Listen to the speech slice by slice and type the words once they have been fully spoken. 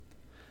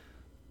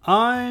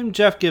I'm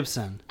Jeff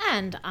Gibson.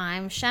 And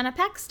I'm Shanna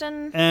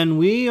Paxton. And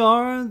we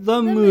are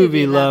the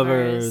Movie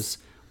Lovers.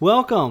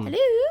 Welcome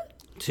Hello.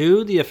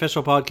 to the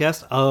official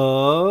podcast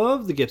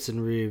of the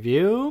Gibson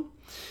Review.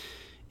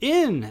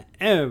 In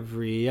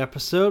every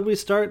episode, we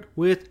start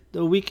with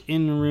the week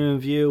in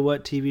review,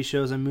 what TV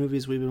shows and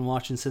movies we've been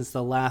watching since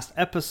the last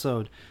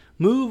episode.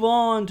 Move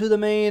on to the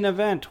main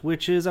event,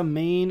 which is a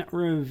main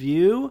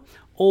review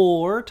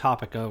or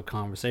topic of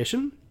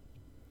conversation.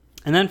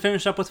 And then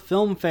finish up with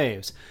Film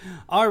Faves,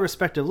 our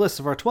respective lists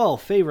of our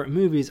 12 favorite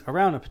movies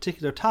around a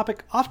particular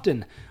topic,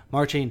 often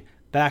marching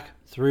back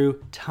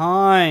through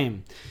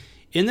time.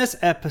 In this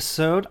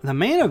episode, the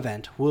main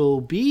event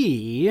will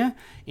be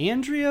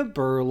Andrea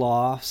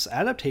Berloff's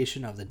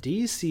adaptation of the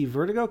DC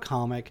Vertigo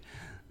comic,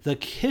 The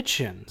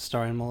Kitchen,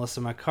 starring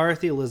Melissa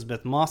McCarthy,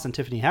 Elizabeth Moss, and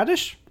Tiffany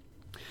Haddish.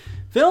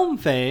 Film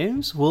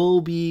Faves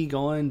will be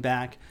going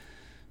back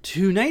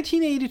to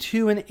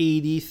 1982 and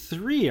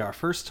 83, our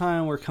first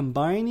time we're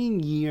combining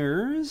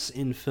years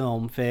in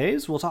Film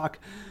Faves. We'll talk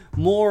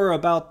more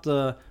about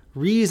the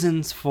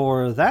reasons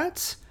for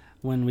that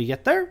when we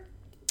get there.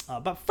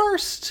 But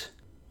first,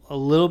 a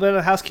little bit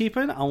of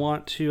housekeeping. I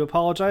want to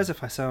apologize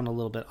if I sound a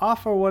little bit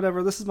off or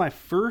whatever. This is my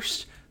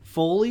first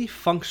fully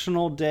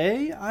functional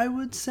day, I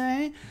would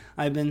say.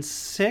 I've been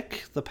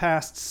sick the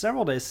past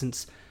several days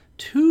since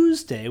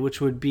Tuesday,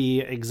 which would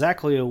be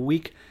exactly a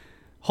week,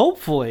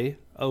 hopefully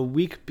a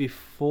week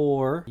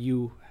before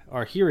you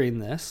are hearing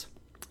this.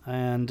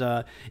 And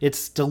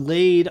it's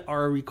delayed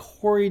our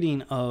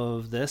recording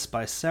of this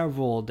by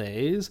several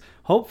days.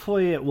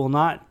 Hopefully it will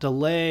not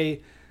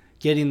delay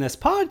getting this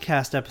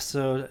podcast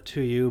episode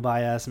to you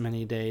by as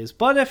many days.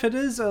 But if it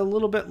is a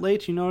little bit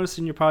late, you notice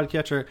in your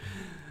podcatcher,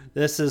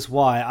 this is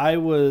why. I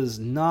was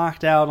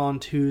knocked out on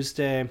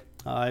Tuesday.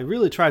 I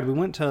really tried. We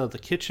went to the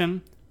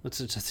kitchen,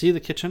 to see the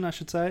kitchen, I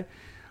should say,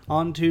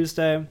 on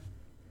Tuesday.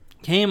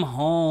 Came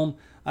home.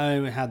 I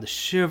had the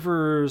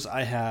shivers.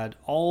 I had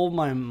all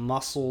my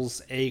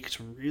muscles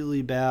ached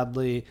really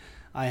badly.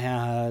 I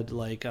had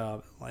like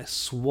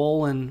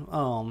swollen,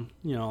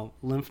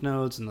 lymph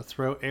nodes in the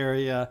throat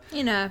area.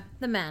 You know,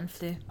 the man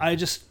flu. I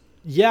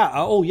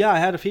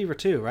had a fever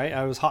too, right?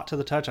 I was hot to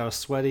the touch. I was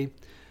sweaty,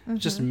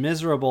 just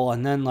miserable.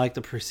 And then like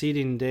the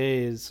preceding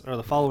days or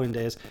the following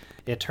days,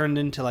 it turned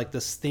into like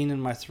this thing in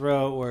my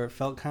throat where it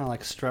felt kind of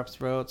like strep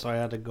throat. So I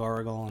had to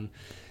gargle, and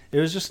it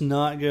was just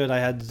not good. I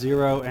had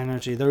zero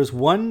energy. There was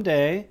one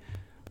day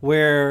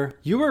where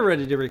you were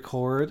ready to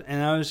record,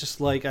 and I was just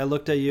like, I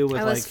looked at you with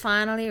like... I was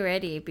finally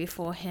ready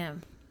before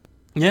him.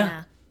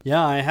 Yeah,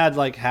 I had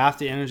like half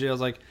the energy. I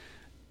was like,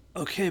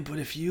 okay, but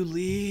if you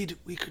lead,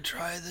 we could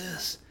try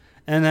this.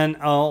 And then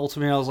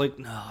ultimately I was like,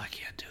 no, I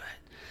can't do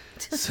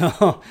it.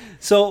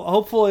 So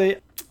hopefully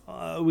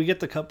we get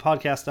the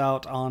podcast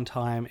out on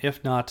time.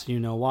 If not,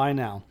 you know why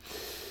now.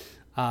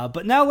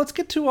 But now let's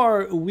get to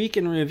our week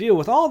in review.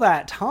 With all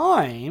that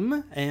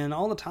time, and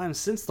all the time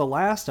since the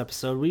last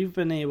episode, we've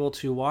been able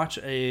to watch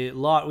a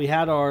lot. We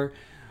had our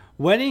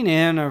wedding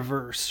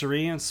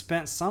anniversary and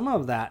spent some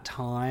of that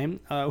time.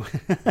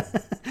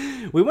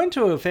 We went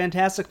to a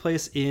fantastic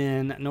place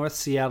in North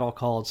Seattle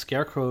called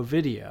Scarecrow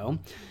Video,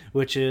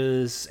 which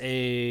is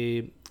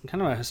a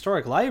kind of a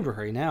historic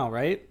library now,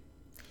 right?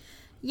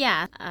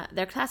 Yeah,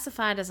 they're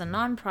classified as a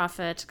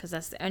non-profit because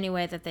that's the only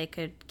way that they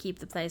could keep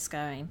the place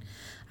going.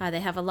 They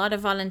have a lot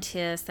of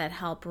volunteers that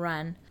help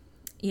run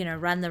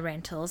the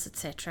rentals,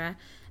 etc.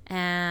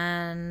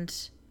 And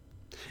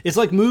it's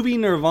like movie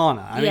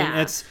Nirvana. I mean,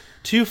 it's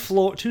two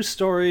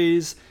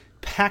stories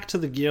packed to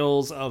the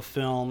gills of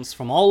films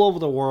from all over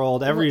the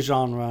world, every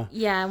genre.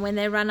 Yeah, and when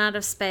they run out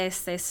of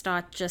space, they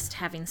start just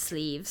having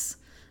sleeves.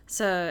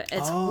 So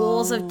it's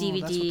walls of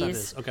DVDs. That's what that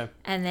is. Okay.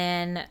 And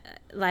then,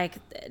 like,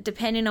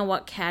 depending on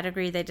what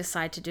category they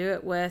decide to do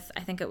it with,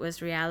 I think it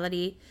was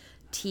reality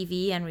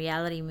TV and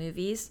reality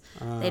movies.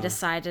 They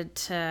decided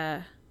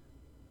to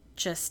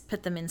just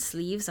put them in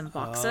sleeves and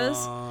boxes.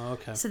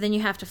 Okay. So then you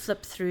have to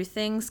flip through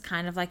things,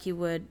 kind of like you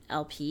would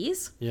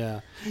LPs. Yeah.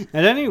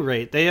 At any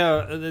rate,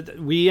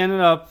 we ended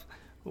up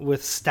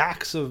with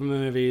stacks of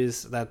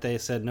movies that they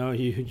said, no,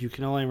 you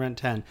can only rent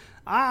 10.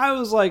 I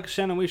was like,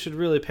 Shanna, we should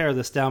really pare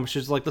this down. But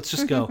she's like, let's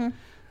just go.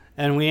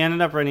 And we ended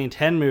up renting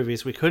 10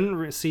 movies. We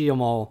couldn't see them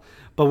all,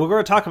 but we're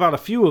going to talk about a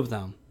few of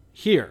them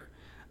here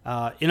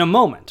in a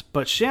moment.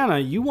 But Shanna,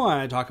 you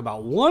want to talk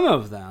about one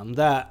of them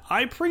that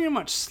I pretty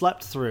much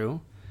slept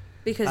through.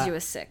 Because you were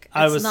sick.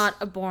 It's not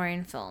a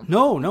boring film.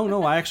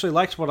 No. I actually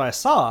liked what I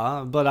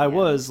saw, but I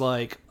was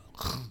like,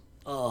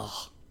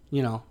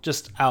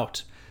 just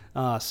out.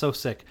 So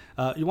sick.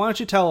 Why don't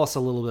you tell us a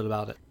little bit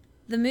about it?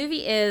 The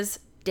movie is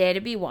Dare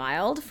to Be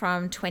Wild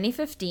from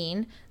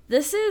 2015.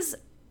 This is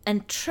a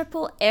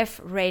triple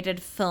F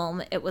rated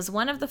film. It was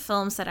one of the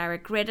films that I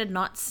regretted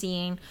not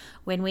seeing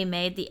when we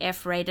made the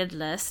F rated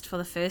list for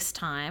the first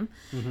time.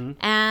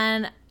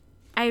 And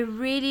I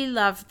really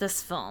loved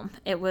this film.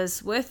 It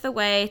was worth the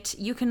wait.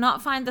 You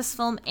cannot find this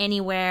film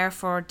anywhere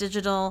for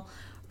digital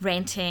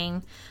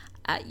renting.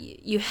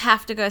 You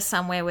have to go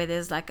somewhere where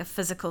there's like a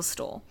physical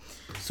store.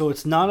 So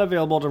it's not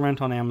available to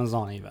rent on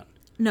Amazon even?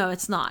 No,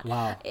 it's not.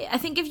 Wow. I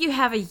think if you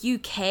have a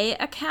UK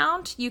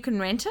account, you can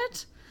rent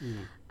it.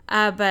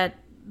 But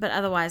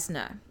otherwise,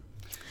 no.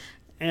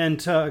 And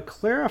to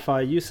clarify,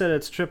 you said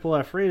it's triple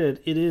F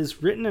rated. It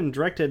is written and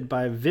directed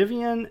by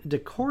Vivian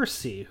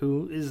DeCourcy,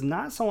 who is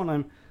not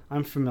someone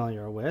I'm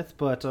familiar with,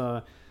 but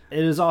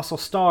it is also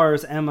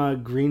stars Emma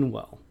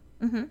Greenwell.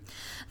 Mm-hmm.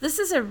 This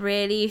is a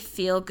really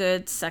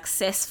feel-good,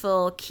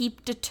 successful,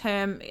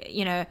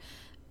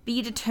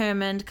 be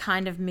determined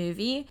kind of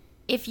movie.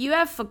 If you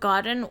have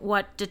forgotten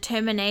what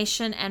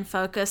determination and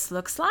focus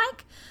looks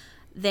like,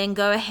 then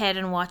go ahead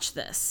and watch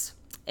this.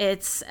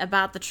 It's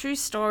about the true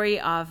story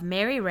of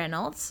Mary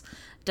Reynolds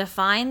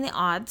defying the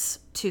odds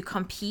to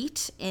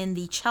compete in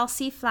the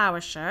Chelsea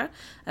Flower Show,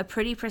 a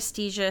pretty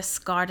prestigious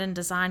garden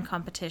design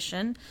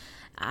competition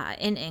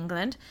in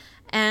England.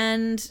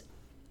 And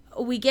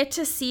we get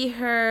to see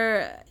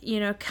her,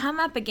 come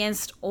up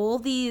against all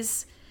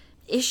these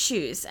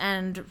issues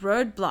and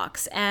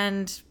roadblocks.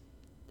 And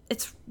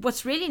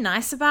what's really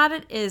nice about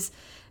it is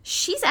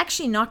she's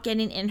actually not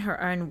getting in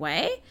her own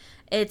way.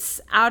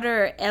 It's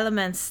outer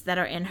elements that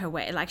are in her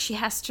way. Like, she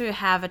has to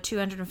have a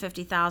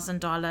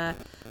 $250,000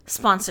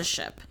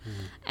 sponsorship.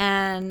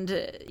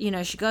 And,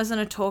 she goes on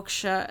a talk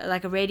show,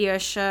 like a radio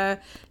show.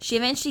 She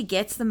eventually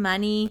gets the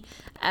money,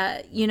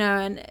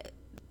 and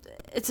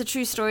it's a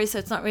true story, so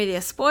it's not really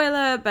a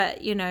spoiler,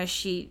 but,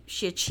 she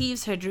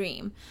achieves her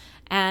dream.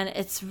 And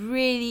it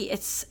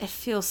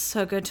feels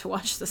so good to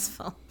watch this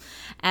film.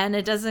 And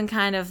it doesn't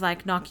kind of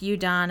like knock you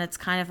down. It's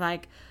kind of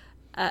like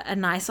a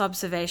nice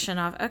observation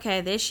of,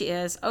 okay, there she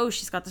is. Oh,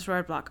 she's got this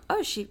roadblock.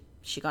 Oh, she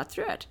got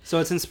through it. So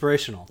it's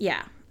inspirational.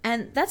 Yeah.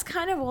 And that's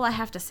kind of all I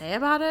have to say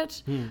about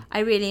it. I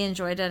really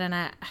enjoyed it,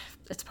 and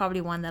it's probably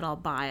one that I'll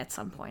buy at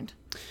some point.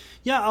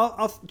 Yeah,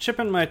 I'll chip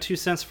in my 2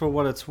 cents for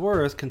what it's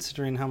worth,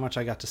 considering how much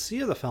I got to see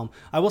of the film.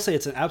 I will say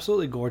it's an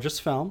absolutely gorgeous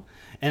film,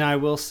 and I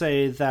will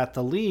say that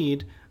the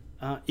lead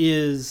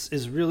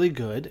is really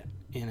good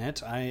in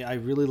it. I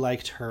really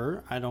liked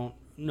her. I don't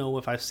know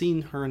if I've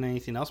seen her in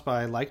anything else, but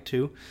I like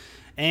to.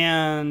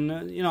 And,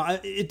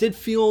 it did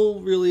feel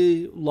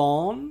really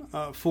long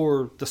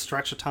for the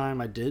stretch of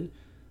time I did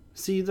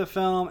see the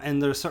film.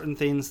 And there's certain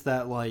things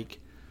that, like,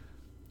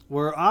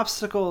 were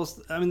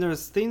obstacles. I mean,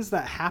 there's things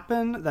that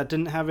happen that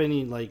didn't have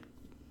any, like,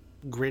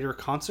 greater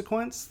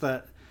consequence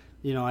that,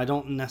 I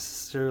don't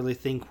necessarily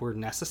think were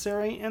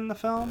necessary in the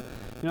film.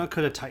 It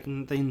could have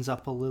tightened things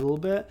up a little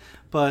bit.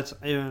 But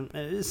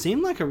it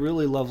seemed like a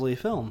really lovely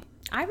film.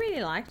 I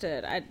really liked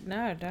it.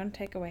 Don't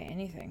take away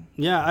anything.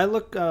 Yeah, I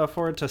look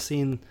forward to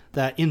seeing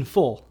that in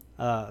full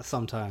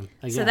sometime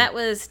again. So that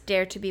was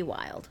Dare to be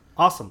Wild.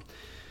 Awesome.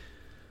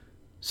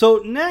 So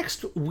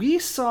next, we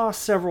saw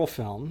several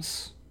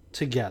films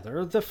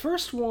together. The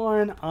first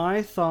one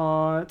I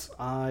thought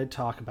I'd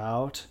talk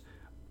about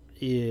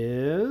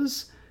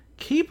is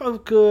Cape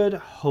of Good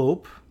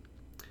Hope.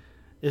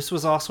 This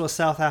was also a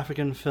South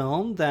African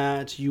film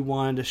that you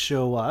wanted to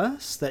show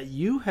us, that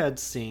you had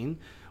seen.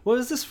 What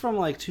is this from,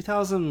 like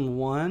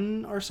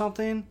 2001 or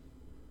something?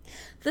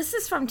 This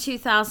is from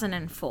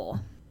 2004.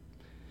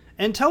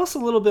 And tell us a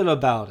little bit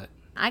about it.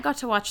 I got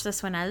to watch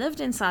this when I lived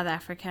in South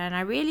Africa, and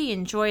I really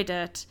enjoyed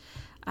it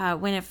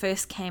when it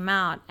first came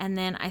out. And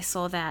then I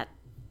saw that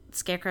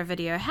Scarecrow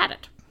Video had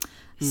it.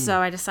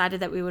 So I decided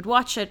that we would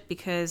watch it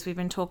because we've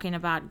been talking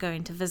about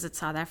going to visit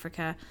South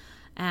Africa,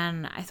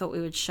 and I thought we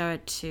would show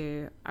it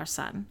to our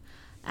son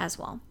as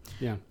well.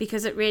 Yeah.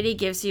 Because it really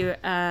gives you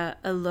a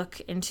look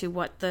into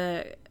what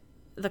the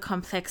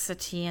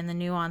complexity and the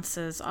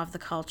nuances of the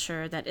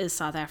culture that is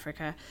South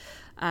Africa.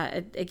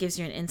 It gives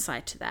you an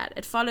insight to that.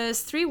 It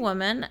follows 3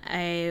 women,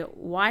 a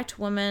white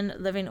woman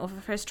living off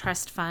of her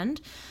trust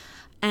fund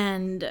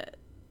and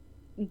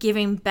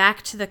giving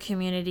back to the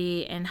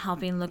community and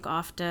helping look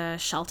after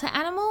shelter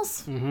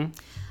animals,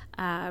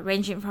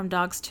 ranging from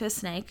dogs to a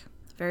snake.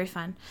 Very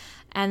fun.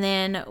 And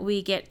then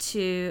we get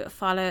to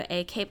follow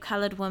a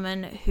Cape-colored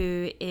woman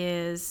who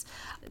is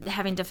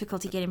having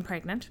difficulty getting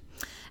pregnant.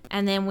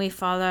 And then we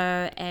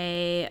follow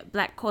a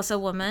Black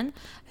Xhosa woman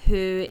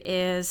who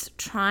is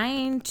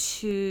trying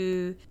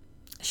to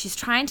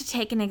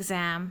take an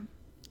exam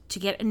to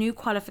get a new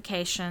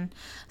qualification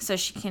so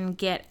she can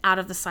get out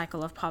of the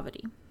cycle of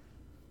poverty.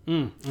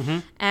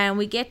 And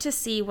we get to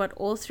see what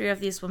all 3 of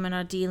these women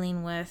are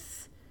dealing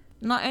with,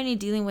 not only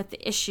dealing with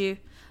the issue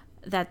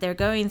that they're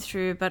going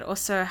through, but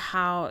also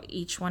how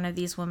each one of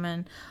these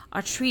women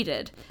are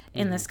treated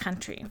in this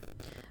country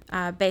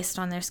based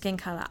on their skin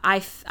color. I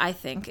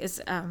think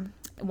is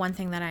one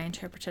thing that I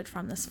interpreted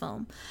from this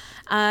film.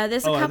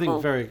 There's a couple. I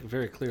think very,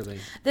 very clearly.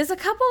 There's a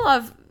couple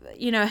of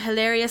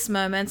hilarious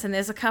moments, and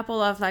there's a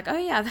couple of like, oh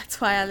yeah,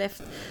 that's why I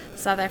left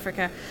South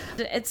Africa.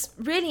 It's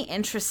really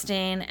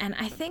interesting, and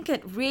I think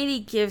it really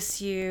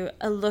gives you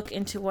a look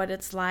into what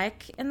it's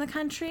like in the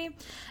country.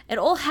 It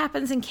all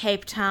happens in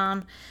Cape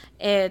Town.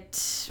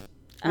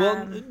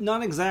 Well,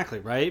 not exactly,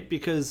 right?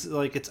 Because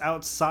like it's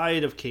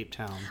outside of Cape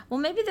Town. Well,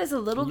 maybe there's a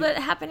little bit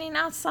happening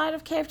outside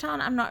of Cape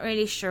Town. I'm not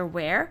really sure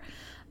where.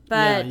 But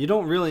yeah, you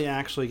don't really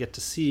actually get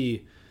to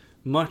see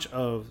much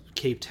of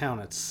Cape Town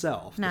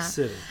itself, the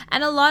city.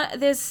 And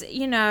there's,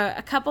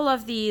 a couple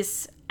of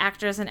these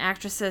actors and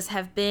actresses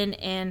have been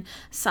in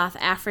South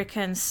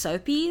African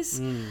soapies,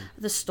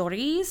 the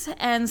stories,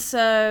 and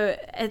so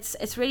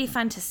it's really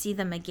fun to see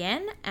them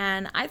again.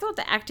 And I thought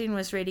the acting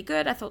was really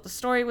good. I thought the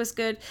story was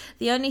good.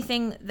 The only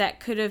thing that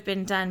could have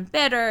been done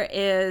better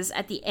is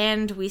at the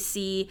end we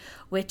see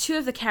where two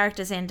of the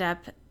characters end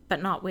up,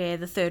 but not where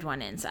the third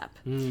one ends up.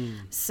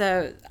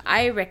 So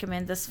I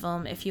recommend this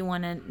film if you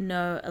want to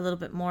know a little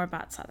bit more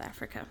about South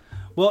Africa.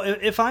 Well,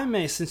 if I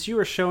may, since you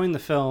were showing the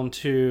film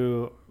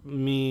to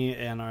me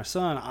and our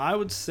son, I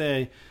would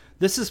say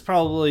this is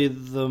probably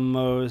the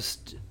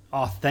most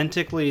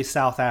authentically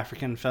South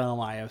African film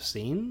I have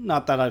seen.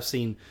 Not that I've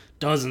seen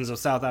dozens of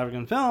South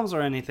African films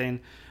or anything,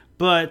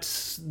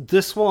 but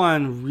this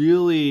one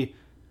really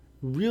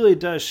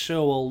does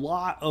show a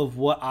lot of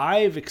what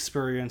I've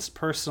experienced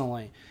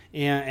personally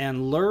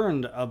and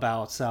learned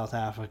about South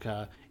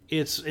Africa.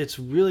 It's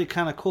really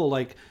kind of cool,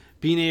 like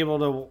being able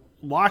to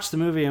watch the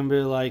movie and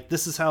be like,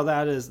 this is how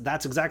that is,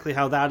 that's exactly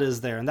how that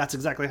is there, and that's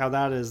exactly how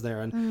that is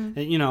there.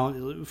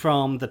 And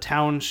from the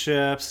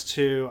townships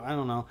to, I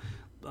don't know,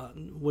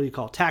 what do you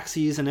call it,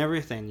 taxis and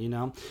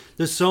everything,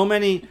 There's so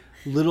many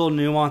little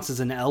nuances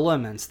and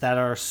elements that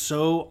are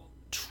so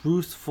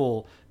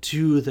truthful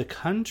to the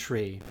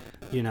country,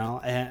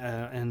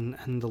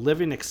 and the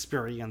living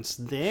experience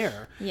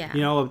there. Yeah.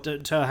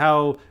 To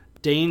how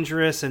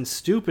dangerous and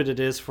stupid it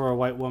is for a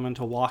white woman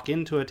to walk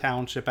into a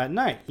township at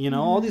night.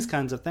 All these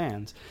kinds of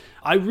things.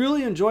 I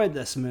really enjoyed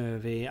this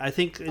movie. I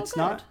think it's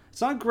not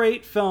a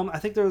great film. I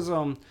think there's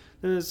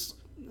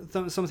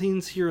some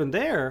things here and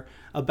there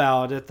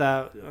about it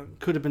that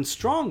could have been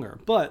stronger,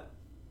 but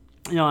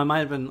it might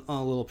have been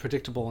a little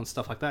predictable and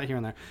stuff like that here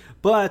and there,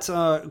 but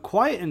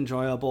quite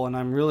enjoyable, and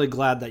I'm really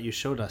glad that you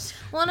showed us.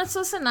 Well, and it's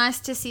also nice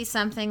to see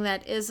something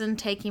that isn't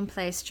taking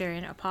place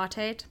during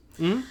apartheid.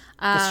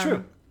 That's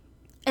true.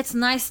 It's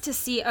nice to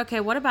see, okay,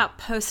 what about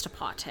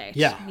post-apartheid?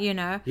 Yeah.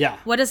 Yeah.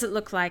 What does it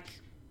look like?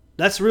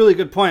 That's a really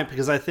good point,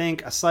 because I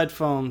think aside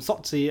from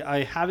Tootsie,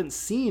 I haven't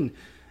seen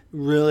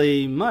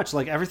really much.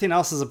 Like everything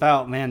else is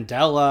about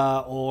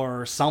Mandela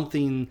or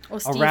something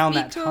around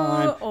that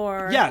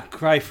time.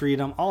 Cry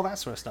Freedom, all that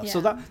sort of stuff. Yeah.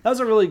 So that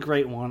was a really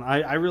great one.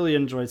 I really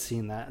enjoyed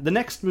seeing that. The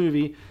next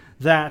movie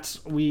that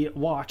we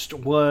watched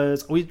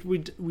was,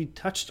 we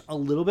touched a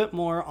little bit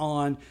more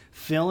on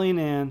filling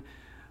in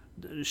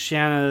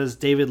Shanna's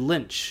David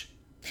Lynch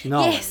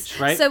knowledge,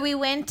 right? So we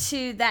went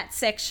to that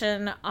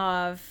section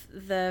of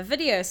the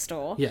video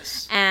store.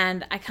 Yes.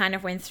 And I kind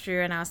of went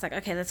through and I was like,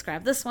 okay, let's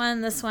grab this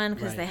one,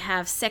 because they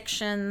have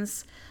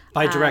sections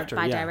by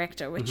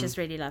director, which is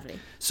really lovely.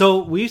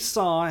 So we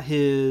saw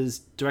his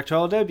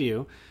directorial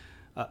debut,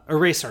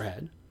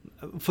 Eraserhead,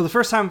 for the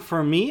first time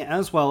for me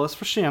as well as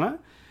for Shanna.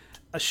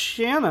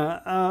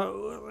 Shanna,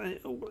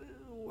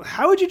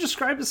 how would you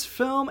describe this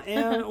film,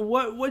 and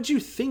what'd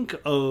you think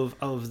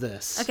of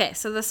this? Okay,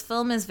 so this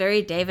film is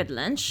very David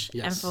Lynch.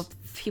 Yes. And for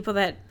people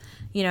that,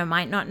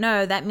 might not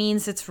know, that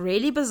means it's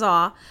really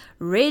bizarre,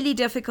 really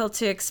difficult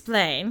to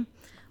explain,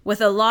 with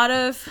a lot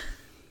of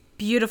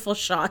beautiful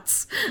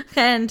shots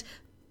and,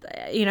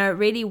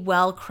 really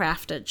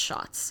well-crafted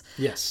shots.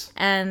 Yes.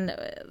 And,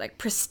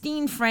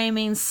 pristine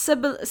framing,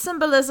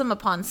 symbolism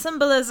upon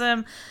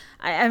symbolism.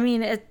 I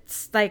mean,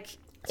 it's like...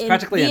 It's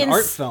practically an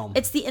art film.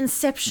 It's the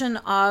inception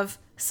of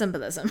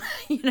symbolism.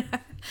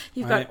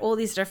 You've got all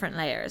these different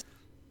layers.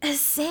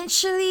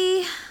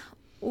 Essentially,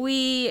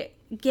 we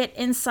get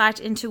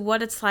insight into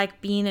what it's like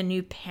being a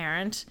new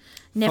parent.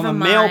 From a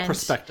male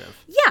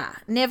perspective. Yeah,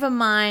 never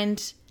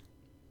mind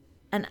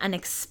an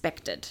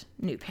unexpected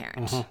new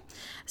parent.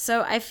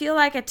 So I feel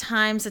like at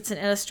times it's an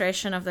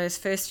illustration of those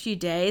first few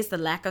days, the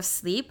lack of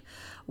sleep,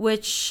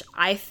 which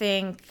I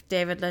think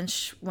David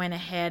Lynch went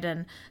ahead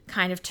and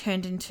kind of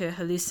turned into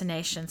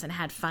hallucinations and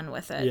had fun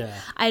with it. Yeah.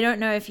 I don't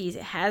know if he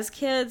has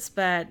kids,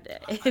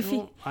 but if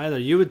he... Either.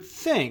 You would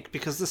think,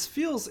 because this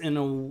feels in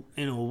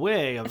a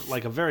way of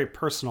like a very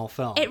personal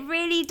film. It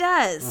really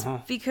does,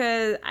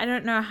 because I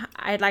don't know,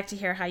 I'd like to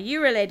hear how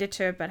you related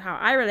to it, but how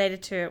I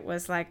related to it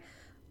was like,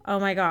 oh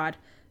my God,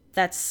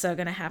 that's so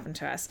going to happen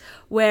to us.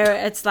 Where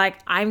it's like,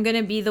 I'm going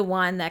to be the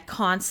one that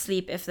can't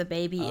sleep if the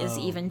baby is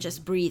even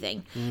just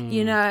breathing,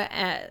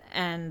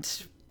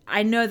 and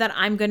I know that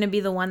I'm going to be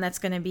the one that's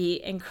going to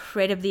be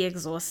incredibly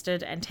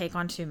exhausted and take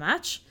on too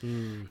much.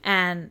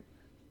 And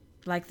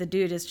like the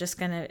dude is just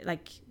going to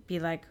be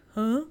like,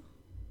 huh?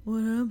 What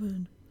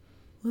happened?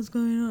 What's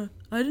going on?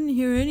 I didn't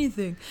hear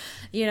anything.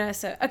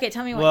 So, okay,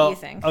 tell me what you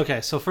think.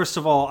 Okay, so first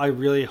of all, I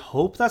really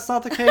hope that's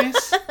not the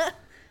case.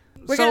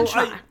 We're going to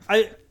try.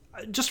 I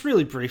just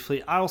really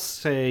briefly, I'll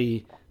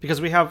say, because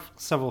we have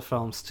several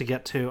films to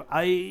get to,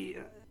 I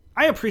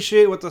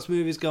appreciate what this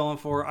movie's going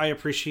for. I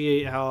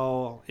appreciate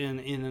how, in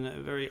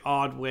a very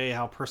odd way,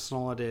 how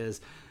personal it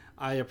is.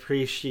 I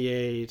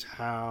appreciate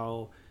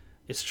how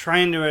it's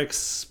trying to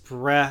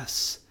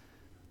express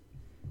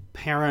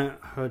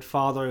parenthood,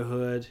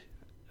 fatherhood,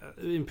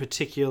 in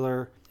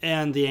particular,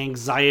 and the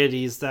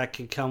anxieties that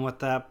could come with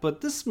that.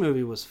 But this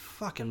movie was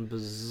fucking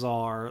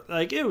bizarre.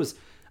 Like, we've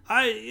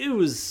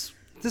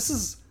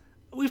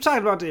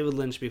talked about David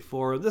Lynch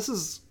before. This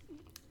is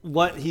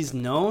what he's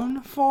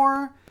known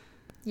for.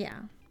 Yeah.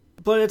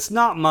 But it's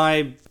not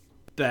my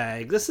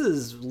bag. This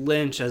is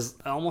Lynch,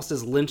 almost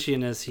as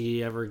Lynchian as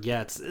he ever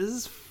gets. This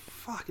is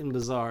fucking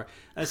bizarre.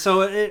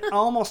 So it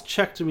almost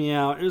checked me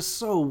out. It was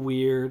so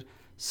weird.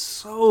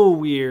 So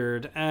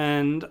weird.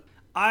 And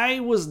I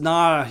was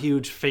not a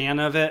huge fan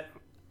of it.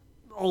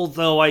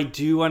 Although I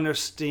do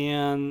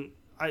understand,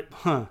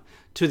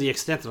 to the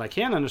extent that I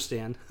can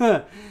understand,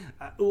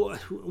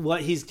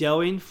 what he's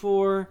going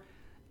for.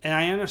 And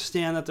I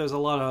understand that there's a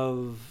lot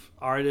of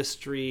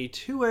artistry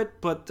to it,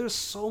 but there's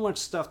so much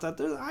stuff that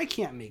I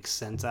can't make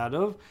sense out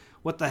of.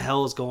 What the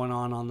hell is going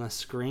on the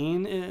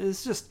screen?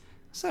 It's just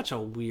such a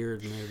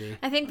weird movie.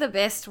 I think the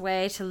best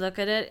way to look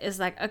at it is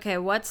like, okay,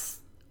 what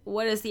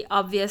is the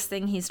obvious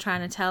thing he's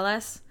trying to tell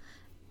us?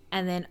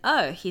 And then,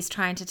 he's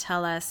trying to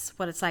tell us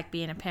what it's like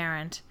being a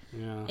parent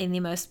in the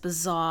most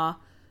bizarre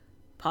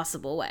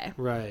possible way.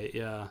 Right,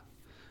 yeah.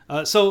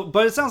 But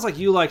it sounds like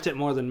you liked it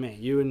more than me.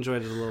 You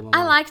enjoyed it a little more.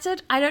 I liked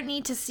it. I don't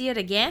need to see it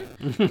again.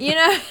 You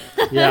know?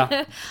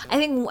 Yeah.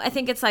 I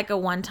think it's like a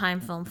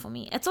one-time film for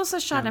me. It's also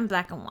shot in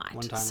black and white.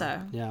 One time.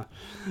 So. Yeah.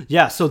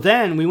 Yeah, so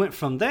then we went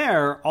from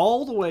there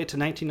all the way to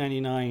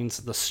 1999's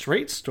The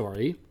Straight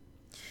Story,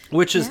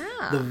 which is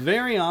the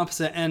very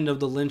opposite end of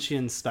the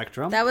Lynchian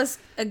spectrum. That was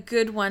a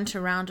good one to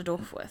round it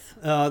off with.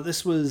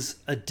 This was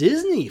a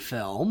Disney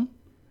film,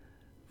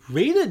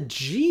 rated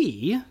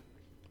G,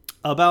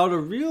 about a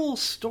real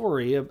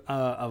story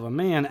of a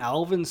man,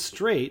 Alvin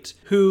Straight,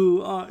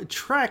 who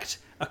trekked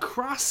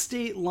across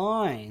state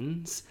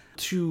lines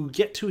to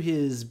get to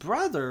his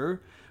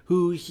brother,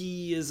 who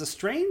he is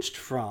estranged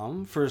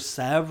from for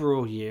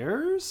several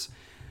years,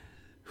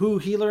 who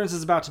he learns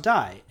is about to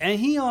die. And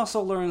he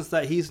also learns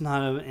that he's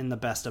not in the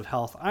best of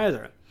health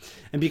either.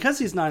 And because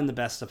he's not in the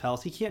best of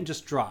health, he can't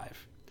just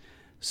drive.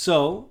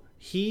 So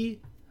he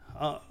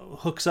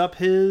hooks up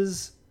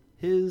his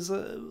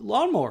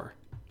lawnmower.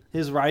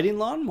 His riding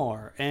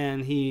lawnmower,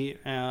 and he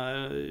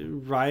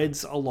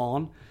rides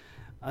along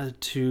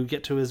to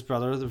get to his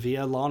brother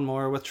via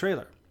lawnmower with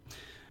trailer.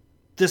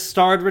 This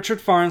starred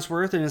Richard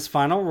Farnsworth in his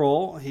final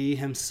role. He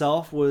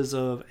himself was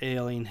of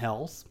ailing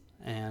health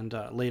and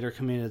later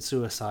committed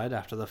suicide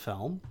after the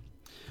film.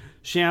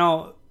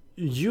 Shanna,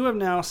 you have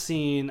now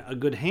seen a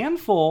good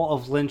handful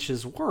of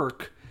Lynch's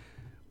work.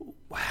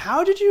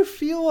 How did you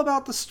feel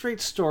about The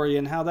Straight Story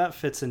and how that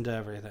fits into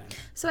everything?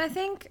 So I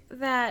think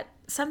that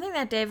something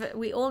that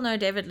we all know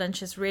David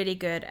Lynch is really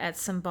good at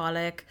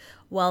symbolic,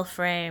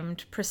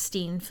 well-framed,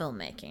 pristine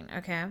filmmaking,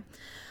 okay?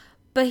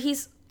 But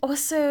he's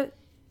also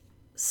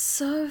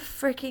so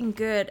freaking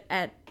good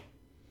at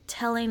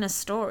telling a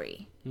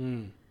story.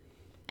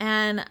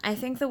 And I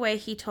think the way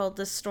he told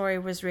this story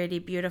was really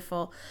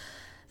beautiful.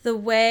 The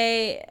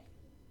way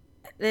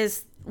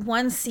there's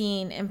one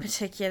scene in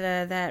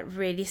particular that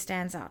really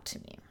stands out to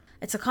me.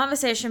 It's a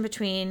conversation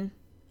between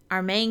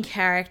our main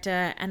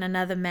character and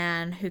another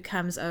man who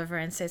comes over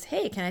and says,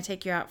 "Hey, can I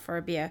take you out for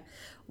a beer?"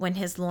 when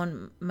his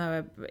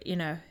lawnmower,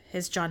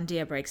 his John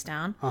Deere breaks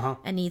down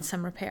and needs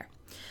some repair.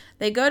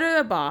 They go to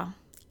a bar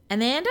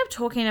and they end up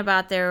talking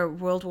about their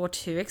World War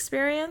II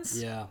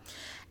experience. Yeah.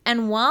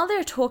 And while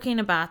they're talking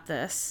about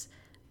this,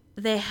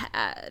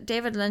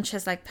 David Lynch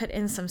has like put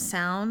in some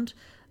sound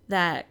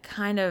that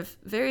kind of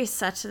very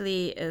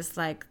subtly is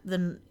like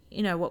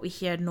what we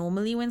hear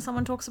normally when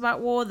someone talks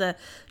about war, the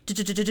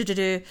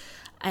do-do-do-do-do-do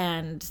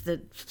and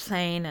the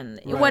plane and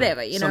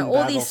whatever, Some all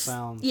battle these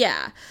sounds.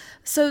 Yeah.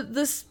 So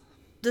this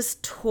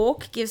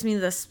talk gives me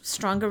this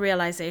stronger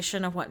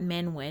realization of what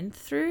men went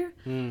through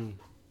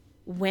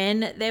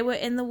when they were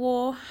in the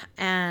war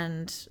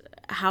and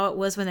how it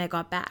was when they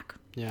got back.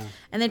 Yeah.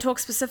 And they talk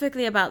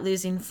specifically about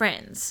losing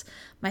friends.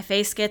 My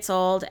face gets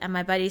old and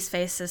my buddies'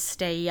 faces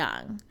stay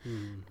young.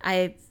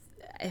 I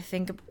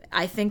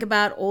think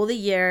about all the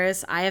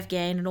years I have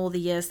gained and all the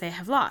years they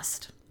have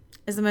lost.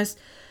 Is the most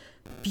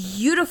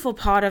beautiful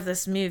part of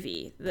this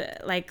movie.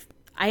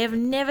 I have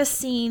never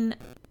seen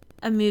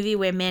a movie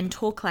where men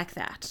talk like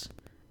that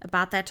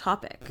about that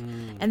topic.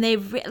 And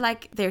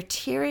they're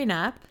tearing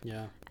up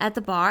at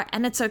the bar,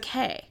 and it's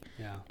okay.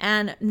 Yeah.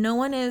 And no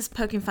one is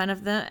poking fun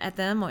at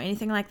them or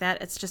anything like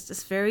that. It's just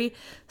this very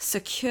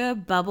secure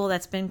bubble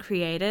that's been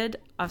created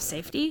of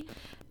safety.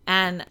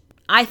 And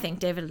I think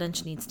David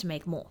Lynch needs to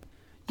make more.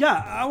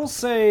 Yeah, I will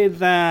say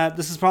that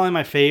this is probably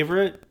my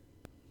favorite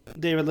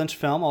David Lynch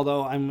film,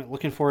 although I'm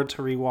looking forward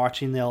to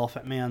rewatching The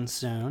Elephant Man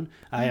soon.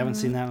 I haven't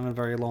seen that in a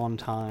very long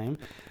time.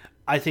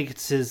 I think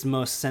it's his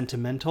most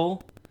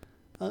sentimental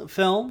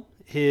film,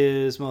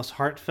 his most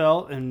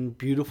heartfelt and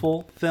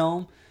beautiful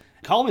film.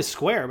 Call me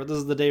square, but this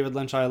is the David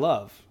Lynch I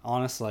love,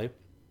 honestly.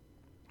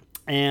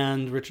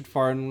 And Richard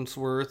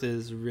Farnsworth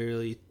is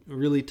really,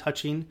 really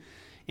touching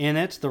in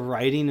it. The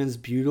writing is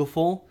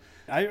beautiful.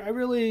 I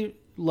really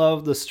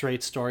love The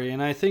Straight Story,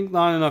 and I think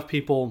not enough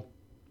people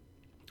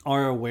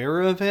are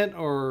aware of it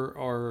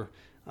or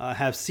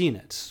have seen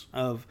it.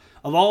 Of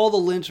all the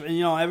Lynch,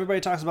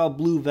 everybody talks about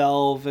Blue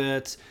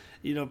Velvet.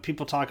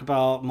 People talk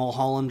about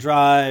Mulholland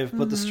Drive,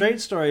 but the Straight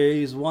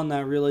Story is one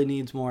that really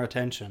needs more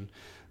attention.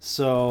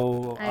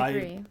 So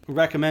I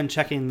recommend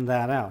checking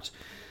that out.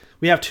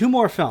 We have 2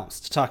 more films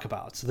to talk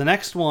about. So the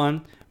next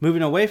one,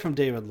 moving away from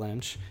David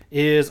Lynch,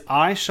 is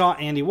I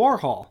Shot Andy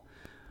Warhol.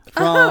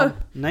 From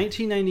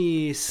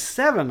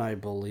 1997, I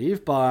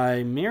believe,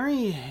 by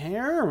Mary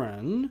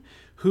Harron,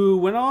 who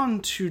went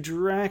on to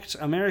direct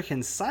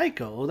American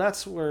Psycho.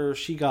 That's where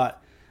she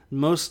got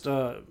most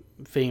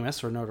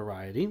famous or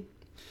notoriety.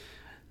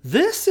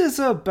 This is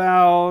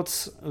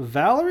about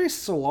Valerie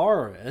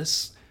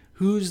Solaris,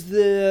 who's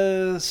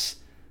this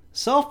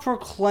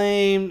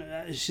self-proclaimed,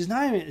 she's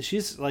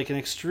like an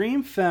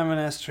extreme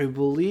feminist who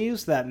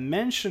believes that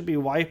men should be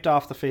wiped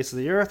off the face of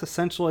the earth,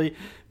 essentially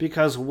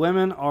because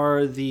women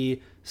are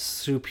the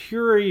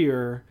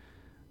superior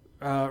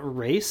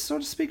race, so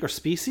to speak, or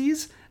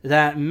species,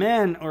 that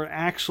men are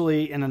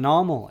actually an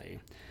anomaly.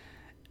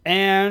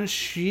 And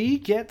she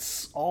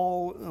gets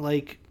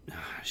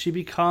she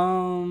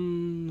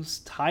becomes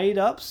tied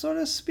up, so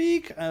to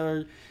speak,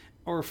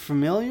 or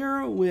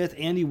familiar with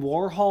Andy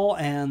Warhol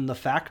and the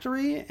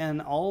factory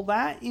and all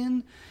that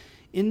in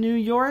New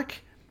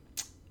York.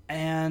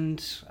 And,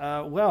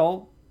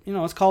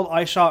 it's called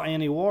I Shot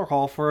Andy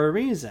Warhol for a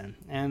reason.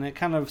 And it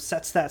kind of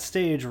sets that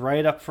stage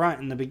right up front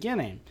in the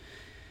beginning.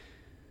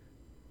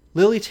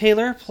 Lily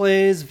Taylor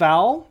plays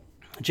Val.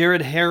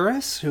 Jared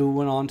Harris, who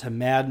went on to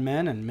Mad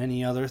Men and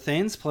many other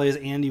things, plays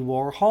Andy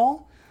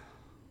Warhol.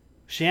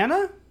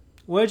 Shanna?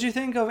 What did you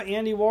think of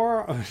Andy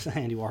Warhol?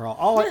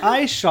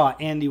 I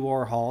Shot Andy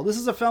Warhol. This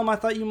is a film I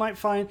thought you might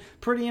find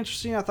pretty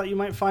interesting. I thought you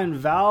might find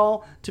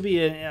Val to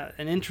be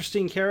an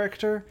interesting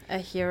character. A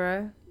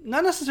hero?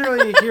 Not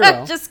necessarily a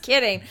hero. Just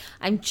kidding.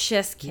 I'm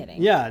just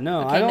kidding. Yeah,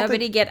 no. Okay,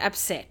 nobody get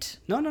upset.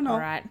 No. All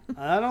right.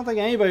 I don't think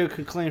anybody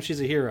could claim she's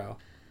a hero.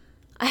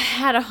 I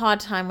had a hard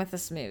time with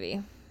this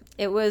movie.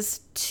 It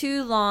was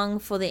too long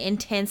for the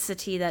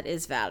intensity that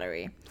is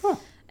Valerie. Huh.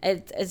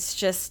 It's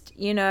just,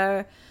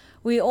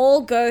 we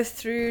all go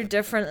through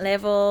different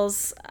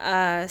levels,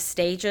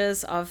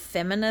 stages of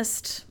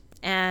feminist,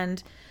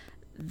 and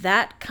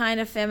that kind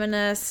of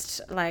feminist,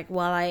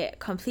 while I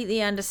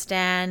completely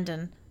understand,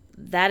 and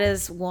that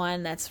is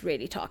one that's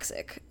really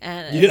toxic,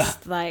 and it's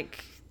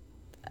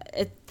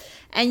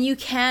and you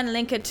can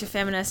link it to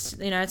feminist.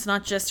 It's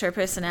not just her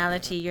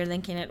personality; you're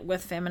linking it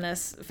with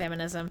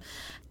feminism,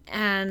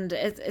 and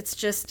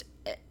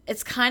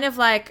it's kind of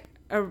like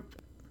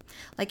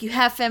you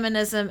have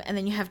feminism, and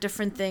then you have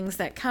different things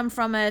that come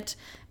from it,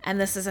 and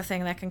this is a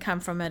thing that can come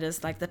from it,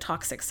 is like the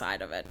toxic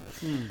side of it.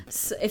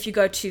 So if you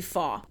go too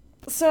far.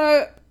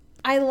 So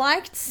I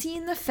liked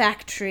seeing the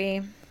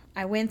factory.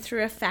 I went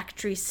through a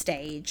factory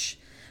stage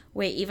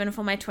where even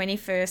for my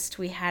 21st,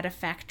 we had a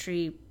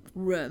factory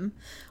room.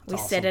 We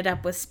set it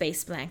up with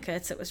space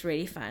blankets. It was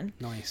really fun.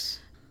 Nice.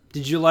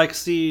 Did you like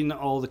seeing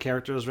all the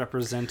characters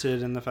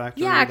represented in the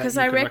factory? Yeah, because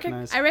I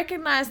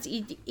recognized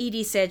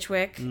Edie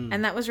Sedgwick,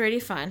 and that was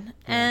really fun.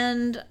 Yeah.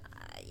 And,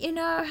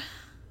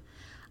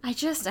 I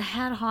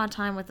had a hard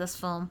time with this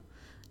film.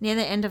 Near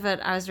the end of it,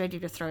 I was ready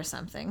to throw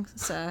something.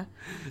 So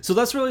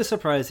that's really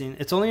surprising.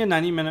 It's only a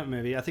 90-minute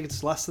movie. I think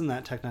it's less than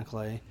that,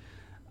 technically.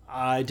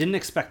 I didn't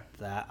expect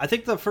that. I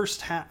think the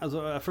first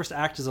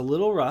act is a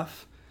little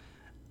rough.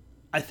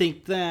 I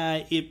think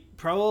that it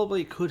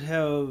probably could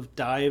have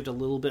dived a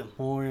little bit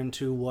more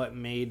into what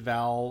made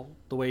Val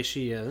the way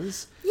she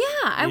is. Yeah,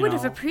 I would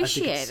have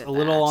appreciated I think it's a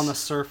little on the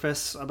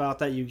surface about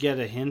that. You get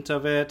a hint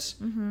of it.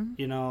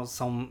 Mm-hmm.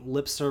 Some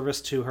lip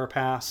service to her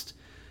past.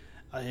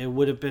 It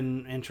would have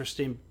been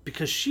interesting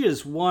because she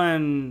is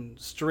one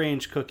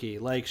strange cookie.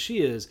 She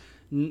is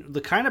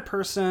the kind of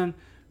person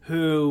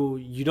who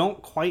you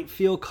don't quite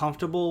feel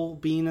comfortable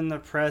being in the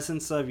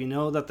presence of.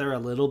 That they're a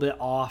little bit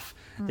off.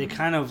 They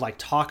kind of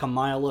talk a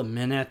mile a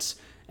minute,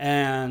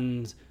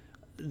 and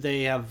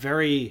they have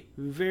very,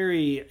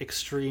 very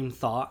extreme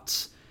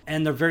thoughts,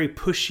 and they're very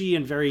pushy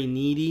and very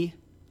needy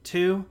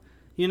too.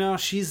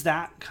 She's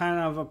that kind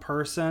of a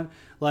person.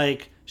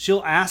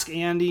 She'll ask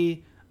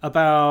Andy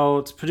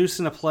about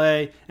producing a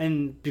play,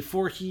 and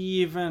before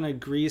he even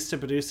agrees to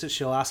produce it,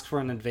 she'll ask for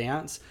an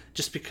advance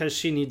just because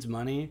she needs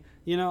money.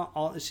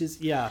 She's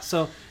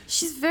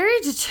very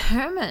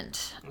determined,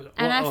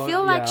 and I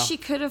feel like she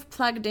could have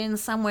plugged in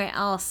somewhere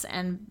else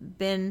and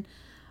been,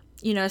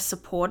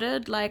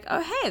 supported.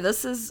 Hey,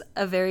 this is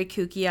a very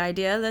kooky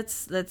idea.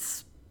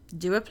 Let's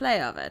do a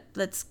play of it.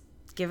 Let's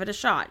give it a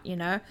shot.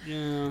 Yeah.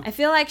 I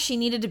feel like she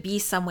needed to be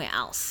somewhere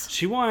else.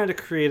 She wanted to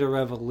create a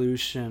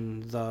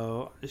revolution,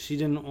 though. She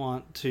didn't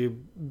want to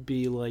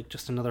be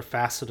just another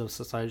facet of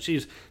society.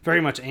 She's very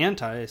much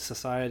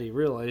anti-society,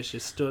 really. She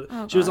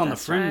was on the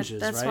fringes, right?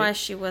 That's why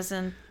she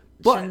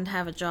didn't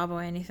have a job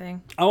or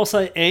anything. I will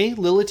say,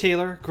 Lily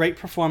Taylor, great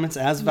performance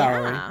as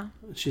Valerie. Yeah.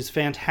 She's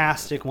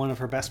fantastic, one of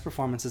her best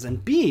performances.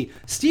 And B,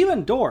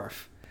 Stephen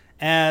Dorff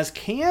as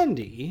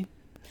Candy.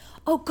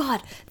 Oh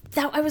God,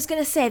 that I was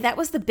gonna say that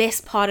was the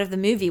best part of the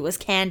movie was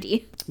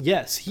Candy.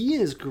 Yes, he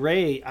is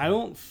great. I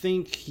don't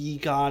think he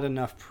got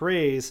enough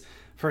praise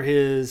for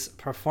his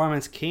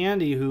performance.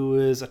 Candy, who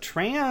is a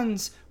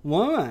trans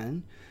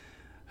woman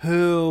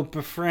who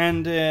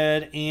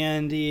befriended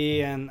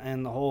Andy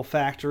and the whole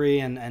factory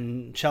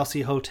and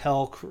Chelsea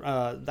Hotel,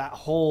 that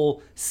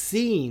whole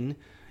scene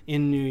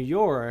in New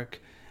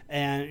York.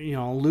 And, you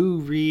know, Lou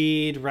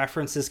Reed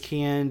references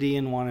Candy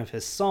in one of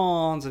his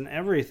songs and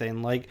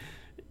everything. Like,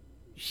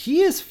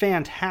 he is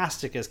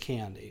fantastic as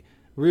Candy.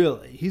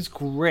 Really. He's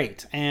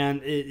great.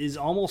 And it is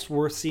almost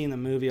worth seeing the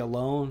movie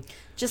alone.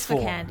 Just for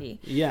Candy.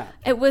 Yeah.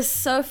 It was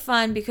so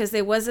fun because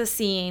there was a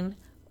scene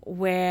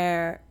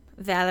where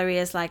Valerie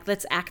is like,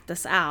 let's act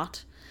this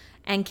out.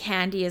 And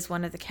Candy is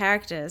one of the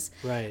characters.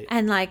 Right.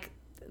 And, like,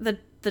 the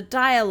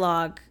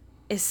dialogue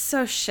is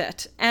so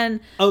shit.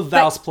 And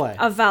Val's play.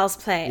 Of Val's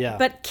play. Yeah.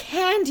 But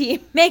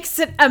Candy makes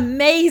it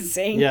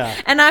amazing. Yeah.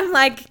 And I'm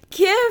like,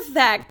 give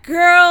that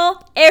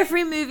girl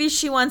every movie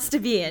she wants to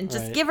be in.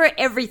 Just give her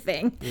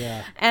everything.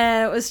 Yeah.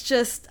 And it was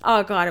just,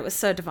 oh God, it was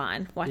so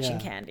divine watching Yeah.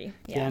 Candy.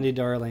 Yeah. Candy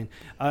darling.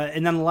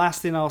 And then the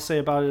last thing I'll say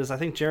about it is I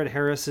think Jared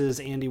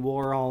Harris's Andy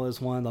Warhol is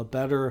one of the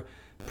better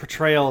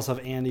portrayals of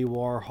Andy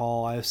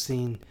Warhol I've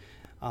seen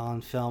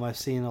on film. I've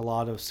seen a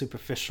lot of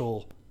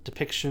superficial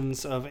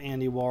depictions of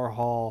Andy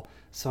Warhol,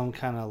 some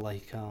kind of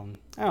like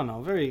I don't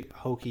know, very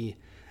hokey,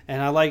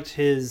 and I liked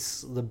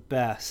his the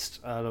best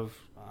out of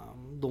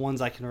the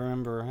ones I can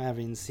remember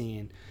having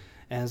seen.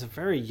 And it's a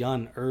very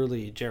young,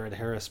 early Jared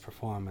Harris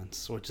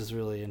performance, which is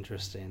really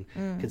interesting,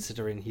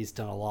 considering he's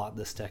done a lot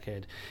this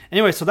decade.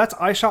 Anyway, so that's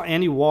I Shot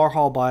Andy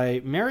Warhol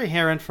by Mary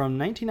Herron from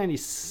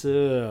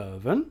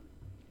 1997.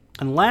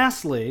 And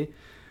lastly,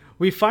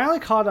 we finally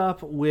caught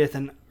up with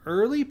an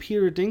early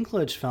Peter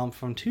Dinklage film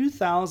from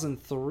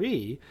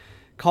 2003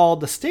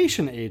 called The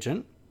Station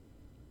Agent,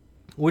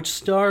 which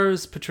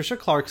stars Patricia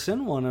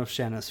Clarkson, one of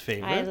Shanna's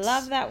favorites. I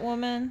love that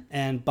woman.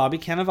 And Bobby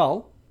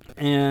Cannavale.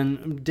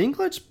 And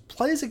Dinklage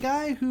plays a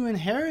guy who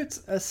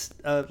inherits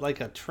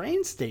a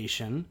train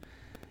station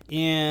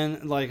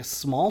in like a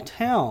small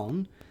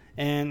town,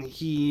 and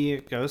he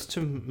goes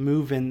to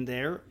move in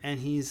there, and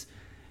he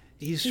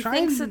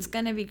thinks it's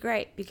going to be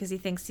great because he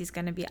thinks he's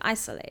going to be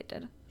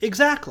isolated.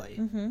 Exactly.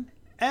 Mm-hmm.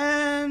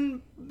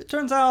 And it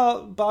turns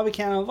out Bobby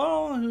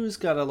Cannavale, who's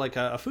got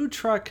a food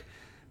truck,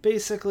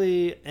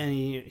 basically, and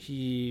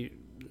he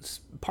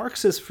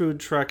parks his food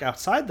truck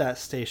outside that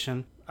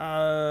station.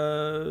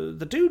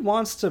 The dude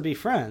wants to be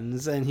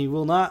friends, and he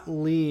will not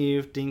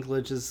leave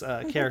Dinklage's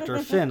character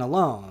Finn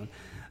alone.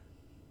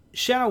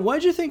 Shanna, what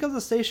did you think of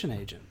The Station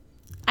Agent?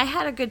 I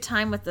had a good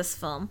time with this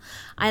film.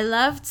 I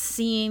loved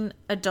seeing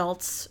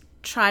adults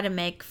try to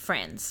make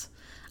friends.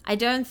 I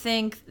don't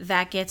think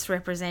that gets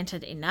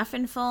represented enough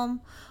in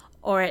film,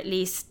 or at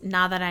least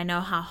now that I know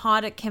how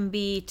hard it can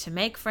be to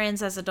make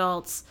friends as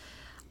adults,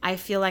 I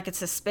feel like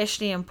it's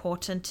especially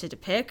important to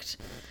depict.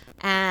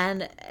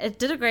 And it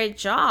did a great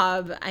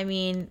job. I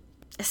mean,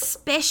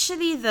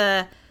 especially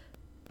the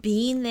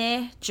being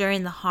there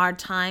during the hard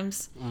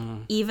times,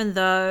 even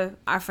though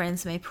our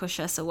friends may push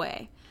us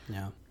away.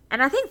 Yeah.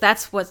 And I think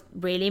that's what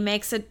really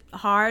makes it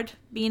hard,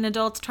 being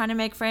adults trying to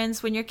make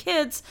friends. When you're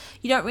kids,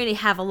 you don't really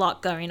have a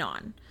lot going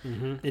on.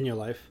 Mm-hmm. In your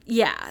life.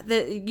 Yeah,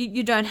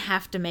 you don't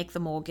have to make the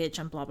mortgage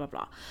and blah, blah,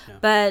 blah. Yeah.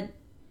 But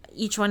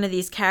each one of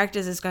these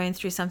characters is going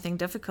through something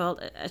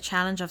difficult, a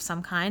challenge of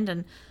some kind,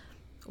 and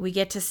we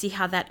get to see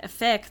how that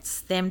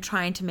affects them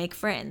trying to make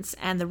friends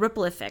and the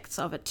ripple effects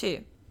of it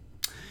too.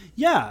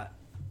 Yeah,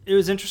 it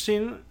was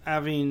interesting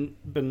having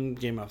been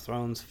Game of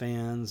Thrones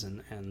fans,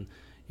 and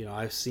you know,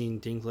 I've seen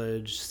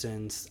Dinklage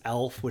since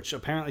Elf, which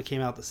apparently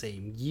came out the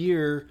same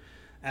year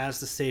as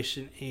The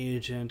Station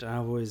Agent.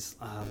 I've always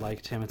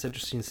liked him. It's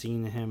interesting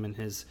seeing him in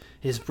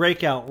his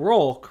breakout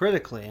role,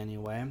 critically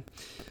anyway.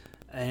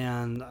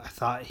 And I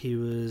thought he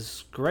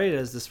was great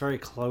as this very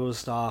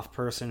closed-off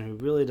person who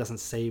really doesn't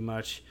say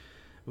much.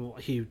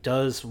 He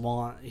does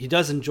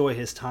enjoy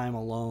his time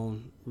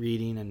alone,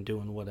 reading and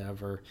doing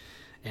whatever.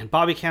 And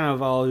Bobby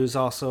Cannavale, who's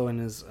also in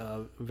his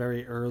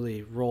very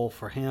early role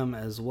for him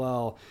as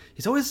well,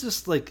 he's always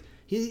just like,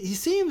 he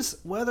seems,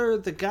 whether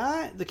the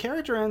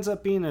character ends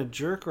up being a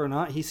jerk or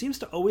not, he seems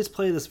to always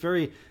play this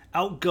very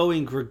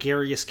outgoing,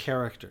 gregarious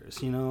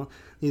characters, you know,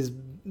 these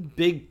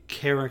big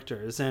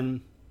characters. And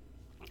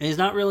he's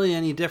not really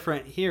any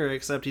different here,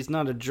 except he's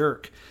not a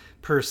jerk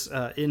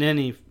in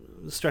any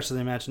stretch of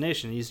the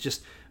imagination. He's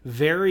just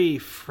very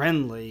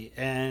friendly,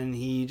 and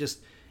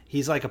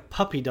he's like a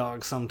puppy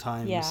dog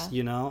sometimes,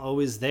 you know,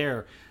 always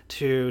there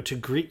to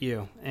greet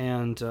you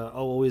and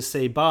always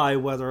say bye,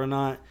 whether or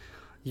not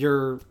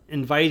you're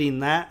inviting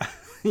that,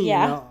 you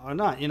know, or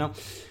not, you know.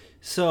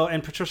 So,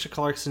 and Patricia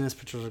Clarkson is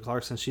Patricia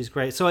Clarkson. She's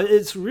great. So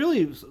it's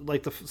really,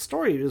 like, the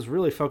story is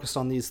really focused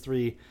on these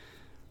three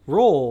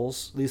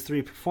roles, these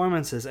 3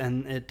 performances,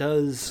 and it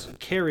does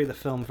carry the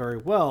film very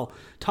well.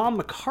 Tom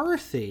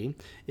McCarthy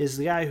is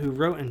the guy who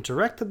wrote and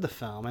directed the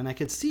film, and I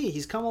could see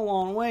he's come a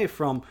long way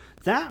from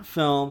that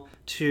film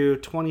to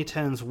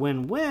 2010's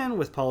Win-Win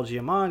with Paul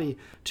Giamatti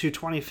to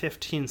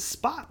 2015's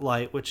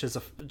Spotlight, which is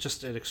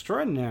just an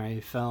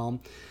extraordinary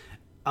film.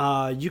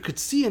 You could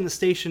see in The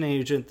Station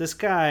Agent, this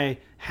guy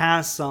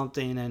has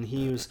something, and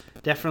he was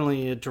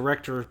definitely a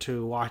director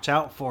to watch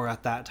out for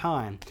at that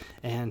time,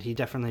 and he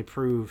definitely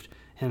proved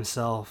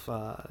himself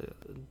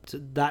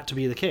that to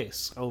be the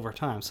case over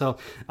time. So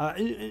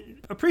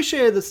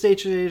appreciated The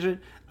Station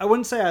Agent. I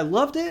wouldn't say I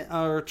loved it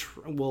or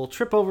will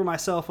trip over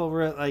myself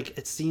over it like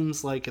it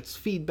seems like its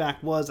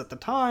feedback was at the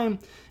time.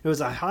 It was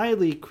a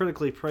highly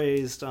critically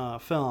praised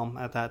film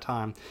at that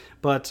time,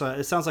 but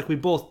it sounds like we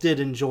both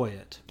did enjoy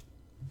it.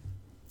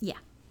 Yeah.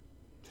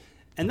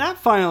 And that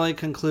finally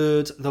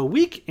concludes the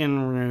Week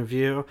in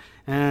Review.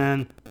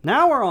 And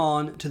now we're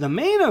on to the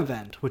main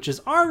event, which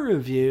is our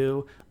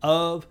review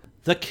of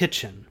The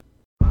Kitchen.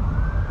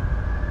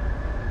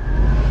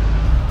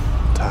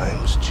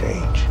 Times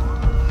change.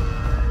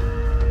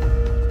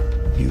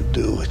 You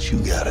do what you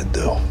gotta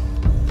do.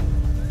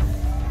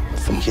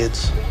 For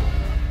kids.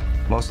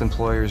 Most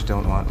employers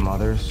don't want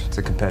mothers. It's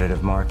a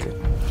competitive market.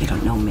 You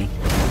don't know me.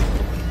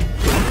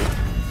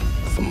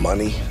 For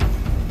money.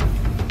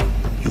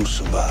 You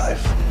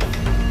survive.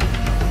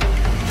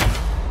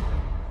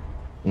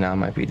 Now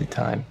might be the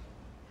time.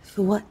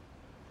 For what?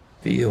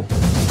 For you.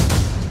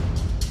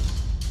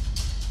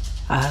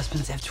 Our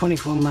husbands have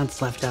 24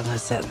 months left on their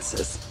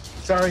sentences.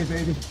 Sorry,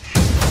 baby.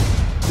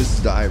 This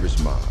is the Irish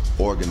mob,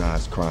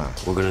 organized crime.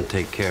 We're gonna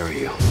take care of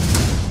you.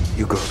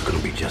 You girls are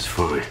gonna be just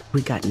fine.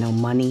 We got no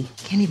money.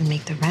 Can't even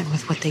make the rent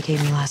with what they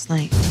gave me last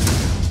night.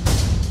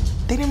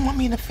 They didn't want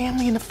me in the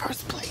family in the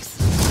first place.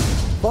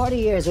 40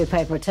 years we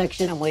pay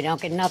protection and we don't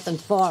get nothing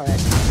for it.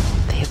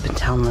 They have been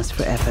telling us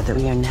forever that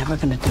we are never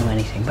going to do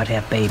anything but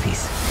have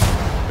babies.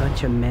 A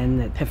bunch of men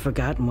that have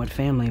forgotten what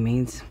family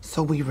means.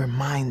 So we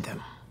remind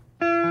them.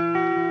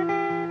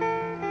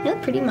 You're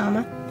pretty,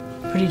 Mama.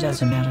 Pretty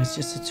doesn't matter. It's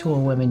just a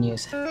tool women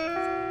use. For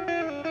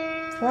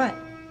what?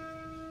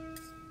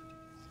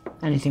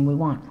 Anything we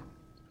want.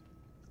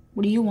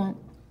 What do you want?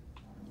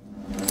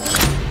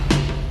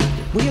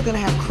 We are gonna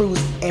have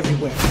crews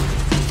everywhere.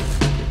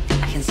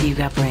 I can see you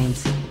got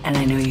brains, and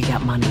I know you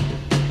got money.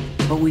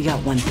 But we got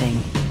one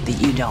thing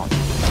that you don't.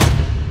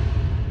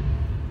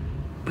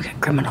 We got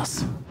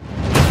criminals.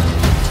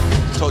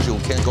 I told you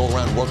we can't go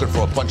around working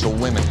for a bunch of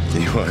women.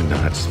 You are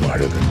not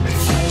smarter than me.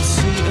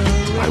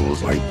 I will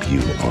wipe you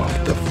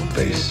off the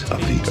face of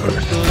the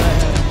earth.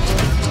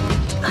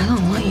 I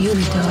don't want you to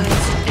do it.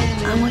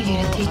 I want you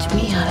to teach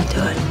me how to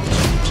do it.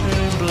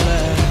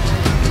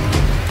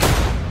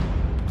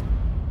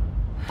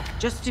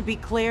 Just to be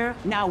clear,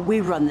 now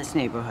we run this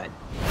neighborhood.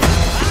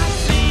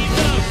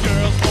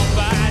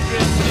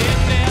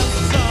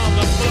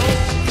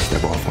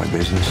 Step off my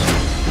business.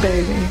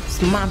 Baby,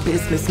 it's my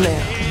business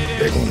now.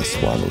 They're gonna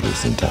swallow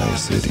this entire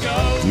city.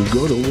 You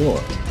go to war,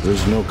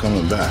 there's no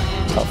coming back.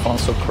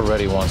 Alfonso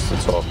Coretti wants to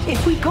talk.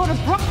 If we go to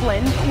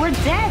Brooklyn, we're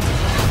dead.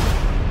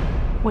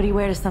 What do you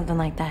wear to something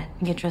like that?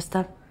 You get dressed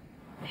up?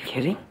 Are you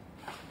kidding?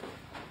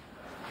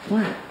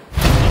 What?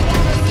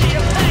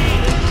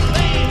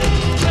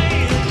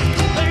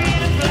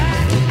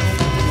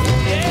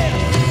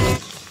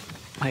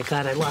 My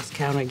God, I lost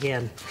count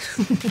again.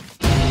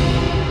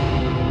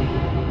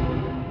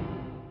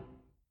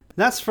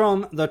 That's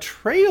from the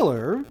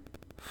trailer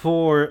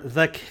for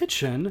The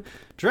Kitchen,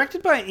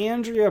 directed by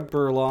Andrea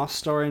Berloff,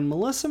 starring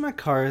Melissa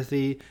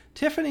McCarthy,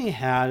 Tiffany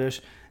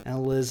Haddish, and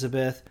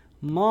Elizabeth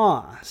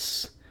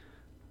Moss.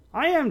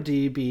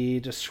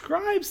 IMDb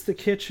describes The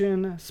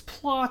Kitchen's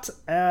plot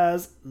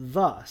as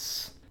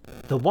thus.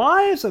 The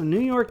wives of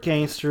New York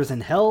gangsters in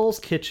Hell's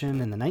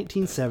Kitchen in the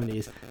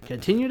 1970s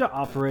continue to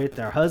operate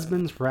their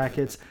husbands'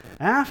 rackets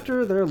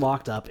after they're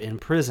locked up in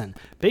prison.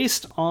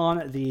 Based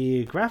on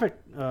the graphic,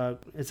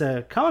 it's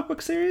a comic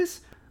book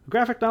series, a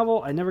graphic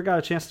novel. I never got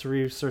a chance to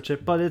research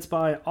it, but it's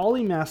by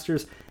Ollie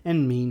Masters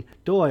and Mean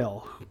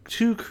Doyle,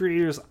 2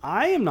 creators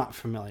I am not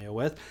familiar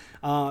with.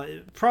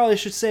 Probably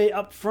should say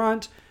up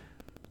front,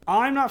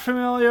 I'm not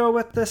familiar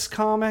with this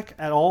comic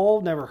at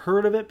all. Never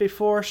heard of it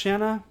before.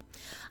 Shanna?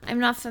 I'm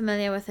not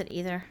familiar with it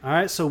either. All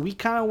right, so we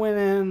kind of went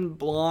in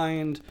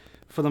blind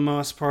for the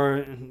most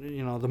part.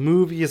 You know, the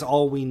movie is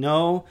all we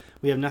know.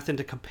 We have nothing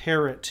to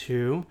compare it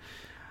to.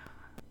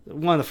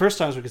 One of the first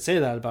times we could say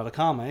that about a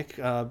comic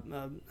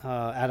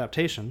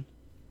adaptation.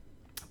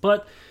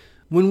 But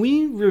when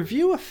we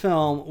review a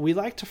film, we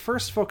like to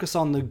first focus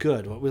on the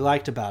good, what we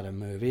liked about a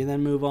movie,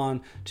 then move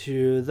on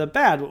to the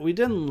bad, what we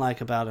didn't like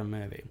about a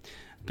movie,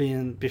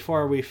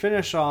 before we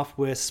finish off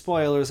with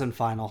spoilers and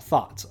final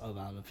thoughts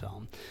about a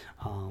film.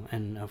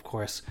 And of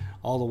course,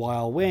 all the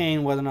while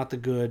weighing whether or not the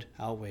good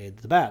outweighed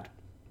the bad.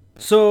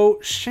 So,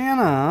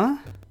 Shanna,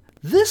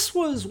 this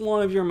was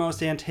one of your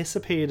most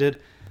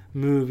anticipated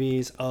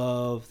movies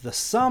of the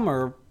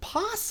summer,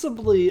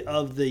 possibly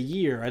of the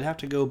year. I'd have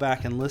to go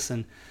back and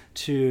listen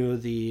to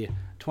the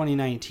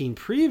 2019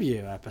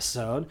 preview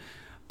episode.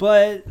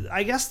 But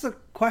I guess the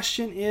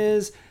question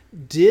is,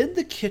 did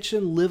The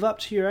Kitchen live up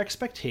to your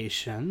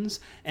expectations,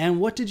 and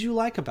what did you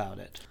like about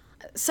it?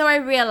 So I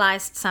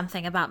realized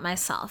something about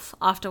myself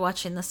after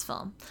watching this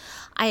film.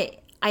 I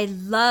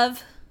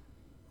love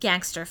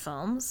gangster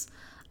films.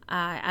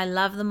 I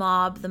love the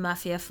mob, the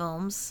mafia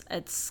films.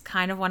 It's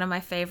kind of one of my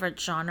favorite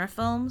genre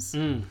films.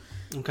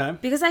 Okay.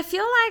 Because I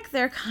feel like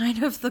they're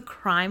kind of the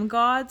crime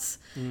gods,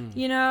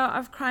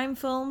 of crime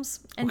films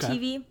and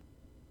TV.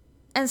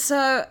 And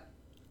so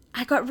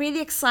I got really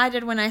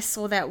excited when I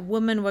saw that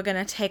women were going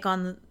to take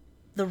on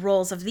the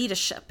roles of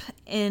leadership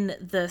in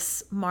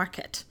this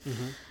market.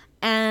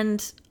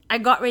 And I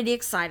got really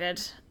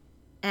excited,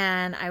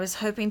 and I was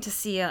hoping to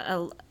see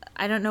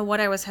I don't know what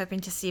I was hoping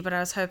to see, but I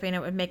was hoping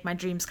it would make my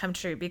dreams come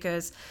true,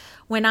 because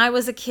when I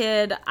was a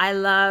kid, I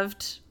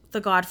loved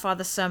The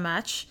Godfather so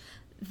much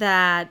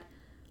that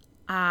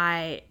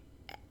I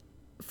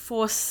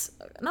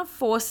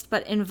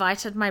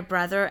invited my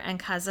brother and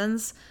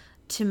cousins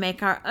to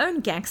make our own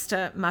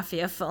gangster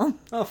mafia film.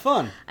 Oh,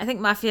 fun. I think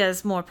mafia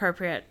is more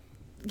appropriate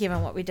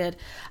given what we did.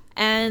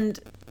 And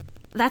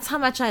that's how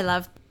much I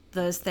loved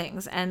those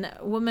things. And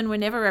women were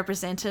never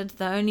represented.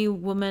 The only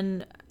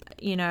woman,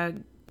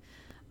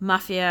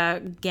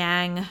 mafia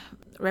gang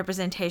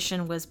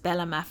representation was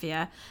Bella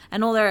Mafia.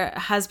 And all their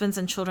husbands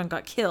and children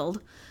got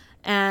killed.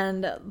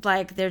 And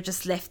they're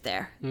just left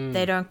there.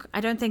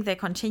 I don't think they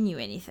continue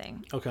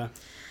anything. Okay.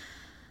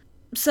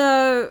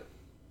 So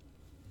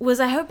was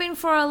I hoping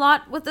for a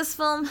lot with this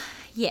film?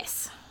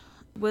 Yes.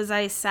 Was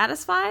I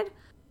satisfied?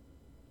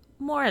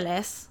 More or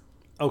less.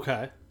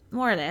 Okay.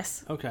 More or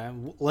less. Okay.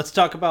 Let's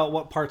talk about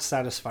what parts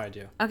satisfied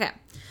you. Okay.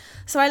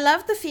 So I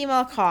loved the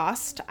female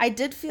cast. I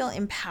did feel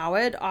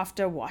empowered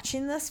after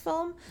watching this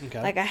film. Okay.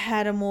 I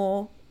had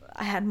more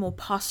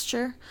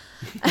posture.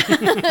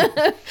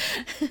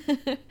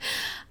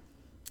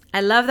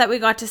 I love that we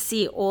got to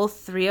see all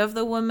three of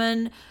the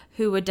women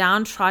who were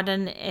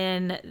downtrodden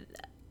in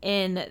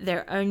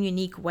their own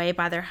unique way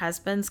by their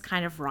husbands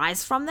kind of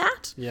rise from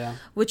that. Yeah.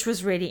 Which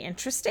was really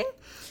interesting.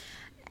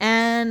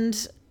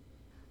 And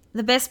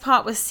the best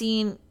part was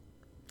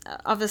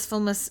of this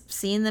film was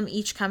seeing them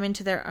each come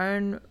into their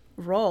own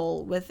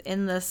role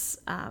within this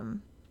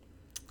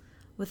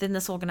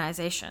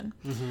organization.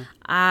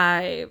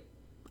 I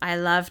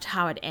loved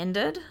how it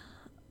ended.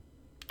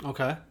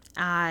 Okay.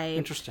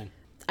 Interesting.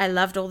 I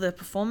loved all the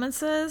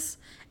performances,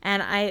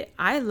 and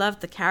I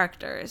loved the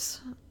characters.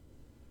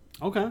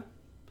 Okay.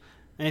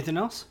 Anything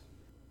else?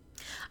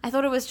 I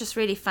thought it was just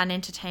really fun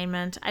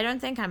entertainment. I don't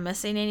think I'm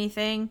missing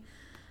anything.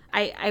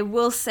 I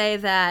will say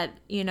that,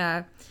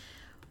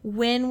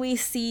 when we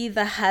see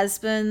the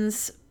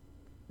husbands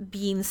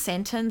being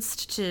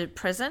sentenced to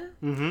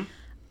prison,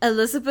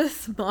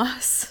 Elizabeth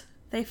Moss,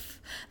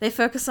 they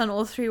focus on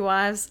all three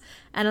wives,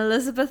 and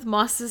Elizabeth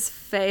Moss's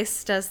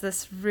face does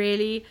this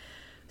really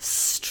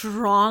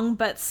strong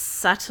but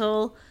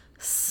subtle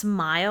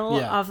smile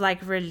of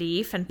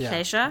relief and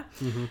pleasure.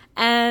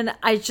 And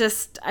I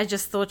just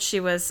thought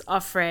she was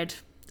Offred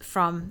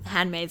from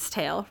Handmaid's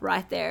Tale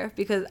right there,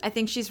 because I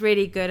think she's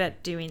really good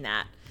at doing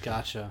that.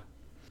 Gotcha.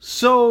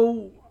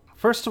 So,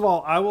 first of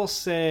all, I will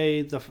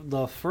say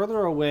the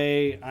further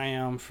away I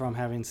am from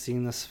having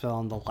seen this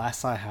film, the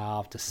less I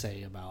have to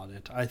say about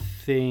it. I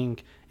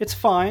think it's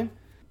fine.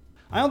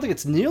 I don't think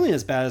it's nearly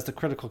as bad as the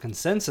critical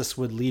consensus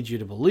would lead you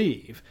to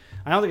believe.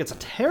 I don't think it's a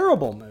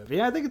terrible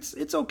movie. I think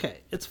it's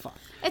okay. It's fine.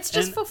 It's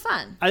just for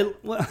fun.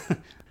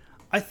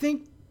 I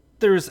think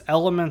there's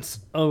elements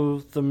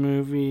of the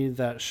movie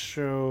that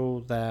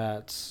show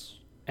that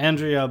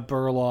Andrea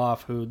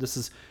Berloff, who this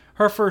is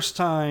her first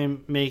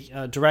time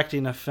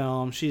directing a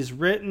film, she's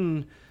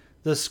written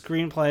the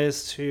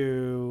screenplays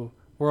to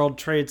World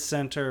Trade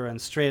Center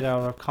and Straight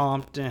Outta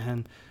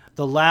Compton.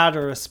 The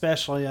latter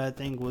especially, I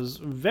think, was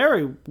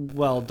very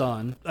well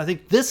done. I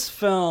think this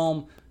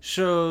film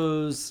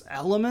shows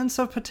elements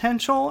of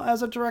potential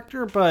as a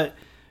director, but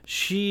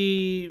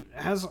she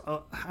has,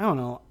 I don't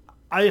know,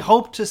 I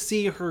hope to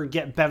see her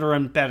get better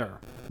and better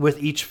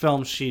with each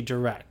film she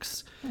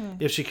directs,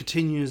 if she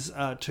continues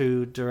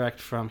to direct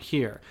from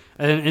here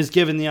and is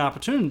given the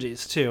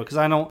opportunities too. Because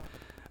I don't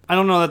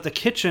know that The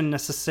Kitchen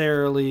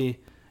necessarily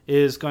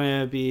is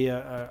going to be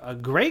a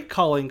great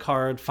calling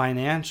card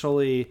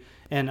financially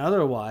and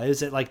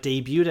otherwise. It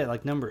debuted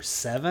at number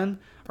 7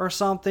 or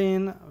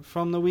something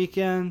from the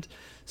weekend,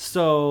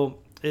 so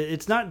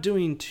it's not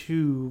doing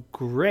too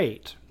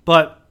great.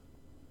 But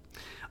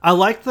I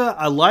like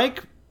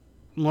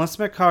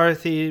Melissa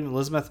McCarthy,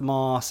 Elizabeth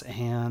Moss,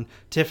 and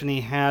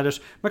Tiffany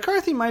Haddish.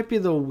 McCarthy might be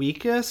the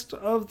weakest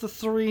of the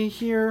three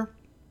here.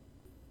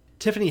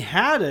 Tiffany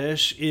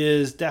Haddish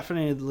is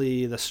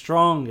definitely the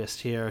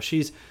strongest here.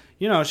 She's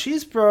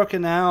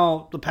broken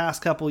out the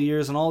past couple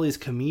years in all these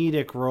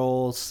comedic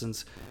roles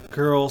since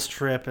Girls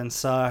Trip and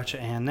such,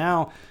 and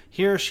now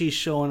here she's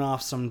showing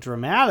off some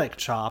dramatic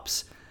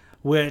chops,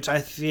 which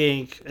I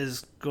think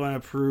is going to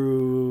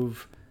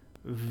prove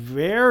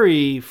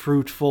very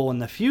fruitful in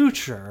the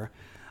future.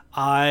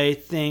 I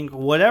think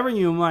whatever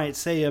you might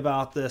say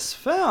about this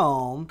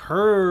film,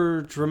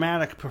 her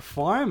dramatic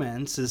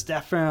performance is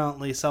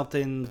definitely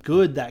something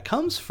good that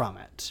comes from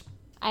it.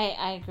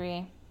 I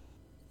agree.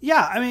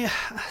 Yeah, I mean,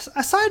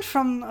 aside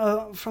from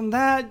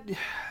that,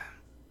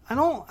 I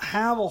don't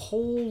have a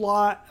whole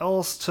lot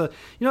else to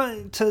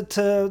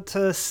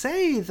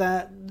say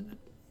that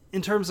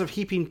in terms of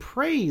heaping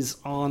praise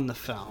on the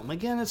film.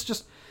 Again, it's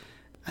just,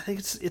 I think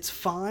it's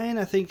fine.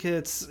 I think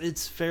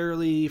it's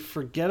fairly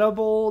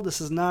forgettable. This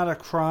is not a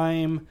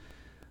crime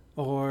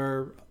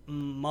or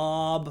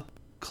mob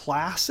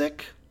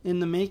classic in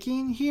the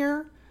making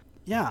here.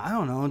 Yeah, I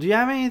don't know. Do you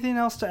have anything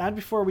else to add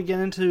before we get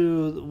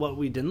into what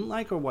we didn't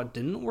like or what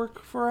didn't work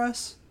for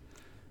us?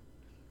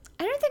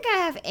 I don't think I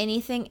have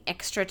anything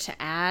extra to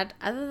add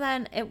other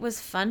than it was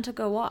fun to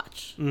go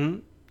watch. Mm-hmm.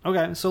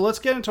 Okay, so let's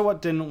get into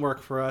what didn't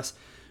work for us.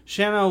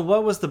 Shanna,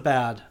 what was the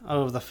bad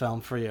of the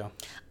film for you?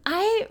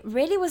 I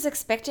really was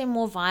expecting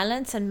more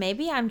violence, and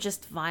maybe I'm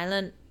just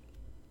violent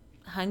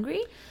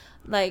hungry.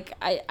 Like,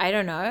 I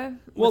don't know.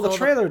 Well, the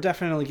trailer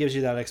definitely gives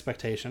you that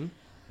expectation.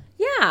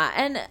 Yeah,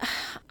 and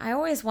I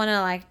always want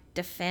to, like,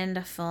 defend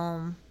a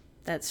film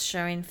that's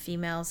showing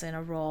females in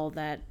a role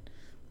that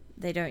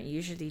they don't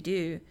usually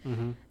do.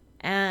 Mm-hmm.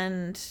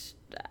 And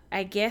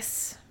I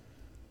guess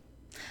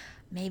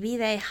maybe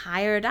they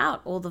hired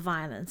out all the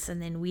violence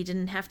and then we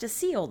didn't have to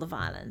see all the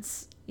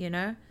violence, you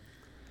know?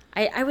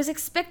 I was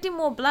expecting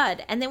more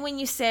blood. And then when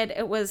you said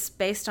it was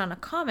based on a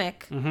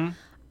comic, mm-hmm.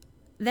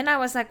 then I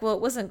was like, well,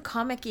 it wasn't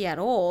comic-y at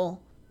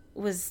all.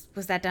 Was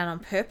that done on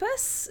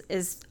purpose?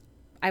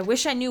 I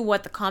wish I knew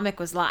what the comic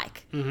was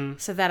like, mm-hmm.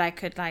 so that I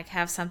could, like,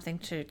 have something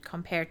to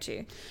compare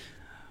to.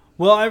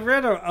 Well, I've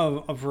read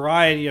a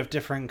variety of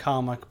different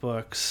comic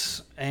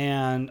books,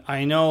 and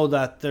I know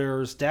that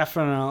there's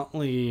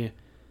definitely,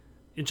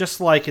 just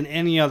like in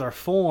any other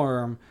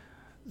form,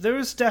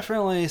 there's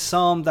definitely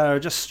some that are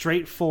just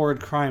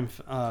straightforward crime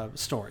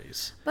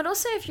stories. But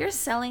also, if you're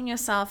selling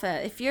yourself,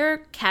 if you're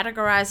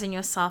categorizing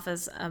yourself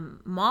as a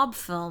mob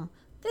film,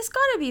 there's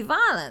got to be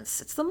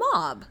violence. It's the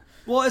mob.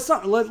 Well, it's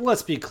not.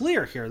 Let's be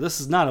clear here.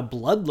 This is not a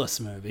bloodless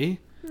movie.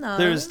 No.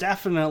 There's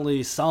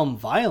definitely some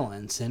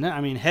violence in it.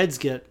 I mean, heads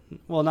get,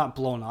 well, not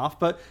blown off,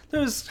 but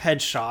there's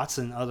headshots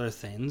and other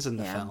things in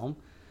the film.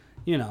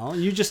 You know,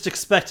 you just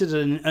expected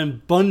an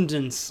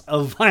abundance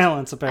of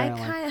violence,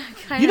 apparently.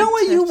 You know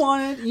what you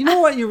wanted? You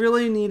know what you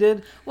really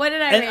needed? What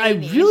did I really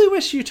need? I really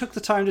wish you took the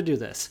time to do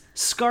this.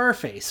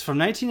 Scarface from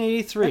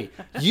 1983.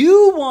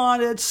 You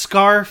wanted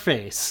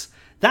Scarface.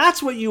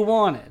 That's what you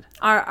wanted.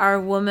 Our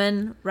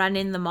woman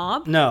running the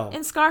mob? No.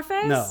 In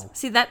Scarface? No.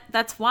 See,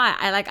 that's why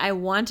I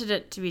wanted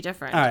it to be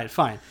different. All right,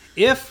 fine.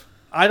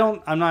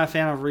 I'm not a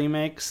fan of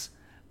remakes,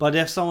 but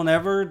if someone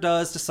ever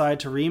does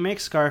decide to remake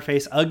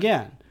Scarface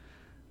again,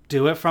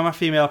 do it from a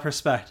female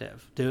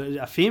perspective. Do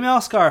a female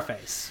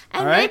Scarface.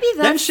 And all right?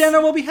 maybe then Shanna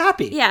will be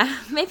happy. Yeah,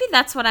 maybe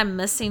that's what I'm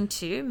missing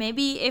too.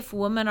 Maybe if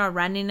women are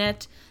running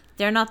it,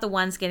 they're not the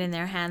ones getting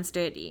their hands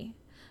dirty.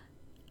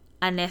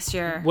 Unless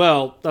you're...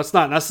 Well, that's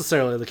not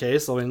necessarily the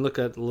case. I mean, look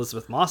at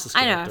Elizabeth Moss's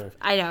character.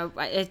 I know.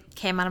 It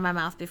came out of my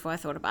mouth before I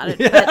thought about it.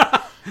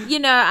 But, you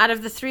know, out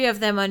of the three of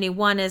them, only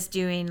one is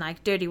doing,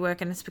 like, dirty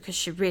work, and it's because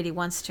she really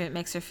wants to. It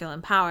makes her feel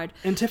empowered.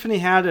 And Tiffany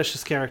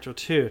Haddish's character,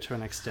 too, to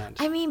an extent.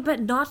 I mean, but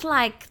not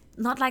like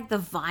the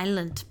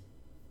violent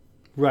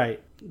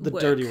right. The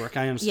work. Dirty work.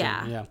 I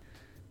understand.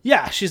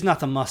 Yeah, she's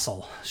not the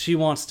muscle. She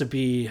wants to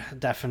be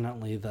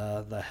definitely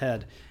the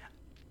head.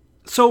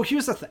 So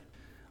here's the thing.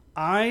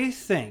 I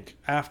think,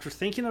 after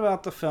thinking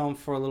about the film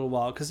for a little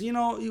while, because, you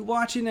know, you're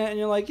watching it and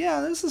you're like,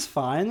 yeah, this is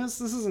fine. This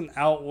isn't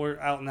out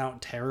and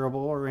out terrible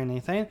or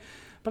anything.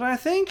 But I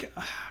think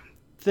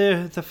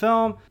the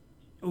film,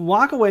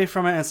 walk away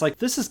from it and it's like,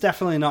 this is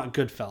definitely not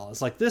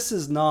Goodfellas. Like, this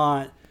is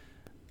not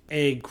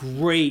a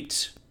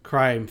great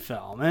crime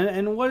film.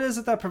 And what is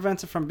it that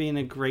prevents it from being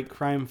a great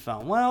crime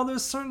film? Well,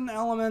 there's certain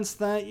elements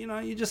that, you know,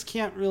 you just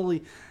can't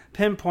really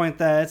pinpoint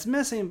that it's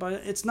missing, but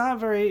it's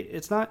not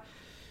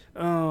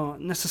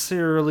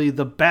necessarily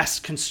the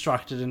best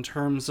constructed in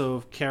terms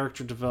of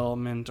character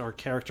development or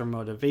character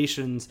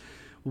motivations.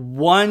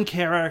 One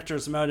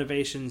character's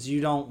motivations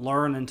you don't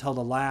learn until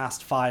the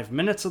last 5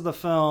 minutes of the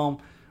film.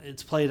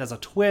 It's played as a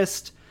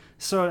twist,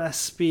 so to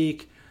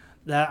speak,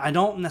 that I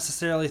don't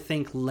necessarily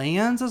think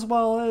lands as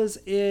well as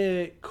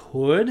it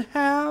could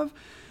have.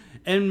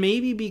 And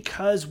maybe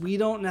because we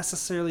don't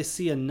necessarily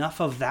see enough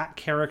of that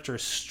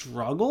character's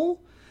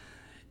struggle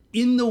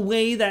in the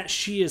way that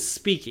she is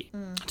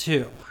speaking,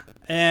 too.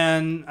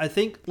 And I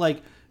think,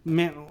 like,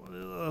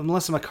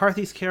 Melissa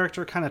McCarthy's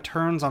character kind of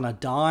turns on a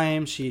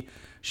dime. She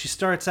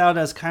starts out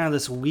as kind of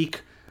this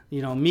weak,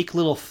 you know, meek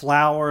little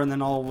flower, and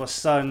then all of a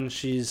sudden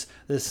she's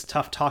this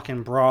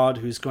tough-talking broad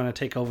who's going to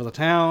take over the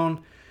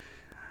town.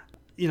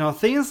 You know,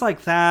 things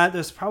like that.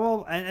 There's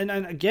probably,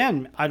 and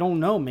again, I don't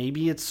know,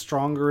 maybe it's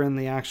stronger in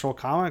the actual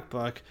comic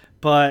book,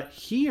 but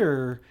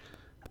here...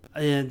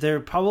 there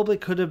probably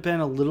could have been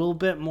a little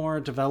bit more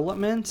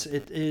development.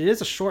 It is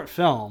a short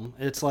film.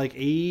 It's like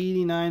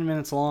 89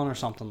 minutes long or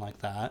something like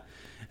that.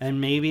 And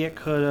maybe it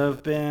could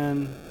have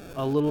been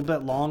a little bit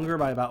longer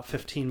by about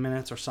 15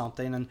 minutes or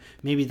something, and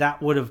maybe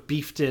that would have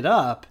beefed it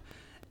up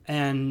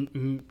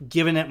and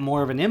given it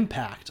more of an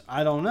impact.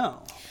 I don't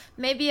know.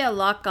 Maybe a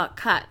lot got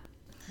cut.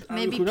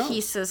 Maybe who knows?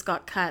 pieces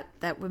got cut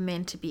that were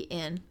meant to be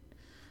in.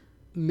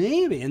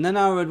 Maybe. And then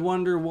I would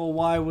wonder, well,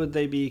 why would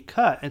they be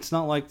cut? It's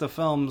not like the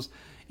film's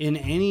in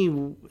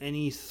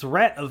any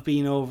threat of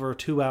being over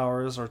 2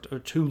 hours or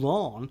too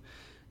long,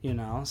 you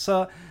know.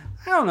 So,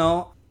 I don't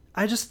know.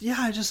 I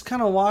just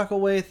kind of walk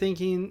away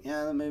thinking,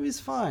 yeah, the movie's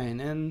fine.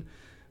 And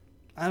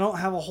I don't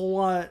have a whole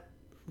lot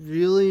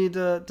really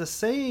to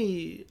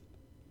say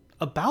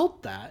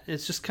about that.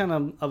 It's just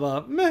kind of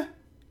a meh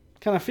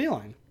kind of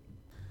feeling.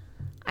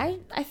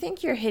 I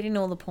think you're hitting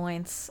all the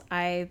points.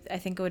 I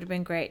think it would have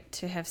been great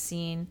to have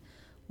seen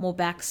more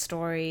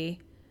backstory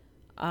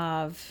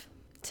of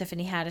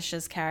Tiffany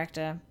Haddish's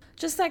character.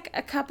 Just like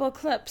a couple of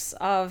clips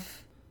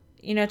of,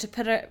 you know, to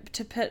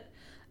put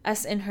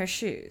us in her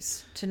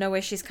shoes, to know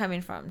where she's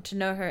coming from, to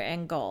know her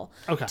end goal,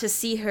 to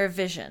see her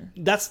vision.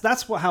 That's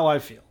how I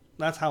feel.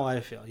 That's how I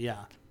feel,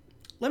 yeah.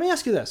 Let me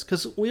ask you this,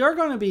 because we are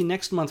going to be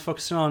next month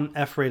focusing on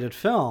F-rated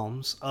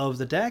films of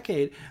the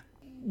decade.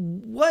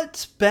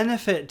 What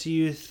benefit do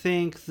you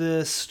think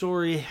the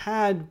story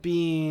had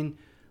being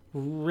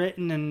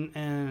written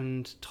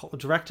and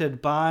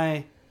directed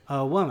by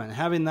a woman,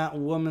 having that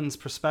woman's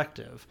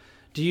perspective?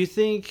 Do you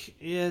think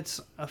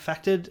it's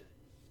affected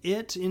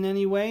it in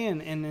any way,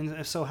 and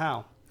if so,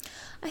 how?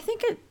 I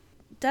think it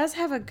does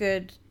have a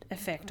good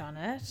effect on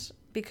it,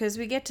 because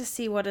we get to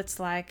see what it's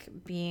like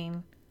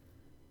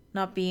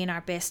not being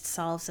our best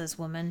selves as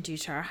women due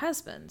to our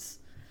husbands.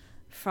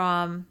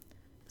 From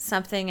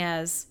something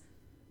as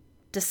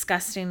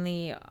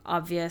disgustingly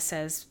obvious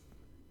as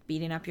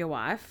beating up your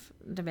wife,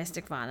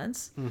 domestic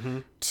violence,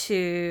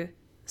 to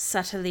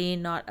subtly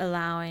not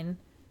allowing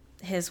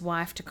his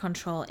wife to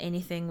control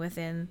anything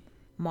within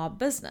mob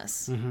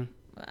business.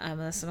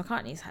 Melissa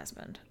McCarthy's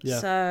husband. Yeah.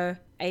 So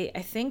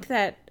I think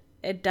that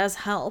it does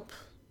help.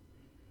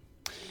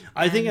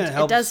 I think it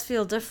helps. It does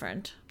feel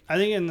different. I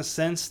think in the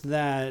sense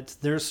that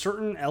there's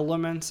certain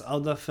elements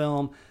of the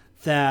film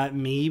that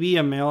maybe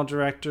a male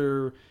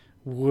director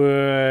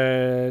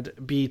would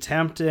be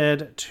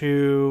tempted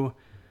to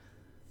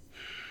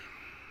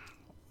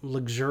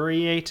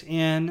luxuriate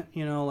in,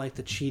 you know, like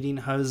the cheating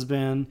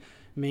husband,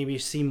 maybe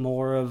see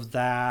more of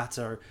that,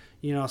 or,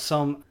 you know,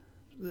 some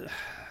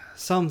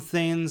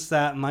things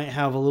that might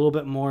have a little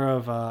bit more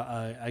of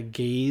a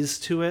gaze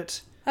to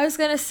it. I was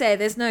going to say,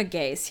 there's no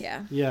gaze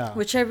here. Yeah.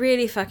 Which I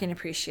really fucking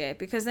appreciate,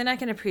 because then I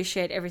can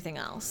appreciate everything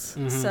else.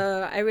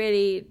 So I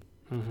really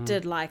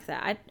did like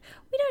that.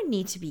 We don't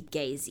need to be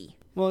gazy.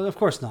 Well, of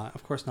course not.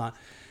 Of course not.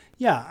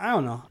 Yeah, I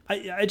don't know.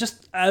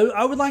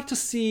 I would like to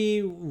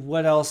see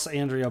what else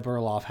Andrea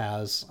Berloff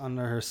has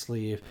under her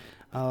sleeve.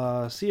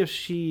 See if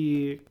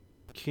she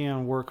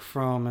can work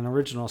from an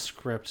original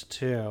script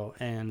too,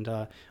 and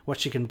what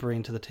she can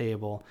bring to the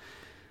table.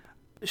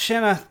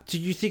 Shanna, do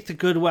you think the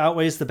good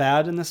outweighs the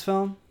bad in this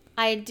film?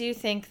 I do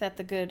think that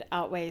the good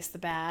outweighs the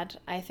bad.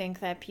 I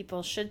think that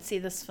people should see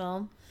this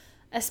film,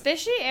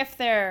 especially if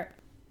they're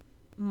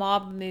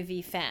mob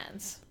movie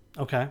fans.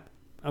 Okay.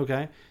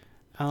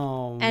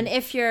 And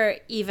if you're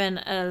even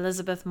an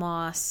Elizabeth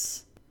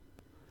Moss,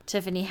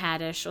 Tiffany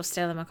Haddish, or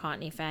Stella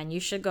McCartney fan,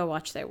 you should go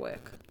watch their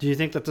work. Do you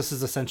think that this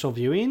is essential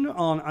viewing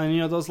on any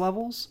of those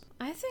levels?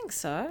 I think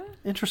so.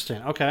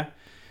 Interesting. Okay.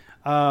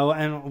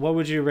 And what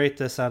would you rate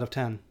this out of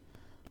 10?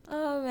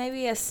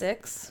 Maybe a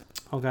 6.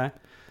 Okay.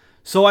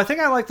 So I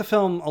think I like the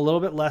film a little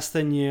bit less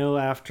than you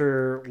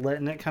after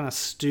letting it kind of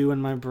stew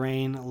in my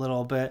brain a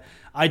little bit.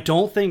 I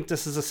don't think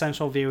this is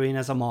essential viewing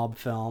as a mob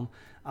film.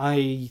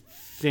 I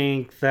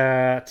think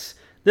that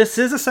this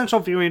is essential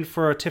viewing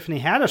for Tiffany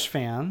Haddish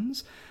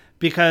fans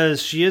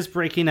because she is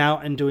breaking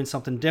out and doing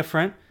something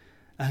different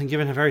and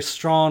giving a very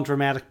strong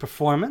dramatic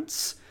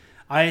performance.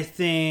 I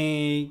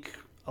think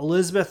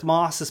Elizabeth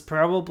Moss is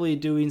probably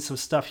doing some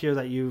stuff here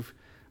that you've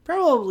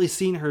probably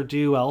seen her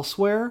do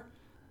elsewhere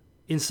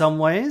in some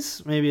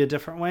ways, maybe in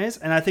different ways.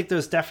 And I think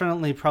there's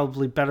definitely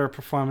probably better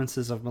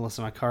performances of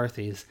Melissa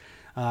McCarthy's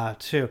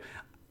too.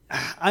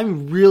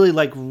 I'm really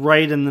like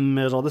right in the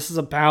middle. This is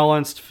a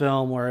balanced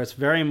film where it's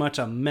very much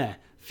a meh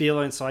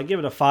feeling, so I give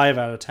it a 5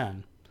 out of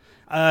 10.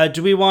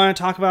 Do we want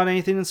to talk about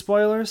anything in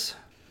spoilers?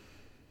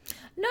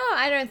 No,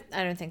 I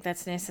don't think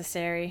that's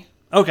necessary.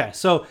 Okay,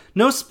 so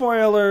no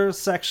spoiler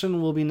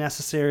section will be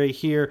necessary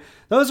here.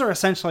 Those are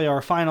essentially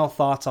our final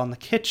thoughts on The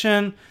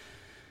Kitchen,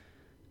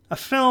 a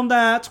film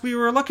that we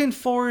were looking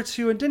forward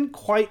to and didn't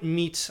quite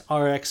meet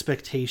our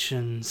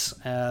expectations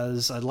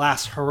as a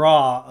last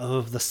hurrah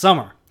of the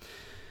summer.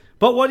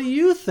 But what do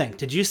you think?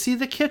 Did you see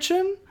The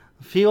Kitchen?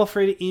 Feel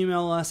free to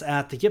email us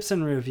at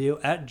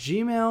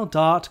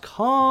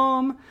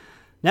thegibsonreview@gmail.com.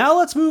 Now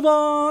let's move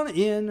on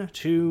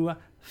into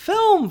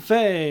Film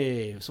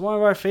Faves, one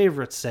of our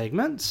favorite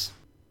segments.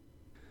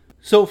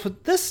 So for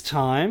this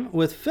time,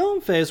 with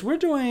Film Faves, we're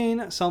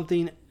doing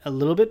something a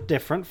little bit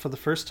different for the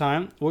first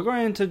time. We're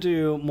going to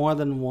do more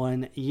than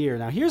 1 year.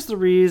 Now here's the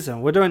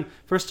reason. We're doing,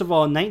 first of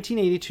all,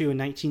 1982 and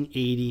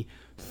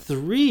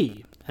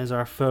 1983. as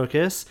our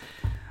focus.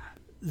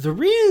 The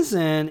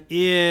reason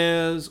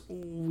is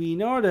we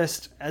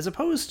noticed, as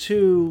opposed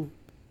to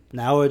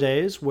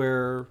nowadays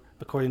where,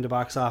 according to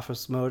Box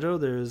Office Mojo,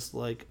 there's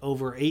like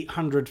over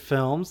 800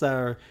 films that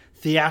are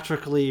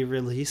theatrically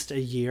released a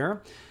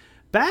year.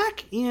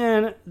 Back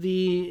in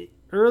the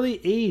early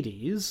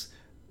 80s,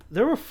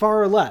 there were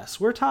far less.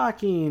 We're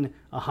talking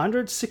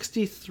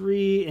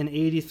 163 in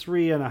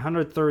 83 and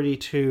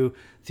 132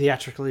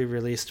 theatrically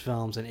released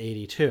films in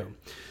 82.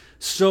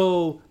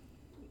 So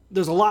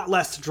there's a lot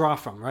less to draw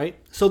from, right?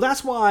 So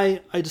that's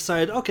why I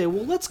decided, okay,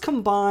 well, let's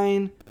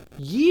combine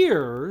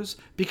years,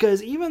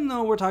 because even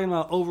though we're talking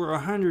about over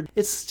 100,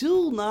 it's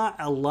still not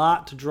a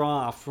lot to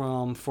draw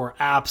from for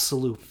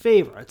absolute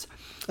favorites,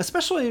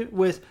 especially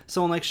with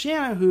someone like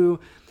Shanna, who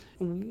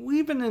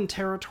we've been in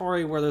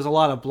territory where there's a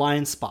lot of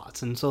blind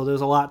spots, and so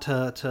there's a lot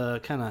to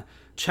kind of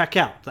check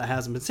out that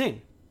hasn't been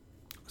seen.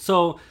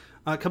 So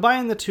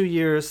combining the 2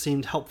 years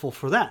seemed helpful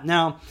for that.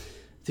 Now,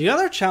 the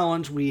other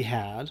challenge we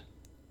had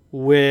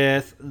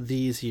with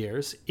these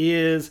years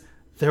is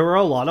there were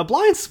a lot of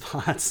blind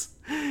spots.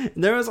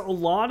 There was a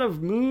lot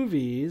of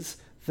movies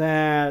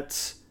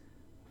that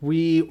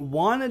we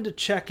wanted to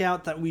check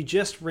out that we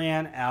just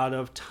ran out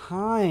of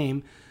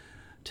time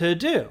to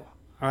do.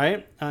 All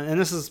right? And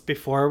this is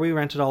before we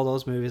rented all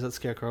those movies at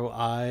Scarecrow,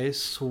 I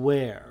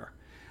swear.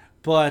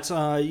 But,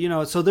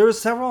 so there were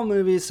several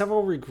movies,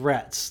 several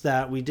regrets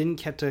that we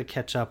didn't get to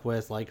catch up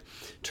with, like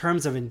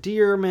Terms of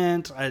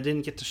Endearment. I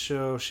didn't get to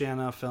show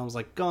Shanna films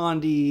like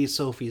Gandhi,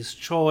 Sophie's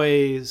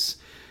Choice,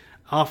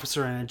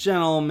 Officer and a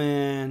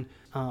Gentleman.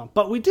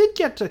 But we did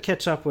get to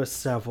catch up with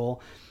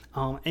several.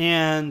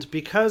 And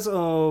because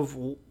of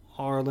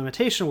our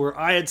limitation, where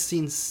I had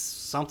seen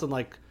something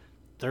like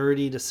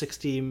 30 to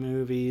 60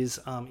 movies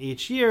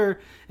each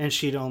year, and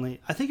she'd only,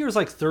 I think it was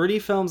like 30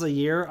 films a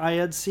year I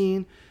had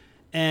seen,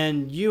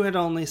 and you had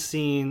only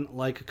seen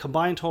like a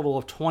combined total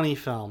of 20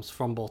 films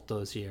from both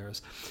those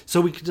years.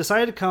 So we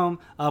decided to come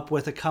up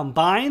with a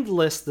combined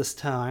list this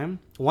time,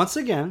 once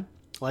again,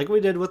 like we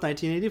did with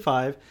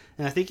 1985,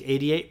 and I think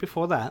 88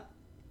 before that.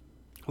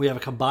 We have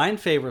a combined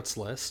favorites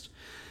list.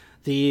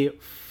 The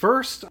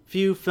first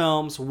few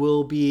films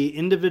will be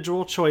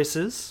individual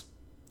choices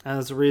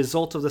as a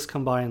result of this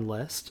combined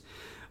list.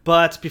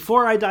 But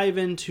before I dive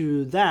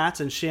into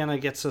that, and Shanna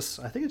gets us,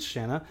 I think it's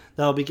Shanna,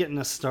 that'll be getting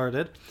us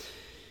started.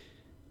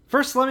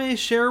 First, let me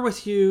share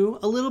with you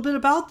a little bit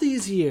about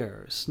these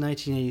years,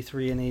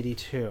 1983 and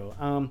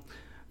 82.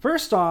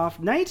 First off,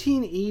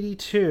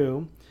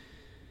 1982,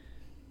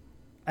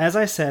 as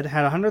I said,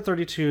 had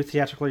 132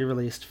 theatrically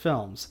released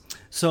films.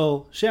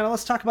 So, Shanna,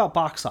 let's talk about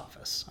box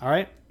office, all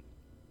right?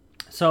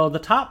 So, the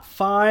top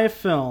 5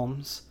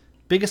 films,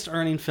 biggest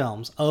earning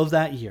films of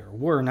that year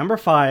were, number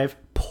 5,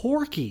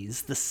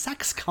 Porky's, the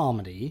sex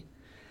comedy,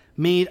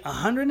 made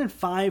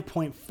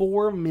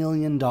 $105.4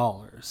 million.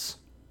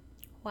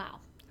 Wow.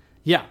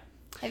 Yeah.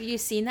 Have you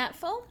seen that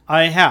film?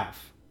 I have.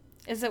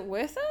 Is it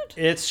worth it?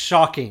 It's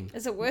shocking.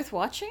 Is it worth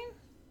watching?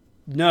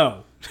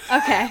 No.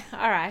 Okay,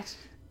 all right.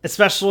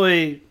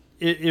 Especially,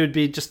 it would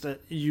be just,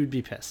 you'd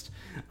be pissed.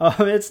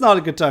 It's not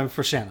a good time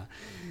for Shanna.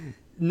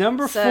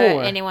 Number 4. So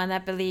anyone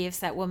that believes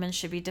that women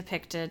should be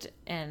depicted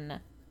in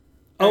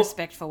a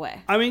respectful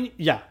way. I mean,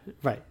 yeah,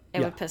 right.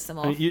 It would piss them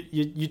off.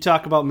 You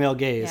talk about male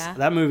gaze. Yeah.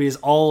 That movie is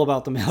all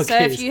about the male gaze. So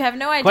if you have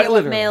no idea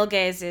what male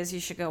gaze is,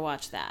 you should go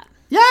watch that.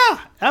 Yeah,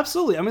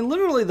 absolutely. I mean,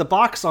 literally, the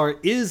box art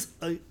is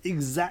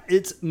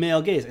it's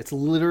male gaze. It's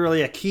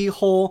literally a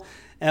keyhole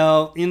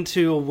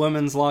into a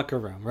woman's locker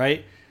room,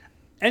 right?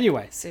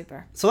 Anyway.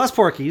 Super. So that's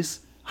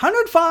Porky's.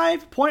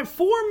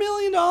 $105.4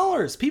 million.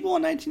 People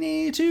in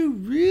 1982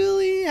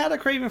 really had a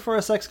craving for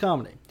a sex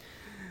comedy.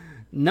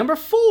 Number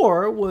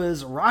 4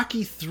 was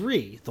Rocky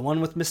III, the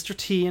one with Mr.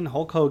 T and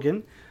Hulk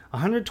Hogan,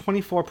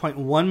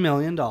 $124.1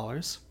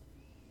 million.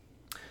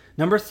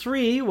 Number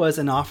 3 was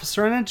An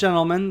Officer and a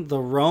Gentleman, the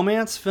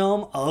romance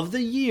film of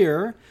the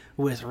year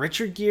with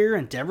Richard Gere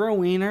and Deborah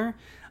Wiener.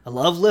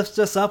 Love Lifts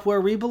Us Up Where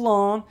We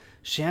Belong.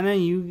 Shanna,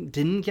 you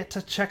didn't get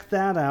to check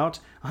that out.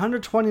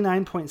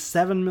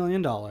 $129.7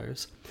 million.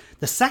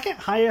 The second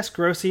highest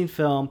grossing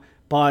film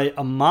by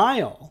a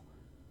mile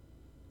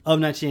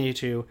of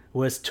 1982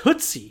 was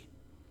Tootsie.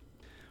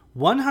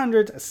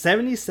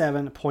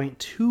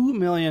 $177.2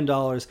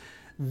 million.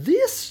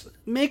 This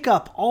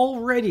makeup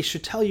already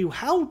should tell you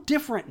how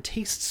different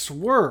tastes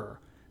were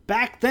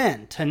back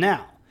then to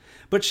now.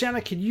 But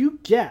Shanna, can you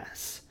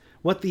guess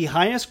what the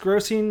highest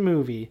grossing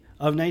movie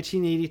of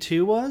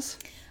 1982 was?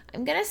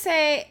 I'm going to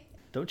say...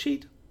 Don't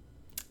cheat.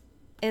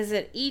 Is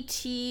it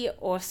E.T.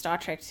 or Star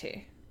Trek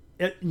 2?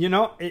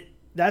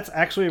 That's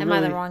actually Am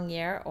I the wrong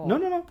year? Or?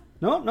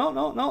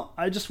 No.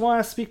 I just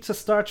want to speak to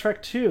Star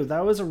Trek 2.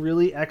 That was a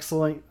really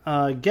excellent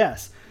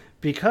guess.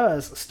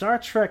 Because Star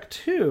Trek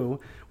 2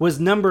 was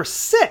number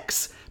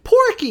 6.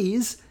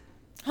 Porky's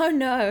Oh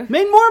no!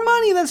 Made more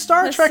money than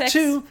Star Trek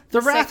 2: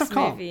 The Wrath of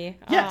Khan. Movie.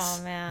 Yes,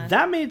 oh, man.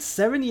 That made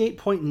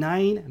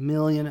 $78.9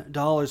 million,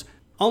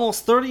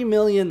 almost $30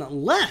 million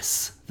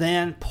less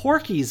than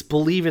Porky's,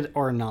 believe it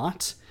or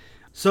not.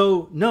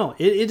 So no,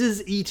 it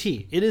is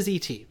E.T. It is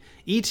E.T.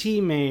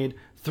 E.T. made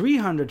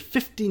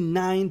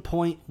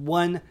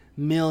 $359.1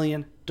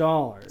 million.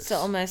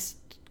 So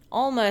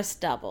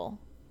almost double.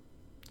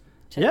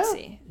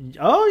 Tootsie.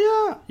 Yeah.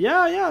 Oh,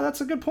 yeah.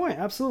 That's a good point.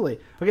 Absolutely.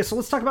 Okay, so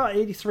let's talk about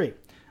 83. All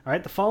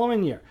right, the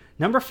following year.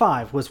 Number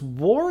 5 was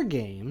War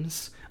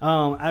Games.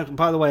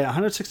 By the way,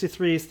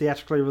 163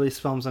 theatrically released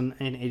films in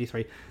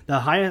 83.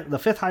 The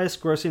fifth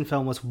highest grossing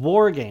film was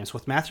War Games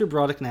with Matthew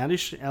Broderick and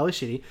Ali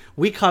Sheedy.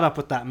 We caught up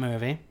with that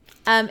movie.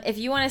 If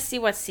you want to see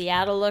what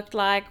Seattle looked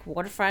like,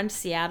 waterfront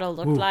Seattle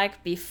looked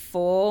like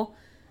before...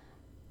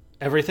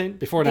 Everything?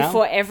 Before now?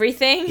 Before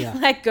everything. Yeah.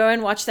 Like, go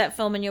and watch that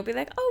film and you'll be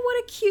like, oh,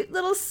 what a cute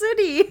little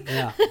city.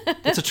 Yeah.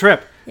 It's a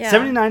trip. Yeah.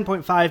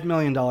 $79.5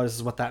 million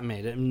is what that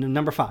made.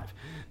 Number 5.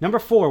 Number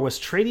 4 was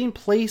Trading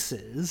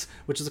Places,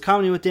 which is a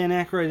comedy with Dan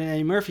Aykroyd and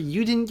Eddie Murphy.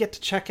 You didn't get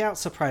to check out,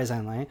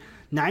 surprisingly.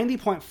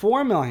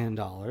 $90.4 million.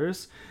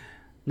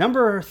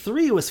 Number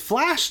 3 was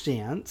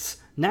Flashdance.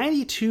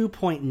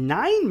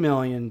 $92.9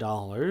 million,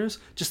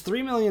 just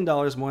 $3 million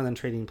more than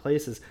Trading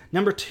Places.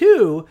 Number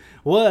 2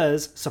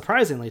 was,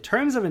 surprisingly,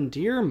 Terms of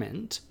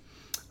Endearment,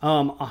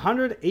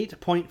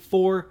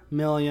 $108.4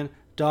 million.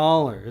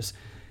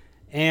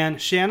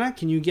 And Shanna,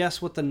 can you guess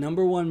what the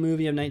number 1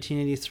 movie of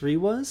 1983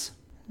 was?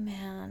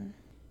 Man.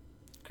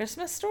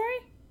 Christmas Story?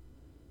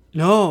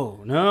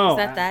 No. Is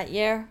that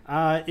year?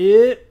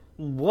 It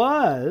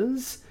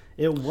was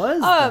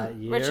that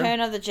year. Return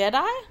of the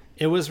Jedi?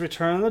 It was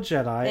Return of the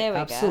Jedi, there we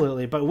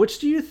absolutely. go. But which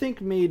do you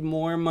think made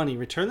more money,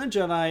 Return of the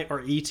Jedi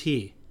or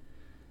E.T.?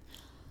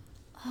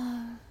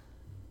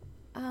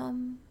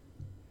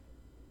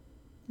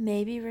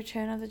 Maybe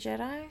Return of the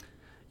Jedi?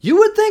 You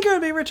would think it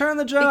would be Return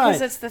of the Jedi.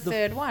 Because it's the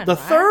third one, The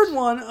right? third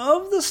one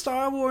of the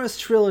Star Wars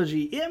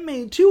trilogy. It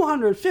made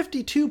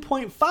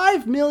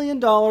 $252.5 million.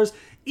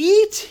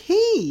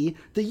 E.T.,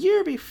 the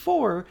year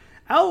before,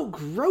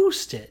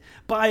 outgrossed it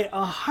by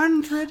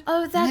 $100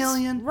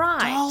 million.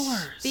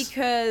 Right.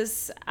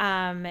 Because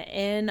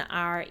in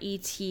our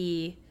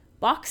E.T.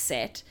 box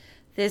set,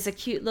 there's a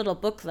cute little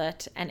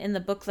booklet, and in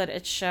the booklet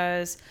it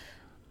shows,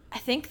 I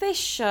think they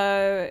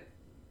show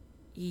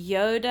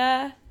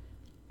Yoda,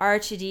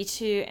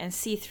 R2-D2, and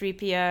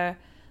C-3PO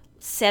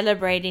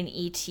celebrating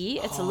E.T.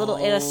 It's a little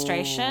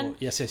illustration.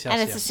 Yes.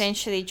 And it's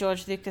essentially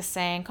George Lucas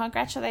saying,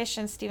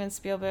 congratulations, Steven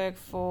Spielberg,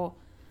 for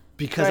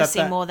because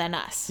grossing more than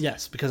us.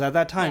 Yes, because at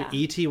that time,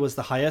 E.T. was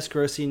the highest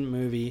grossing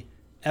movie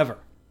ever.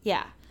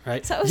 Yeah.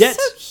 Right? So it was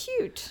so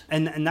cute.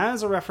 And that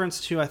is a reference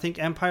to, I think,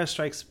 Empire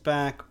Strikes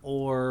Back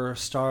or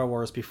Star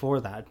Wars before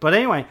that. But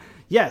anyway,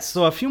 yes,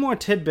 so a few more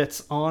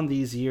tidbits on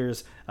these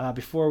years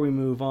before we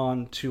move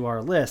on to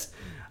our list.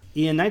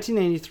 In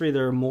 1983,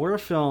 there were more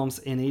films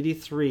in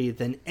 83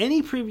 than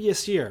any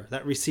previous year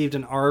that received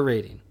an R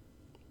rating.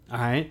 All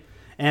right?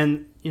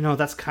 And,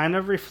 that's kind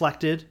of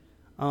reflected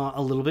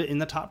a little bit in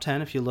the top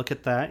 10. If you look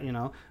at that,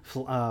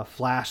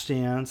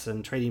 Flashdance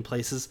and Trading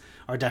Places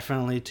are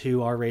definitely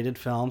 2 R-rated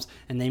films,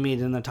 and they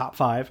made it in the top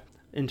 5.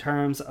 In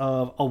terms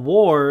of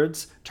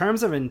awards,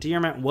 Terms of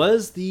Endearment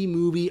was the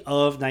movie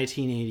of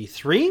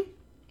 1983.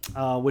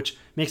 Which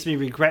makes me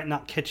regret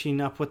not catching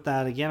up with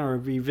that again or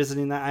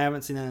revisiting that. I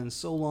haven't seen that in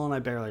so long, I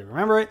barely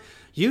remember it.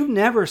 You've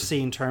never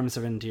seen Terms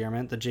of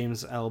Endearment, the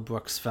James L.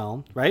 Brooks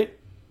film, right?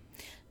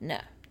 No.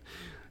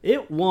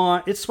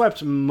 It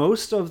swept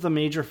most of the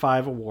major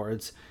 5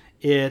 awards.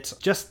 It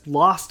just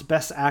lost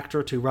Best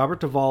Actor to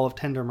Robert Duvall of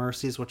Tender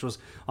Mercies, which was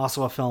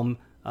also a film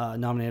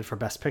nominated for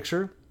Best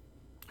Picture.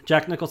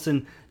 Jack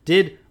Nicholson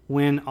did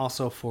win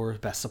also for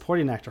Best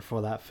Supporting Actor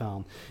for that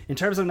film. In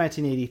terms of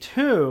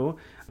 1982,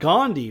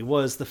 Gandhi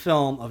was the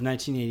film of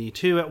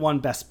 1982. It won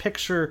Best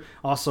Picture,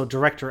 also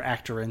Director,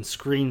 Actor, and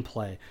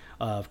Screenplay,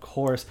 of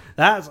course.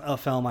 That's a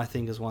film I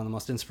think is one of the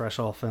most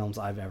inspirational films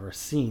I've ever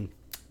seen.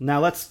 Now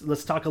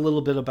let's talk a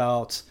little bit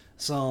about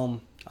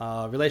some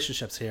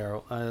relationships here,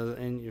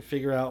 and you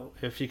figure out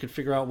if you could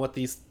figure out what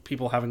these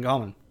people have in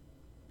common.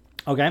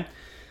 Okay,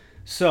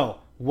 so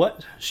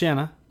what,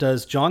 Shanna,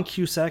 does John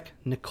Cusack,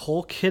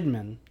 Nicole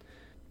Kidman,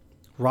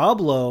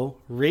 Rob Lowe,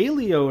 Ray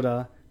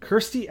Liotta,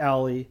 Kirstie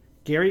Alley,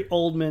 Gary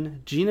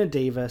Oldman, Gina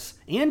Davis,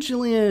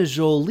 Angelina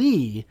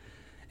Jolie,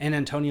 and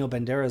Antonio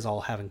Banderas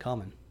all have in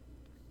common?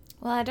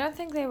 Well, I don't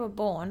think they were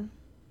born.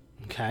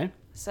 Okay.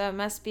 So it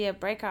must be a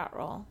breakout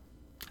role.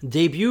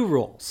 Debut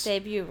roles.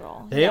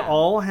 They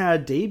all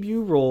had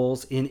debut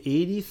roles in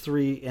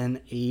 83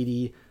 and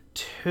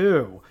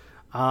 82.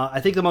 I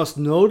think the most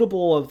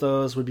notable of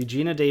those would be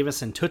Gina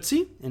Davis in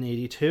Tootsie in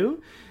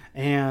 82,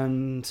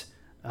 and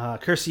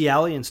Kirstie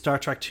Alley in Star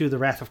Trek II: The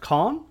Wrath of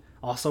Khan,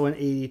 also in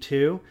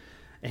 82.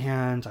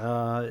 And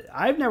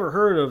I've never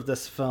heard of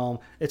this film.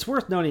 It's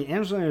worth noting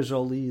Angelina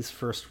Jolie's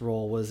first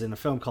role was in a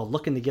film called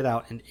Looking to Get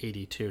Out in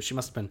 82. She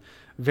must have been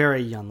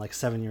very young, like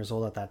 7 years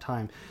old at that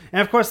time.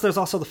 And of course, there's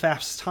also the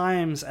Fast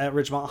Times at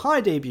Ridgemont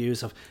High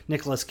debuts of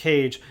Nicolas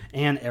Cage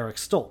and Eric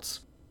Stoltz.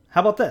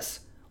 How about this?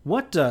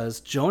 What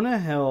does Jonah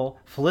Hill,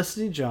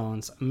 Felicity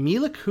Jones,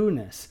 Mila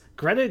Kunis,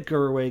 Greta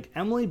Gerwig,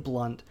 Emily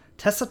Blunt,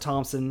 Tessa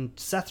Thompson,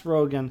 Seth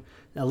Rogen,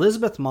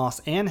 Elizabeth Moss,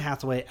 Anne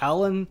Hathaway,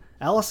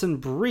 Alison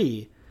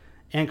Brie,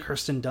 and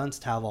Kirsten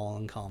Dunst have all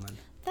in common?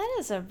 That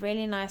is a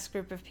really nice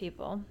group of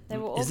people. They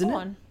were all Isn't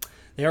born.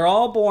 They are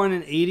all born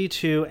in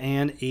 82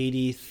 and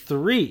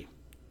 83.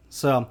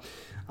 So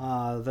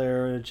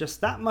they're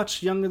just that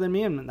much younger than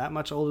me and that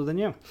much older than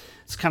you.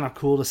 It's kind of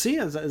cool to see.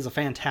 It's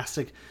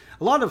a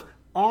lot of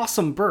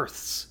awesome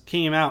births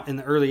came out in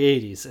the early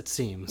 80s, it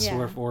seems.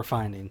 Yeah. We're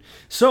finding.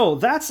 So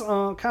that's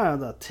kind of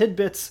the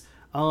tidbits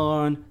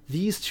on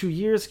these 2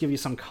 years, give you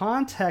some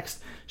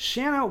context.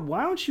 Shanna,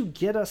 why don't you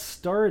get us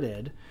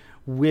started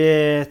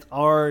with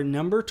our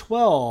number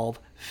 12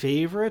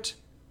 favorite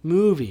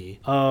movie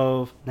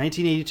of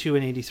 1982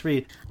 and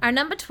 83. Our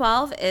number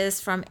 12 is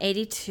from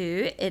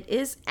 82. It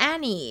is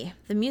Annie,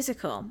 the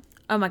musical.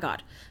 Oh my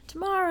God.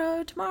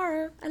 Tomorrow,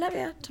 I love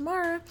you,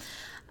 tomorrow.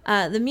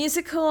 The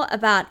musical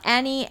about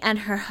Annie and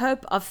her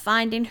hope of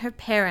finding her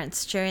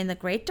parents during the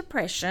Great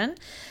Depression.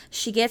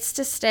 She gets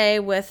to stay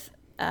with,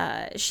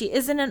 she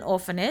is in an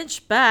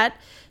orphanage, but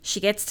she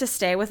gets to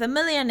stay with a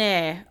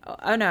millionaire.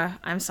 Oh no,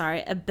 I'm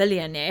sorry, a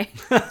billionaire.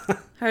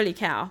 Holy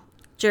cow.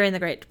 During the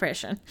Great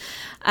Depression.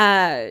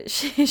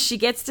 She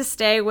gets to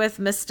stay with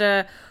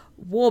Mr.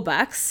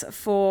 Warbucks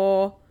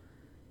for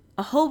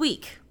a whole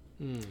week.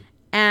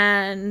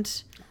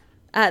 And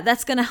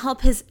that's going to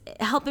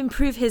help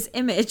improve his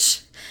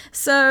image.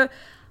 So,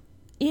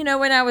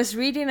 when I was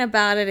reading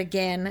about it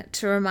again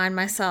to remind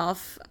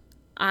myself,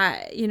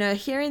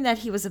 hearing that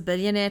he was a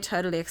billionaire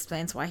totally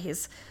explains why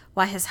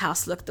his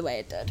house looked the way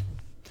it did.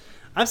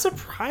 I'm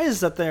surprised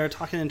that they're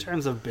talking in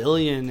terms of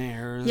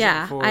billionaires.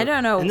 Yeah, I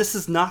don't know. And this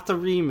is not the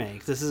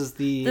remake. This is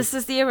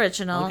the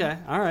original. Okay,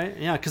 all right.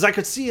 Yeah, because I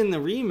could see in the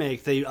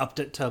remake they upped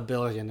it to a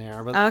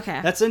billionaire. But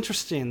okay. That's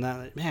interesting.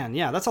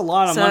 That's a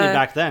lot of money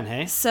back then,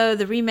 hey? So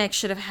the remake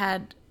should have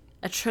had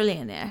a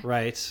trillionaire.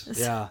 Right,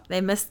 yeah.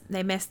 They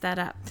messed that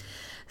up.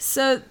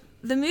 So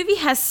the movie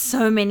has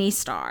so many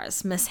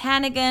stars. Miss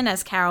Hannigan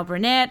as Carol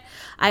Burnett.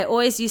 I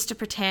always used to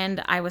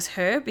pretend I was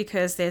her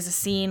because there's a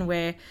scene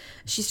where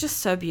she's just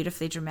so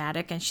beautifully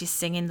dramatic and she's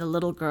singing the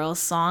little girl's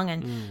song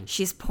and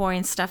she's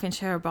pouring stuff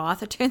into her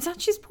bath. It turns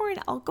out she's pouring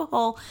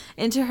alcohol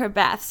into her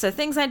bath. So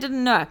things I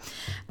didn't know.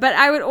 But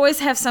I would always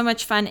have so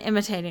much fun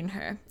imitating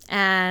her.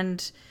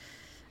 And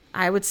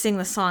I would sing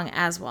the song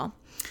as well.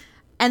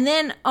 And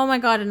then, oh my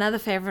God, another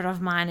favorite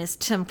of mine is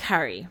Tim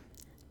Curry.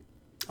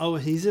 Oh,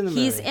 he's in the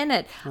movie. He's in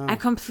it. Oh. I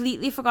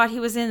completely forgot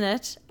he was in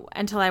it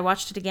until I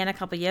watched it again a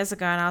couple of years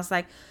ago, and I was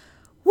like,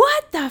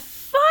 what the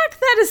fuck?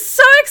 That is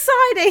so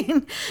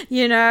exciting.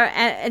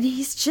 And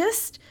he's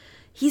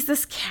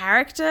this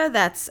character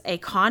that's a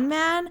con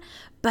man,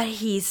 but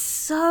he's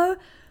so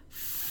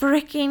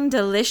freaking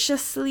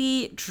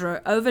deliciously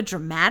over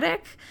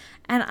dramatic.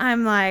 And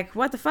I'm like,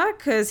 what the fuck?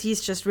 Because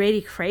he's just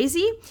really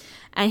crazy.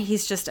 And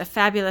he's just a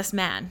fabulous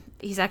man.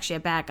 He's actually a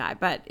bad guy,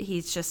 but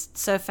he's just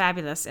so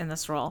fabulous in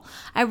this role.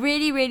 I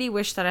really, really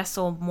wish that I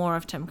saw more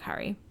of Tim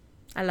Curry.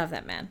 I love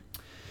that man.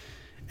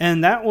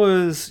 And that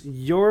was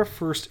your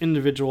first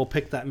individual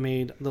pick that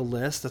made the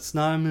list. That's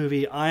not a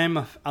movie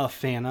I'm a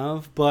fan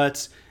of,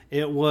 but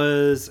it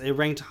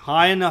ranked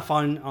high enough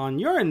on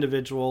your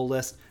individual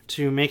list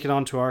to make it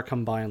onto our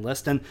combined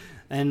list.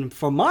 And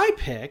for my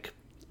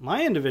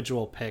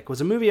individual pick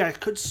was a movie I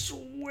could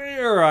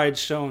swear I'd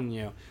shown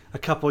you a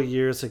couple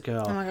years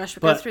ago. Oh my gosh, we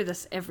go through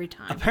this every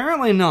time.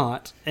 Apparently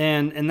not,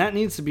 and that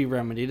needs to be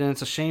remedied, and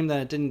it's a shame that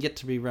it didn't get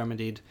to be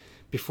remedied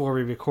before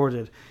we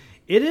recorded.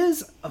 It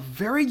is a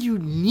very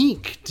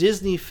unique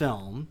Disney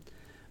film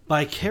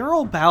by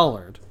Carol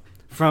Ballard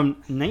from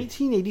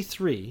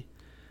 1983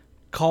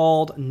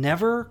 called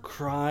Never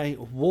Cry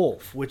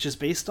Wolf, which is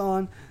based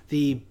on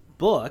the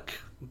book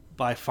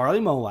by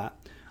Farley Mowat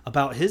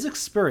about his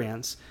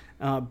experience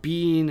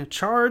being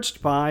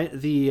charged by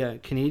the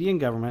Canadian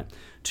government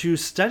to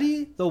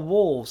study the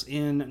wolves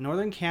in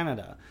northern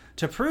Canada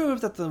to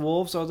prove that the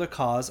wolves are the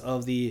cause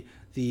of the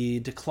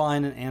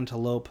decline in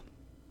antelope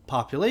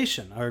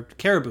population, or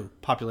caribou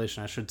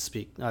population, I should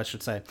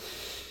say.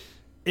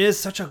 It is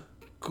such a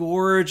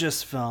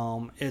gorgeous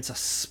film. It's a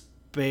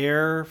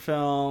spare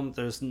film.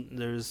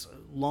 There's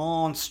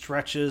long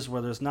stretches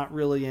where there's not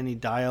really any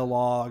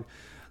dialogue.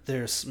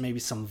 There's maybe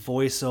some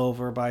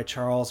voiceover by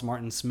Charles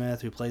Martin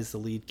Smith, who plays the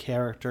lead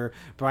character.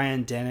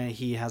 Brian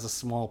Dennehy has a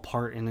small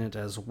part in it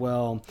as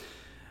well.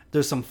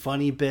 There's some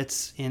funny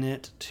bits in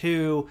it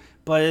too,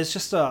 but it's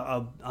just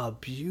a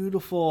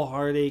beautiful,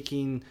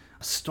 heart-aching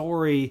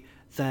story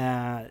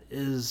that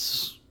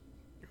is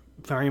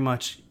very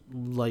much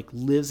like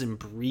lives and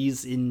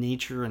breathes in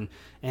nature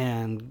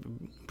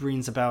and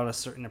brings about a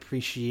certain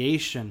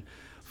appreciation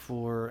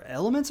for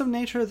elements of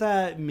nature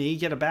that may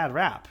get a bad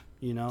rap,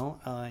 in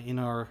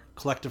our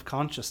collective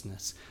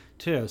consciousness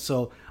too.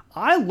 So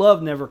I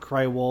love Never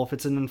Cry Wolf.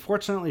 It's an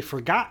unfortunately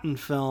forgotten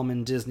film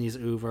in Disney's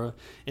oeuvre.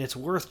 It's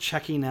worth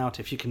checking out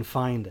if you can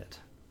find it.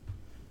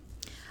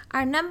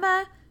 Our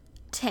number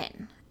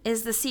 10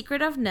 is The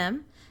Secret of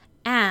NIMH,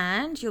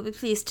 and you'll be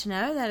pleased to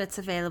know that it's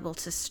available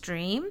to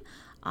stream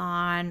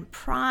on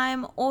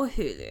Prime or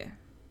Hulu.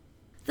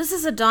 This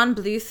is a Don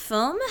Bluth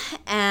film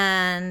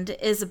and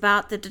is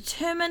about the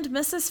determined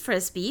Mrs.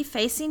 Frisbee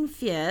facing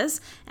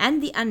fears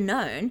and the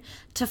unknown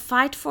to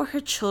fight for her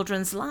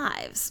children's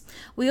lives.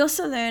 We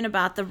also learn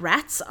about the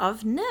rats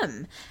of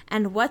NIMH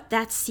and what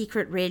that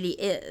secret really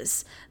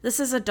is. This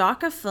is a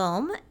darker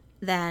film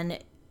than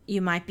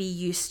you might be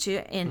used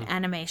to in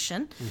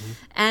animation,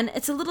 and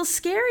it's a little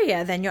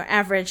scarier than your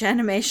average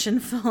animation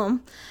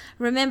film.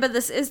 Remember,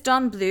 this is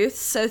Don Bluth,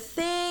 so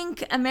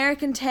think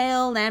American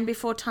Tail, Land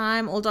Before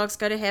Time, All Dogs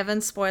Go to Heaven.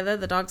 Spoiler,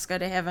 the dogs go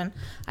to heaven.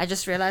 I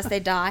just realized they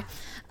die.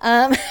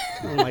 Oh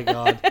my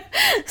God.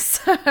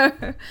 So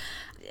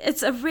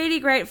it's a really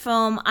great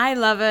film. I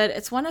love it.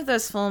 It's one of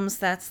those films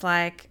that's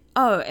like,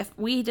 oh, if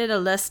we did a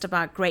list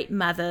about great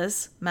mother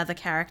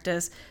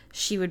characters,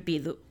 she would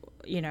be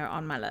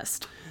on my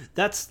list.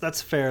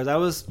 That's fair. That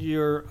was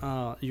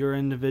your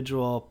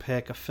individual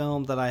pick. A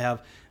film that I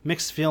have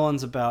mixed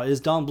feelings about is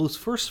Don Bluth's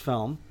first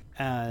film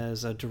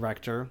as a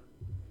director.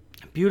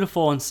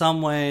 Beautiful in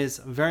some ways,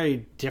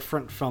 very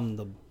different from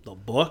the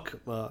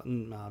book,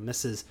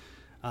 Mrs.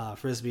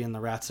 Frisbee and the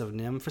Rats of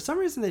NIMH. For some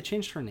reason, they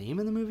changed her name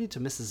in the movie to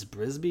Mrs.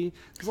 Brisby.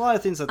 There's a lot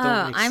of things that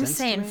don't make sense. I'm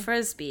saying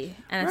Frisbee,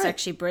 and it's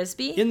actually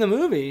Brisby? In the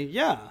movie,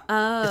 yeah.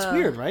 It's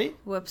weird, right?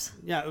 Whoops.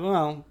 Yeah,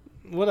 well,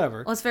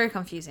 whatever. Well, it's very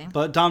confusing.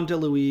 But Dom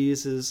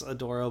DeLuise is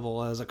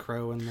adorable as a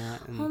crow in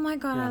that. And, oh my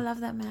God, I love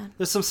that man.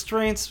 There's some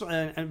strengths,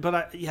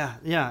 but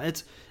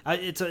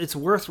it's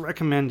worth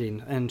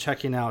recommending and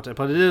checking out.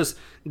 But it is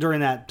during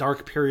that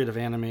dark period of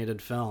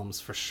animated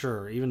films for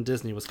sure. Even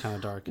Disney was kind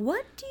of dark.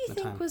 What do you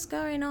think was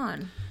going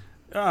on?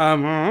 I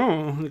don't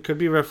know. It could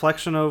be a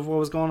reflection of what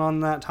was going on in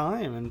that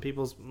time and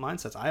people's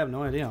mindsets. I have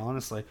no idea,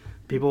 honestly.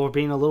 People were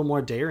being a little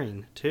more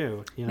daring,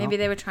 too. Maybe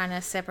they were trying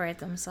to separate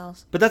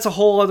themselves. But that's a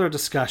whole other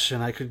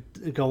discussion I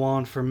could go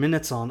on for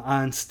minutes on.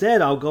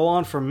 Instead, I'll go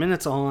on for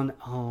minutes on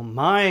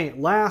my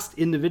last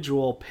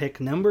individual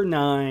pick, number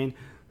 9,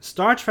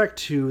 Star Trek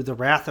II, The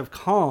Wrath of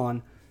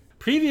Khan,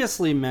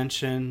 previously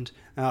mentioned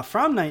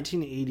from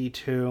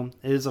 1982.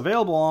 It is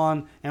available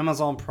on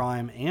Amazon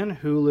Prime and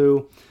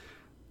Hulu.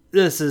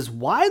 This is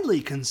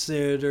widely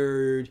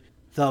considered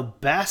the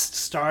best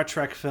Star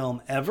Trek film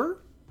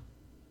ever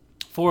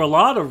for a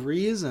lot of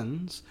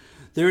reasons.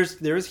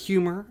 There's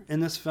humor in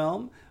this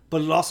film,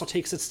 but it also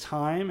takes its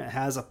time. It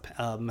has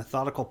a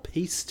methodical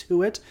pace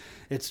to it.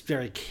 It's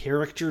very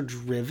character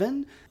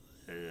driven.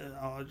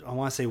 I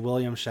want to say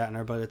William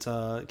Shatner, but it's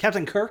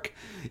Captain Kirk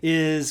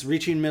is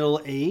reaching middle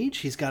age.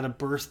 He's got a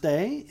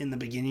birthday in the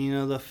beginning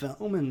of the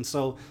film, and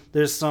so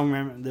there's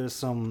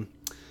some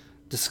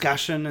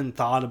discussion and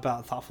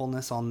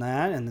thoughtfulness on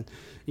that, and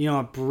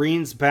it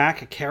brings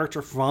back a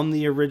character from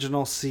the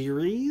original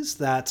series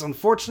that's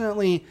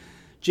unfortunately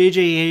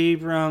J.J.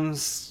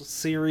 Abrams'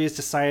 series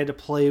decided to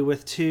play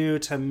with too,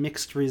 to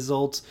mixed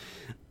results.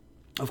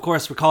 Of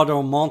course,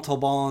 Ricardo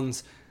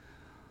Montalban's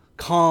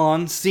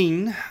Khan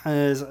scene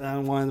is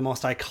one of the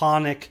most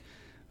iconic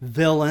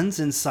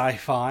villains in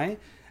sci-fi,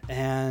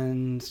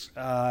 and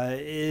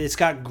it's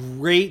got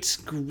great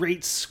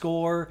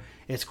score.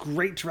 It's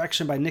great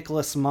direction by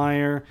Nicholas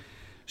Meyer.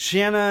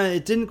 Shanna,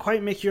 it didn't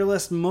quite make your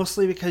list,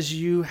 mostly because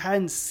you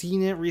hadn't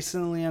seen it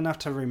recently enough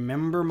to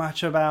remember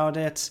much about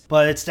it.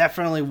 But it's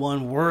definitely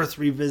one worth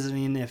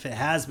revisiting if it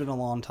has been a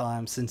long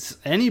time since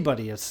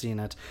anybody has seen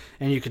it.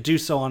 And you could do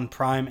so on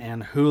Prime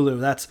and Hulu.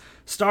 That's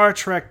Star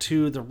Trek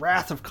II, The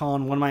Wrath of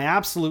Khan, one of my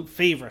absolute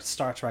favorite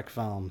Star Trek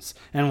films,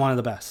 and one of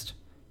the best.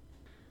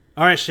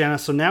 All right, Shanna,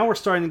 so now we're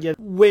starting to get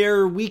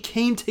where we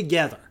came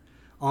together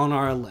on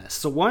our list.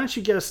 So why don't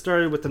you get us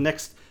started with the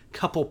next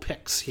couple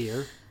picks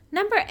here?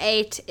 Number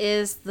 8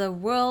 is The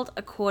World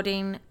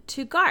According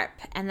to Garp,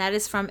 and that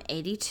is from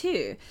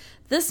 82.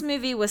 This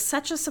movie was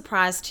such a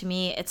surprise to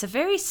me. It's a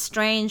very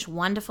strange,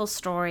 wonderful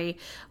story.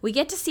 We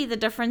get to see the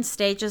different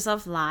stages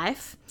of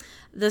life.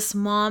 This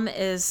mom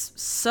is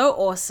so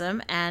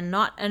awesome and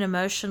not an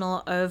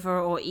emotional over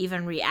or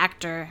even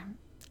reactor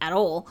at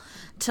all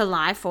to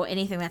life or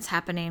anything that's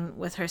happening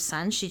with her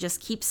son. She just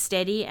keeps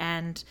steady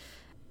and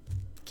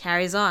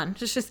carries on.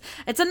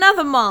 It's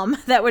another mom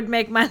that would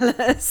make my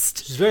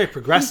list. She's very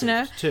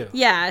progressive, too.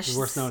 Yeah, she's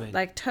worth noting.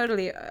 Like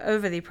totally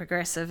overly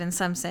progressive in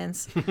some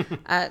sense,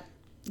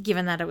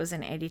 given that it was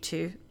in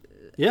 82.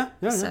 Yeah.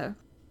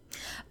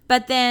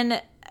 But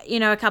then,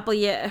 a couple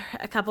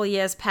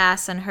years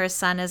pass, and her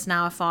son is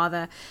now a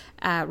father,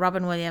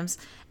 Robin Williams,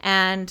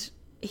 and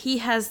he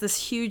has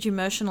this huge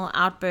emotional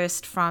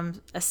outburst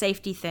from a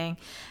safety thing,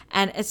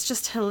 and it's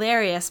just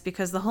hilarious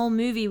because the whole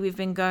movie we've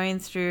been going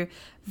through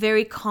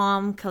very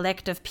calm,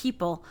 collective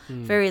people,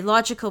 very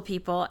logical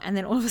people, and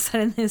then all of a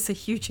sudden there's a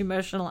huge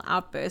emotional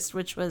outburst,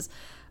 which was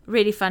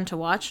really fun to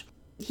watch.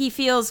 He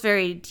feels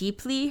very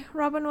deeply,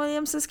 Robin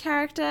Williams'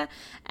 character,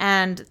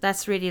 and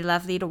that's really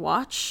lovely to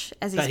watch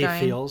as he's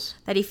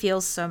that he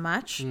feels so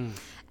much.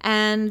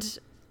 And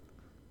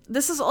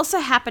this is also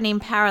happening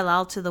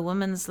parallel to the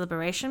women's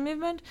liberation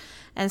movement,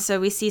 and so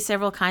we see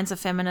several kinds of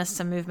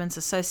feminists and movements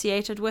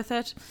associated with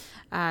it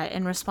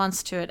in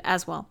response to it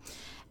as well.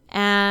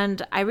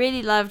 And I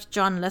really loved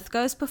John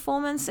Lithgow's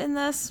performance in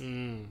this.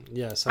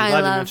 Yes, I'm glad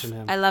you mentioned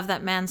him. I love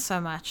that man so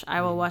much.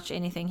 I will watch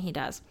anything he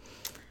does.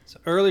 It's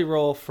an early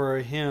role for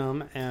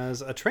him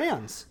as a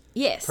trans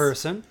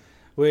person,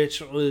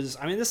 which was,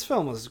 I mean, this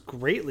film was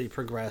greatly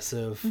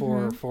progressive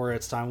for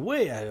its time,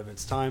 way ahead of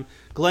its time.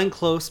 Glenn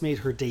Close made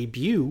her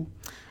debut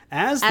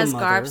as the mother.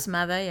 Garp's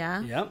mother,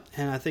 yeah. Yep,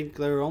 and I think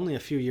they were only a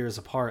few years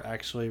apart,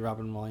 actually,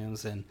 Robin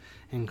Williams and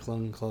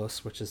Glenn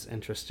Close, which is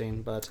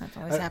interesting. But that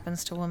always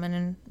happens to women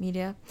in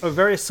media. A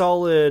very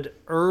solid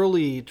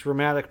early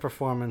dramatic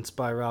performance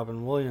by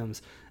Robin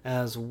Williams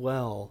as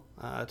well,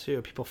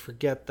 too. People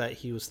forget that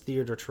he was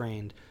theater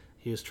trained.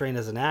 He was trained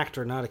as an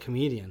actor, not a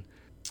comedian.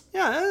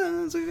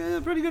 Yeah, it's a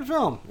pretty good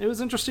film. It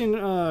was interesting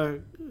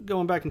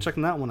going back and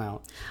checking that one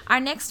out. Our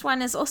next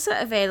one is also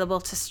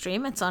available to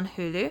stream. It's on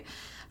Hulu.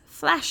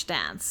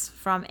 Flashdance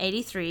from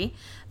 '83.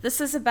 This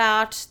is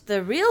about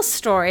the real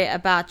story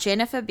about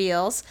Jennifer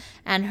Beals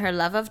and her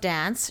love of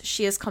dance.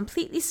 She is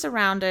completely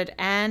surrounded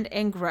and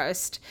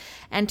engrossed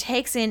and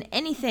takes in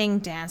anything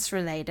dance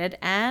related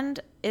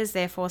and is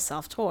therefore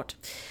self-taught.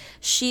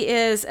 She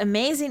is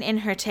amazing in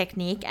her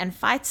technique and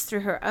fights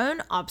through her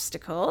own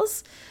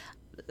obstacles.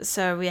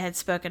 So we had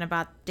spoken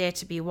about Dare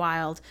to Be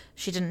Wild.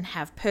 She didn't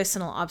have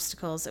personal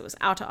obstacles. It was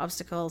outer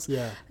obstacles.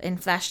 Yeah. In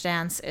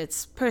Flashdance,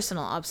 it's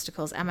personal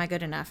obstacles. Am I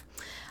good enough?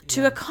 Yeah.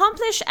 To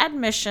accomplish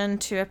admission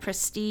to a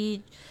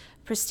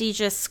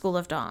prestigious school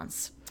of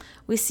dance.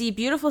 We see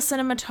beautiful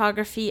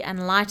cinematography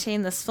and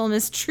lighting. This film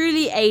is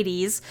truly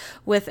 80s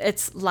with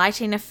its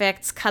lighting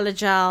effects, color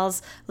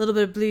gels, a little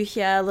bit of blue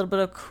here, a little bit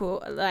of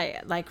cool,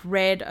 like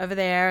red over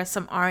there,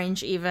 some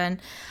orange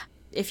even.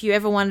 If you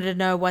ever wanted to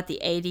know what the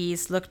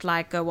 80s looked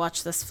like, go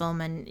watch this film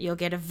and you'll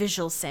get a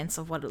visual sense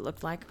of what it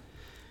looked like.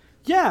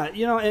 Yeah,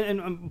 you know,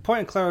 and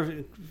point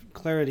of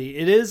clarity,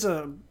 it is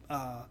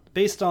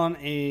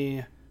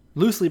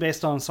loosely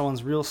based on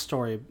someone's real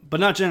story, but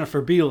not Jennifer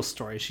Beals'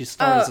 story. She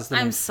stars as the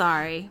I'm name.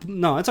 sorry.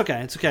 No, it's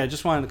okay. It's okay. I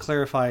just wanted to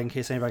clarify in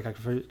case anybody got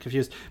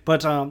confused.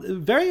 But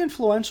very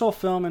influential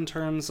film in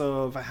terms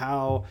of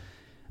how...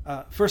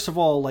 first of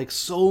all, like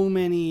so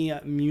many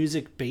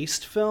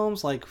music-based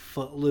films like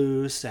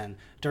Footloose and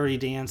Dirty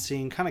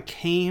Dancing kind of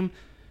came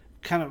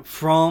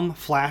from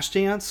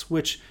Flashdance,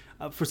 which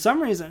for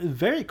some reason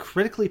very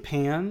critically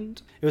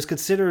panned. It was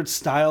considered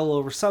style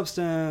over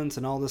substance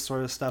and all this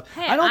sort of stuff.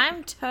 Hey,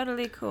 I'm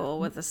totally cool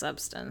with the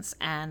substance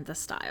and the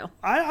style.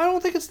 I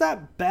don't think it's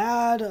that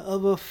bad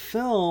of a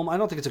film. I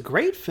don't think it's a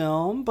great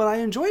film, but I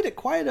enjoyed it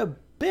quite a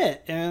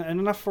bit and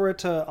enough for it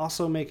to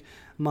also make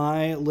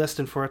my list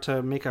and for it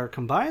to make our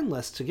combined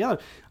list together.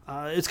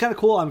 It's kind of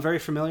cool. I'm very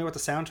familiar with the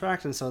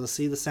soundtrack, and so to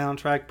see the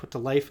soundtrack put to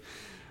life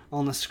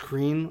on the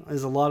screen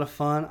is a lot of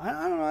fun.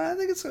 I don't know. I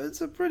think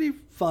it's a pretty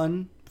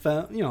fun,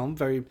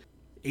 very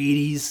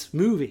 80s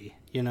movie,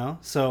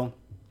 So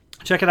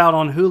check it out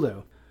on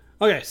Hulu.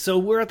 Okay, so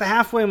we're at the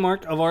halfway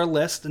mark of our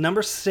list.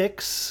 Number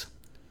 6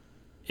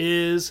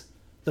 is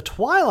The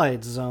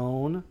Twilight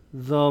Zone,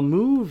 the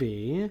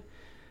movie,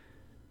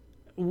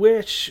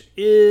 which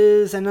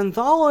is an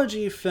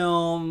anthology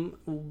film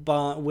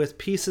with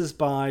pieces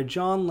by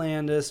John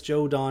Landis,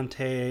 Joe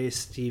Dante,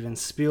 Steven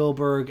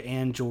Spielberg,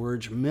 and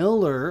George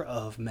Miller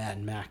of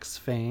Mad Max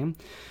fame.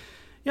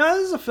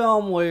 This is a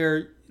film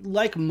where,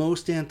 like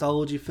most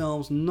anthology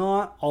films,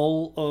 not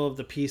all of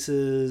the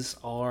pieces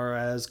are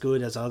as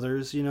good as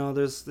others.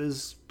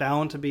 There's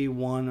bound to be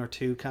one or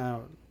two kind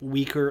of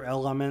weaker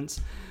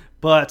elements,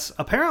 but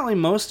apparently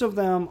most of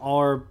them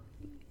are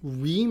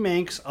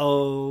remakes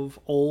of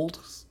old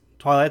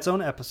Twilight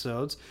Zone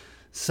episodes.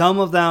 Some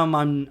of them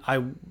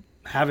I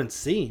haven't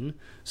seen,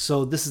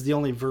 so this is the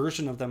only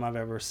version of them I've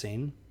ever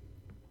seen.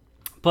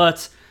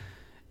 But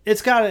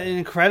it's got an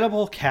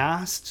incredible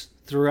cast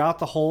throughout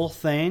the whole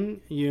thing.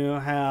 You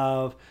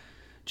have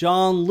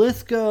John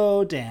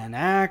Lithgow, Dan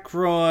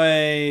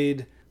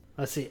Aykroyd,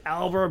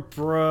 Albert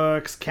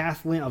Brooks,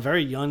 a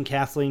very young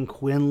Kathleen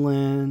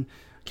Quinlan,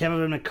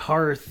 Kevin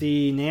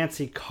McCarthy,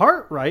 Nancy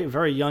Cartwright,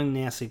 very young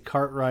Nancy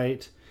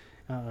Cartwright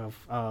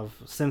of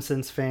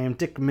Simpsons fame,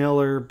 Dick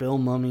Miller, Bill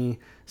Mummy,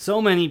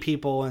 so many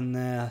people in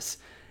this.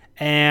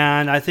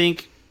 And I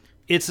think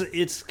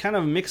it's kind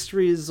of mixed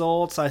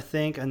results, I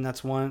think, and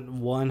that's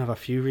one of a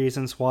few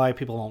reasons why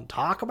people don't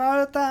talk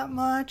about it that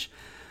much.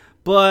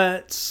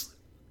 But,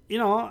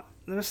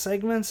 there's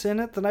segments in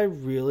it that I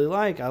really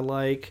like. I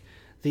like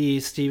the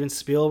Steven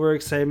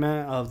Spielberg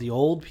segment of the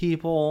old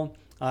people.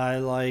 I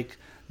like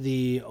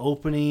the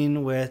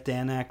opening with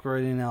Dan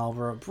Aykroyd and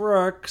Albert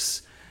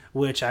Brooks,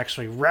 which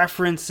actually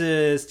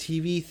references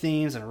TV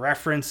themes and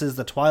references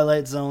the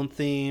Twilight Zone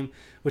theme,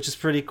 which is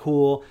pretty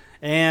cool.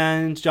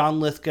 And John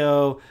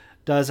Lithgow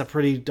does a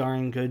pretty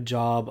darn good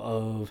job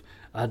of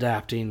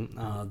adapting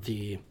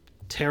the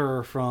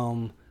Terror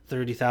from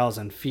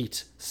 30,000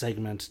 Feet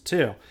segment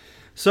too.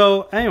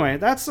 So anyway,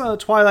 that's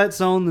Twilight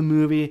Zone, the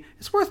movie.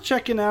 It's worth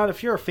checking out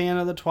if you're a fan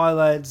of the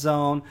Twilight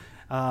Zone.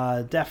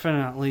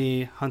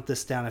 Definitely hunt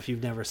this down if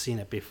you've never seen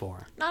it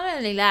before. Not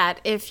only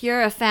that, if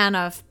you're a fan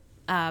of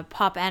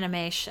pop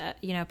animation,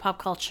 pop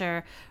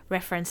culture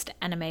referenced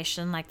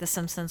animation like The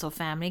Simpsons or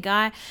Family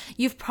Guy,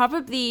 you've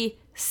probably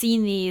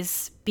seen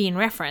these being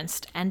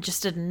referenced and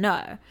just didn't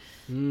know.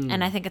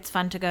 And I think it's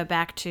fun to go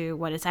back to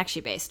what it's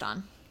actually based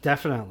on.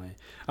 Definitely.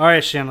 All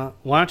right, Shanna,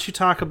 why don't you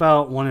talk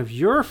about one of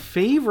your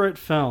favorite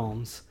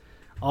films,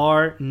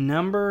 our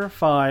number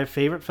 5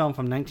 favorite film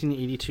from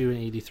 1982 and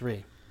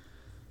 83.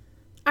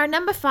 Our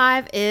number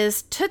 5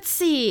 is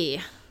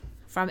Tootsie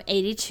from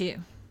 82.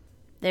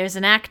 There's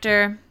an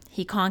actor,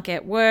 he can't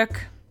get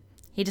work.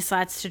 He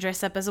decides to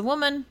dress up as a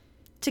woman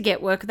to get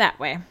work that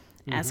way,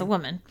 as a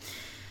woman.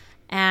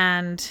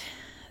 And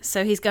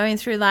so he's going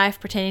through life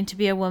pretending to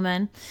be a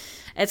woman.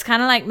 It's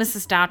kind of like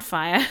Mrs.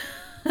 Doubtfire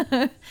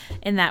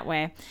in that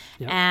way.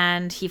 Yep.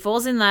 And he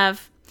falls in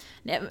love.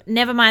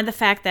 Never mind the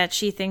fact that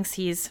she thinks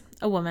he's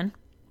a woman.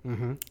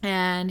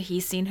 And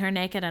he's seen her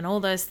naked and all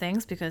those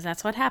things because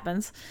that's what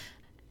happens.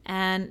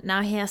 And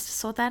now he has to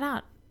sort that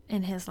out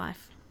in his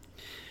life.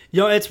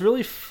 It's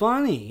really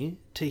funny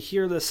to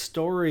hear this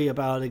story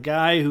about a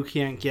guy who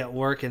can't get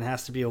work and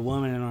has to be a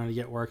woman in order to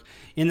get work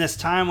in this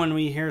time when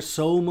we hear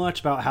so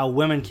much about how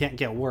women can't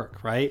get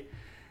work, right?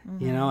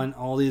 And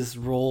all these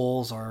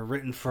roles are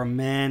written for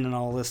men and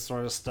all this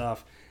sort of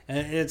stuff.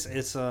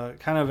 It's a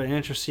kind of an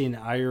interesting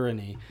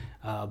irony,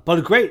 but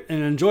a great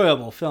and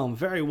enjoyable film.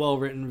 Very well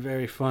written,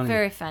 very funny.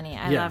 Very funny.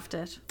 I loved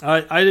it.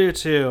 I do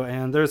too.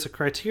 And there's a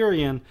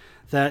Criterion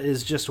that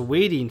is just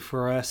waiting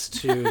for us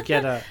to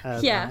get a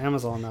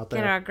Amazon out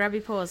there. Get our grubby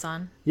paws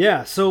on.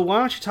 Yeah. So why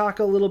don't you talk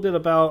a little bit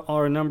about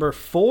our number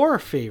 4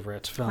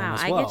 favorite film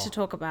as well? I get to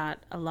talk about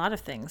a lot of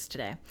things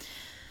today.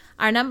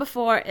 Our number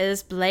 4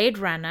 is Blade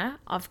Runner,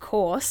 of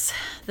course.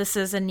 This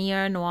is a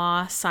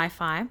neo-noir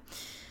sci-fi.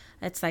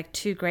 It's like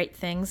two great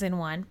things in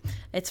one.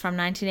 It's from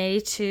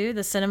 1982.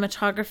 The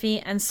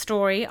cinematography and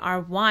story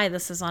are why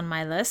this is on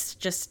my list.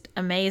 Just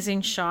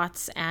amazing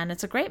shots, and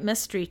it's a great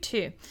mystery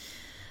too.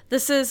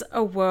 This is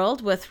a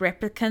world with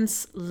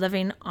replicants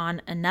living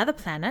on another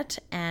planet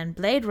and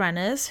Blade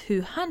Runners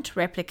who hunt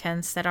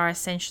replicants that are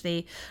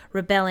essentially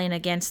rebelling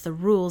against the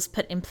rules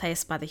put in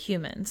place by the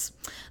humans.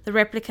 The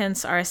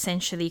replicants are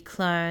essentially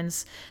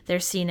clones. They're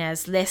seen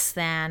as less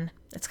than.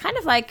 It's kind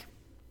of like,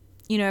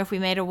 if we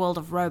made a world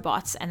of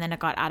robots and then it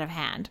got out of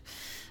hand.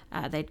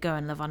 They'd go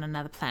and live on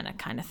another planet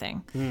kind of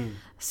thing.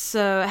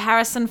 So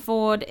Harrison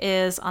Ford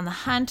is on the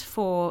hunt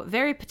for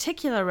very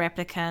particular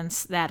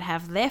replicants that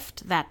have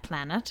left that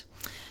planet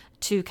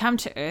to come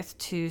to Earth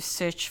to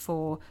search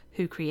for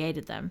who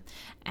created them.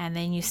 And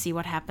then you see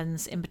what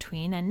happens in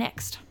between and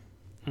next.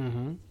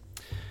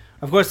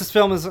 Of course, this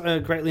film is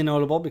greatly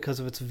notable because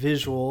of its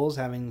visuals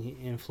having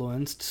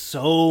influenced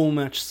so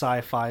much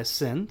sci-fi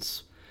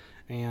since.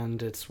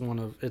 And it's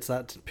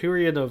that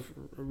period of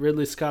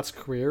Ridley Scott's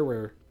career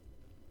where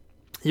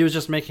he was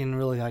just making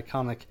really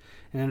iconic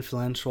and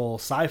influential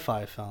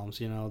sci-fi films,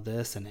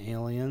 this and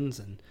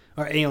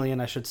or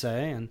Alien, I should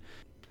say. And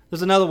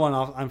there's another one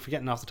I'm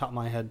forgetting off the top of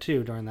my head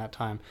too during that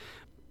time.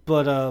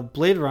 But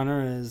Blade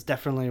Runner is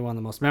definitely one of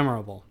the most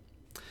memorable.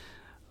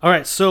 All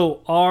right,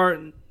 so our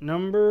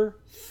number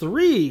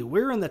 3,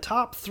 we're in the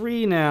top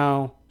 3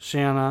 now,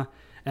 Shanna,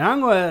 and I'm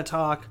going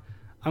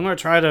to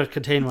try to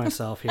contain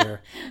myself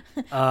here.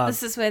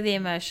 This is where the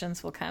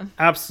emotions will come.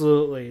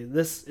 Absolutely.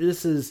 This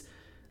is,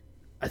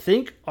 I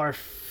think, our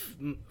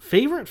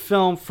favorite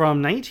film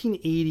from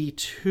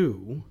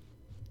 1982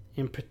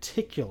 in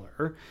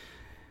particular.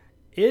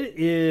 It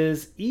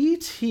is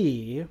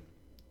E.T.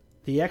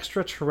 the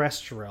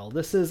Extraterrestrial.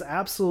 This is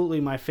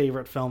absolutely my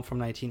favorite film from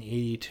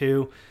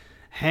 1982.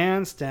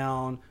 Hands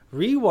down.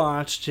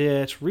 Rewatched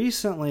it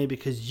recently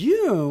because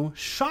you,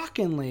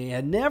 shockingly,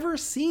 had never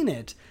seen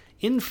it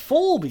in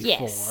full before.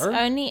 Yes,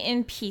 only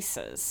in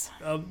pieces.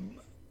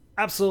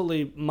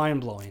 Absolutely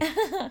mind-blowing.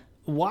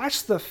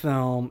 Watch the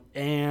film,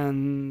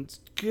 and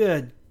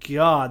good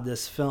God,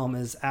 this film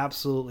is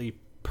absolutely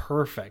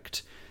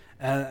perfect.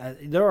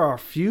 There are a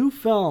few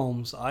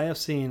films I have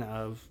seen,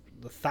 of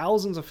the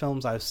thousands of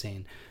films I've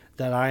seen,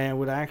 that I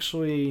would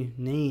actually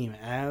name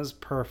as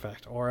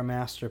perfect or a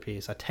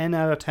masterpiece, a 10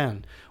 out of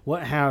 10,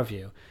 what have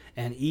you.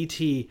 And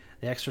E.T.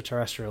 the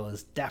Extraterrestrial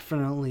is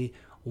definitely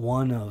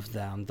one of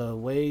them. The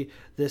way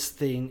this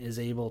thing is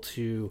able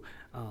to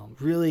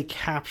really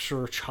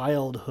capture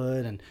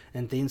childhood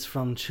and things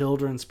from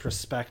children's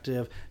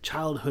perspective,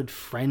 childhood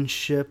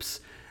friendships,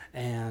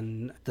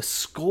 and the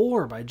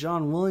score by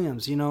John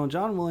Williams.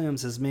 John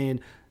Williams has made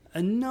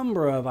a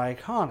number of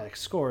iconic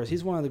scores.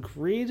 He's one of the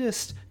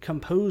greatest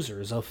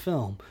composers of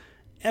film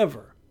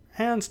ever,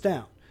 hands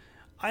down.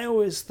 I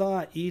always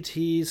thought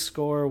E.T.'s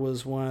score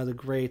was one of the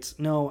greats.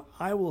 No,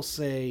 I will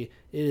say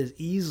it is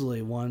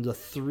easily one of the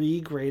 3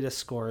 greatest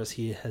scores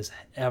he has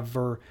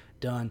ever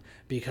done,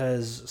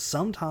 because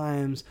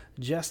sometimes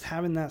just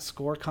having that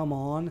score come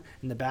on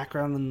in the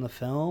background in the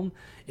film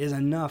is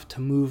enough to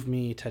move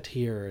me to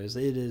tears.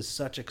 It is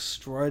such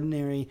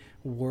extraordinary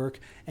work,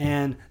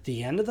 and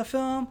the end of the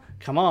film,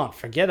 come on,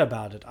 forget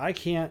about it. I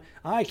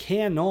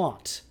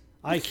cannot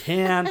I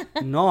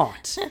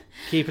cannot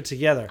keep it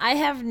together. I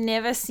have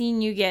never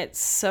seen you get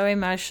so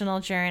emotional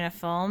during a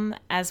film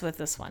as with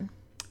this one.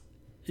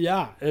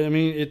 Yeah, I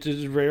mean, it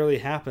just rarely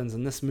happens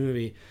in this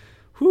movie.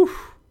 Whew,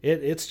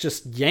 it's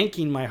just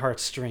yanking my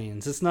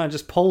heartstrings. It's not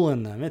just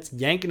pulling them, it's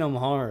yanking them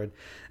hard.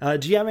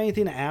 Do you have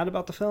anything to add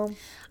about the film?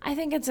 I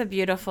think it's a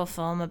beautiful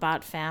film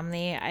about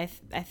family. I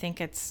think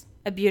it's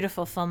a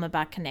beautiful film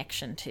about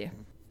connection, too.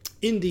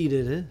 Indeed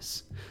it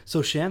is.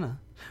 So, Shanna,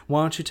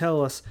 why don't you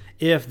tell us,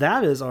 if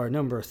that is our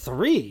number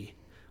 3,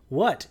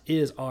 what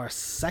is our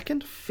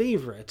second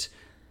favorite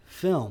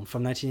film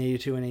from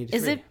 1982 and 83?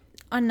 Is it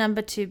on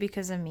number 2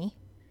 because of me?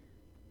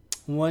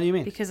 What do you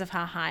mean? Because of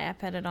how high I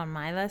put it on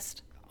my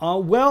list?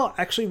 Well,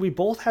 actually, we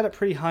both had it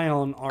pretty high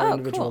on our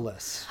individual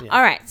lists. Yeah.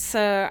 All right,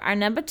 so our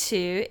number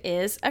 2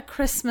 is A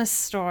Christmas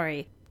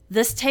Story.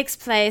 This takes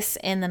place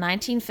in the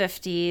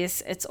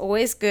 1950s. It's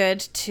always good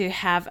to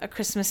have a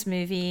Christmas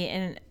movie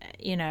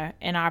in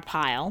our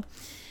pile.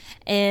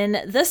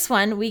 In this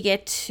one, we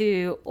get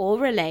to all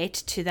relate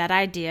to that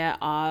idea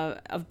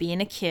of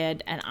being a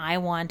kid and I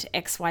want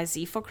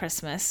XYZ for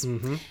Christmas.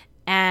 Mm-hmm.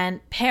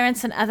 And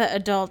parents and other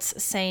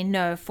adults say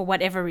no for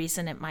whatever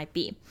reason it might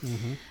be.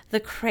 Mm-hmm. The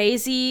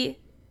crazy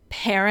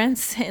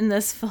parents in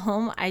this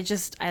film,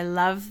 I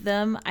love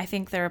them. I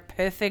think they're a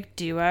perfect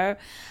duo.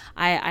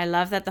 I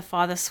love that the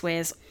father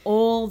swears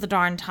all the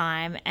darn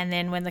time, and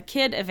then when the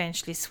kid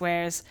eventually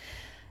swears,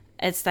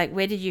 it's like,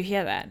 where did you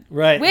hear that?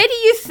 Right. Where do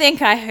you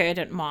think I heard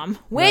it, Mom?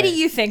 Where do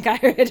you think I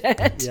heard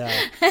it? Yeah.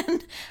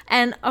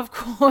 And of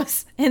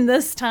course, in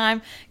this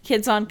time,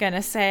 kids aren't going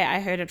to say, I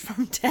heard it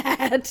from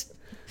Dad.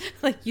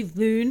 Like, you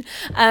loon.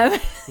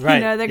 Right.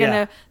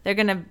 They're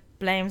gonna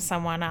blame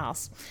someone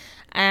else.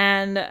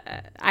 And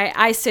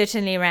I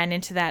certainly ran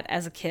into that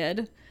as a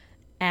kid.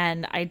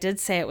 And I did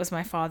say it was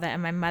my father,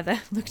 and my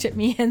mother looked at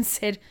me and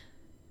said,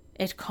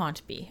 it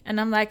can't be. And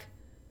I'm like,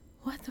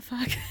 what the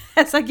fuck?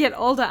 As I get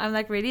older, I'm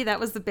like, really? That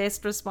was the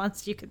best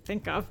response you could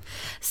think of.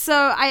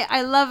 So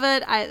I love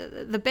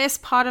it. The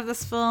best part of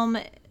this film,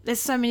 there's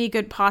so many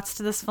good parts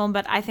to this film,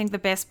 but I think the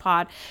best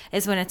part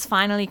is when it's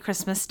finally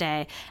Christmas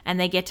Day and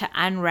they get to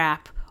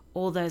unwrap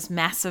all those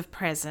massive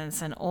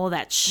presents and all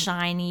that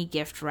shiny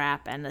gift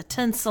wrap, and the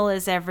tinsel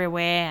is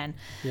everywhere. And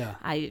yeah.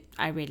 I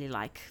really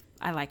like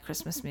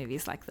Christmas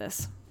movies like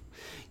this.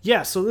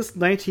 Yeah, so this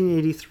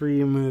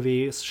 1983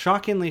 movie is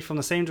shockingly from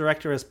the same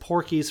director as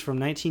Porky's from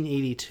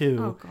 1982.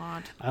 Oh,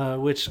 God.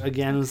 Which,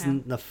 again, was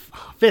the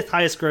 5th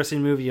highest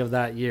grossing movie of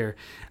that year.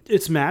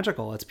 It's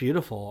magical. It's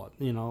beautiful.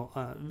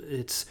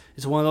 It's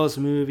one of those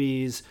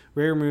movies,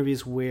 rare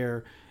movies,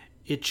 where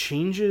it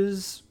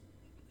changes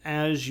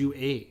as you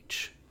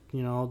age.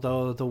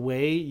 The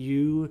way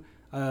you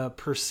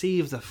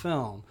perceive the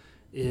film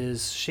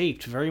is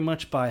shaped very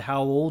much by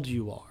how old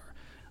you are.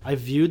 I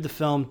viewed the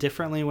film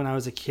differently when I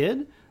was a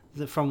kid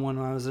from when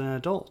I was an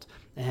adult.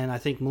 And I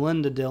think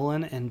Melinda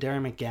Dillon and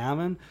Darren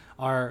McGavin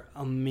are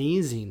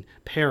amazing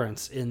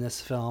parents in this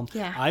film.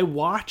 Yeah. I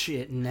watch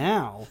it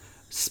now,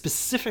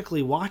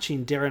 specifically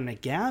watching Darren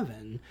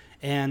McGavin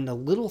and the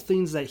little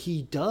things that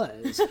he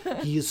does.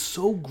 He is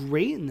so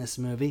great in this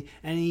movie,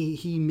 and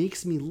he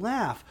makes me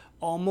laugh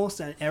almost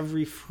at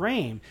every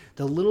frame.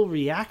 The little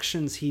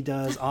reactions he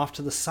does off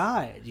to the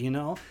side,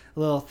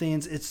 little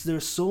things.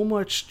 There's so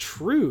much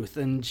truth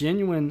and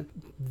genuine.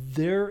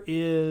 There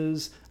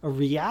is a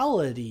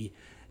reality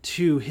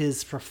to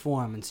his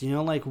performance.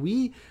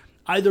 We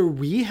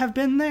have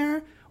been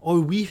there, or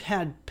we've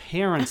had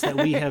parents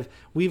that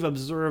we've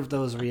observed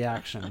those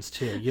reactions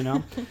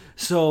to,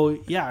 So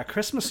yeah, A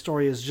Christmas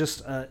Story is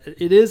just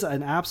it is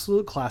an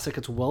absolute classic.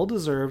 It's well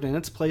deserved in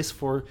its place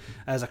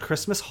as a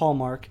Christmas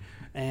hallmark.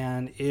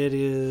 And it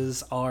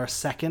is our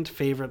second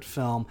favorite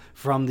film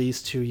from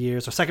these 2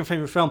 years. Our second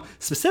favorite film,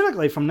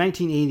 specifically from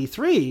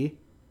 1983.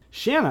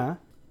 Shanna,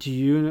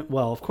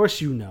 of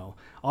course you know,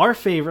 our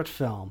favorite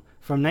film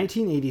from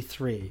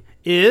 1983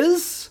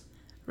 is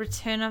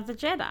Return of the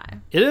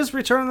Jedi. It is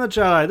Return of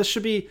the Jedi. This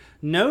should be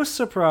no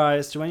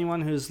surprise to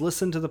anyone who's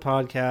listened to the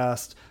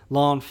podcast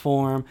long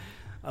form.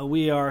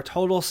 We are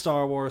total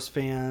Star Wars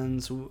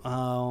fans.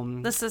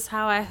 This is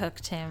how I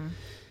hooked him.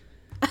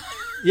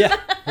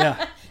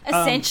 Yeah.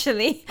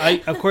 Essentially.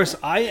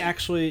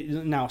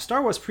 Now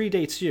Star Wars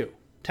predates you,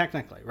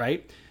 technically,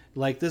 right?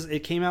 Like this, it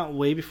came out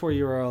way before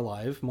you were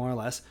alive, more or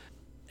less.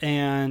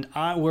 And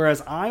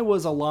whereas I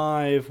was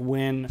alive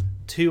when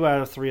 2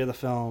 out of 3 of the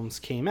films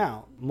came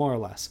out, more or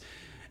less.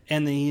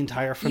 And the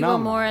entire phenomenon.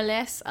 You were more or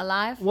less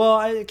alive? Well,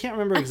 I can't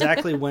remember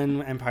exactly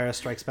when Empire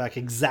Strikes Back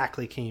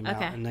exactly came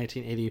out in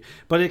 1980.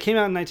 But it came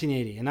out in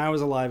 1980, and I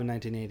was alive in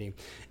 1980.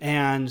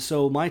 And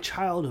so my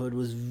childhood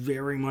was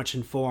very much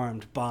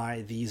informed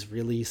by these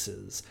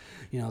releases.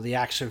 The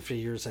action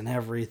figures and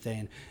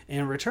everything.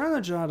 And Return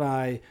of the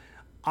Jedi,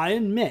 I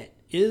admit,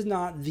 is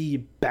not the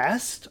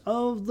best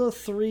of the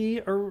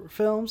 3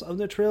 films of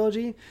the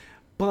trilogy,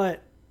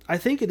 but I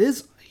think it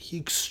is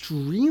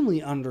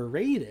extremely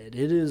underrated.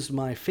 It is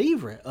my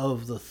favorite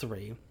of the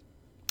 3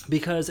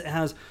 because it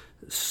has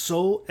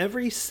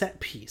every set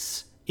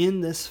piece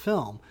in this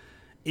film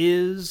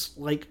is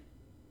like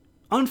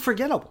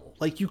unforgettable.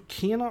 Like, you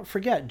cannot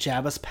forget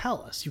Jabba's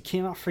palace. You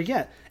cannot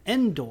forget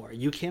Endor.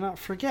 You cannot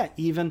forget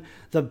even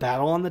the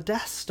battle on the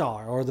Death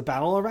Star or the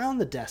battle around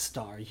the Death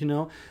Star. You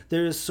know,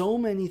 there's so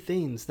many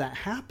things that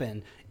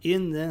happen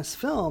in this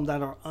film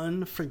that are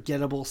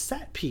unforgettable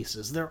set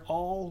pieces. They're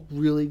all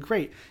really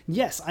great.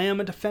 Yes, I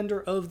am a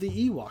defender of the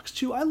Ewoks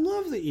too. I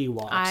love the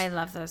Ewoks. I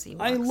love those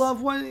Ewoks. I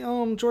love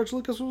what George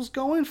Lucas was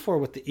going for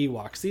with the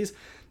Ewoks.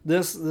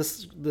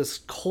 This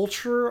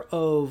culture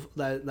of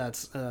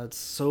that's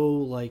so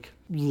like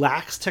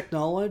lacks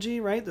technology,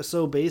 right? They're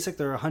so basic.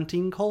 They're a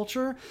hunting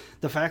culture.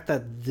 The fact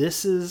that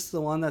this is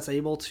the one that's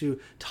able to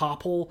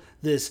topple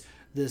this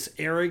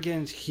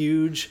arrogant,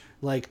 huge,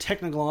 like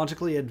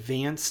technologically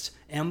advanced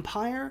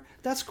empire,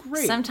 that's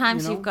great.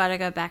 Sometimes you've got to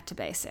go back to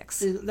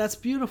basics. That's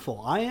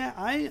beautiful.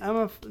 I'm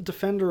a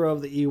defender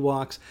of the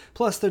Ewoks.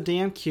 Plus, they're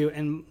damn cute,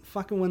 and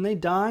fucking when they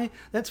die,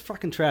 that's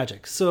fucking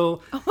tragic.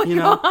 So, oh my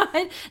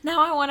God,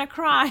 now I want to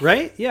cry.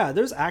 Right? Yeah,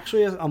 there's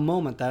actually a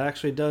moment that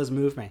actually does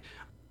move me.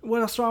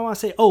 What else do I want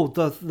to say? Oh,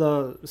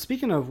 the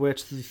speaking of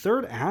which, the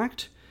third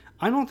act,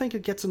 I don't think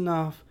it gets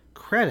enough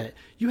credit.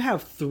 You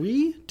have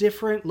 3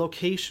 different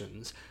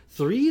locations,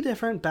 3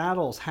 different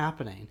battles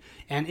happening,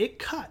 and it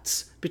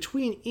cuts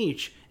between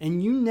each,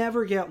 and you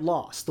never get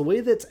lost. The way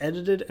that's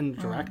edited and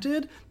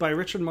directed by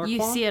Richard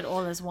Marquand, you see it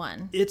all as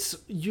one.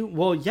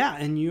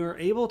 And you're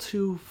able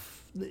to.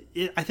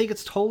 I think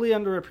it's totally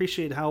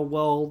underappreciated how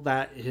well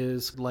that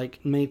is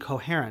like made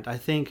coherent. I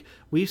think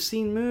we've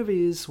seen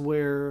movies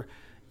where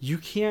you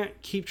can't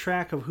keep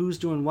track of who's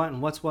doing what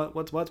and what's what,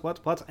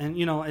 and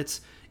you know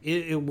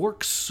it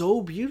works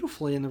so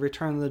beautifully in The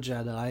Return of the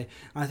Jedi.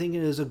 I think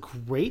it is a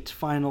great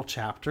final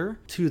chapter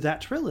to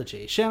that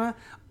trilogy. Shanna,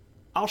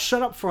 I'll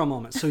shut up for a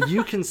moment so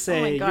you can say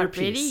oh my God, your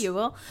piece. Really? You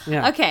will?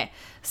 Yeah. Okay,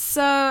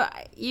 so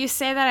you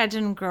say that I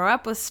didn't grow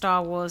up with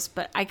Star Wars,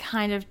 but I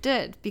kind of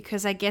did,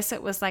 because I guess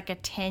it was like a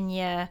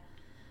 10-year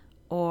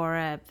or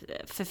a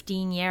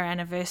 15-year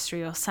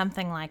anniversary or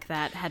something like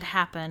that had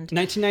happened.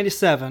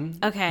 1997.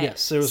 Okay.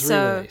 Yes, it was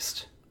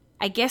re-released.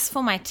 I guess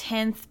for my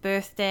 10th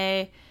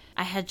birthday,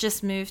 I had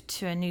just moved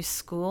to a new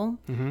school,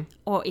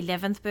 or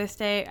 11th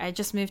birthday, I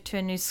just moved to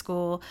a new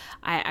school.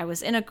 I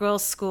was in a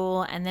girls'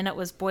 school, and then it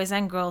was boys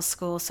and girls'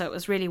 school, so it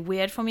was really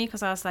weird for me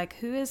because I was like,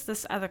 who is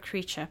this other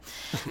creature?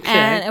 Okay.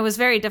 And it was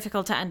very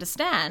difficult to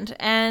understand.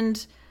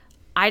 And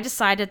I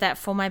decided that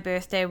for my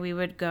birthday, we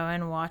would go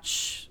and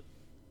watch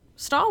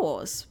Star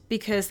Wars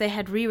because they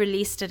had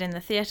re-released it in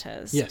the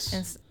theaters. Yes.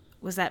 And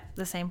was that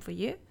the same for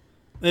you?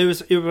 It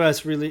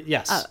was really,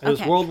 yes. Oh, okay. It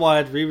was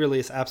worldwide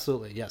re-release,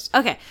 absolutely, yes.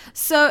 Okay,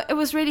 so it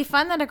was really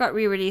fun that it got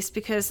re-released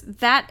because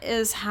that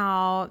is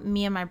how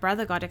me and my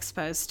brother got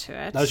exposed to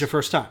it. That was your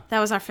first time? That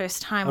was our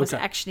first time, was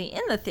actually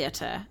in the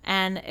theater.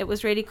 And it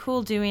was really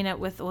cool doing it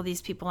with all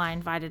these people I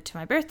invited to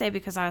my birthday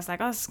because I was like,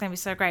 oh, this is going to be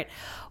so great.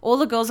 All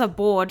the girls are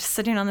bored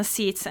sitting on the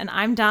seats and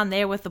I'm down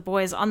there with the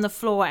boys on the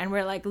floor and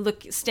we're like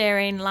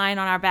staring, lying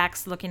on our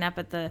backs, looking up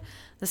at the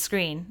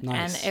screen.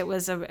 Nice. And it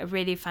was a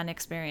really fun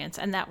experience.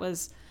 And that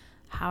was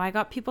how I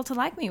got people to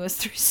like me, was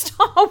through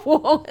Star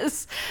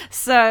Wars.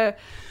 So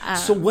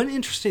one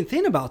interesting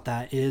thing about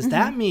that is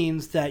that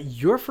means that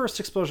your first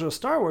exposure to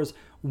Star Wars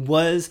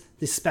was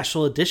the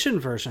special edition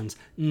versions,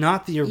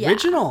 not the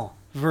original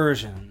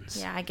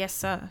versions. Yeah, I guess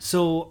so.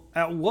 So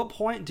at what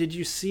point did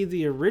you see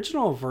the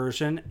original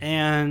version,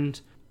 and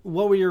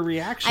what were your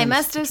reactions? I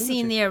must have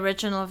seen the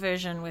original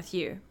version with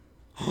you.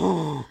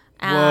 Whoa.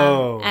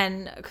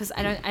 And because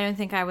I don't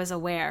think I was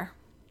aware.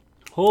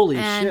 Holy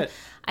shit.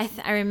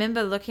 I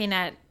remember looking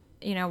at,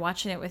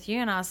 watching it with you,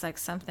 and I was like,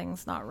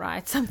 something's not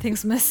right.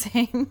 Something's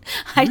missing.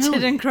 I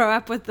didn't grow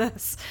up with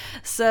this.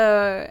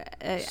 So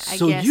I guess.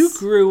 So you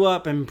grew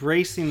up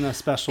embracing the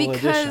special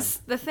edition. Because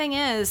the thing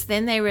is,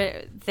 then they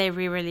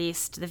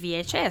re-released the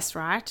VHS,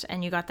 right?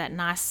 And you got that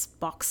nice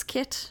box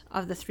kit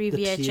of the 3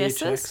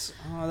 VHSs. THX.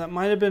 Oh, that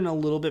might have been a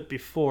little bit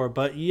before,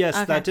 but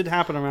yes, that did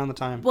happen around the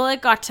time. Well,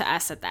 it got to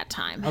us at that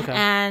time. Okay.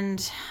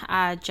 And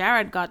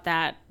Jared got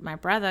that, my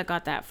brother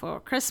got that for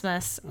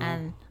Christmas,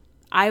 and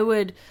I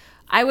would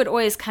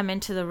always come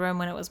into the room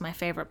when it was my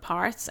favorite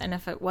parts, and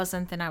if it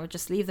wasn't, then I would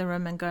just leave the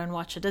room and go and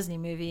watch a Disney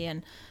movie,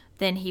 and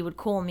then he would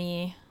call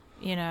me,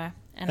 And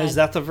is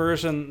that the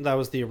version that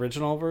was the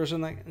original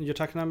version that you're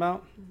talking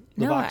about?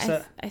 The box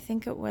set? I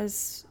think it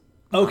was.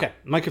 Okay,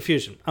 my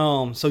confusion.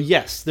 So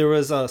yes, there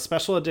was a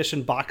special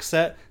edition box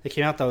set that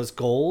came out that was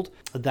gold.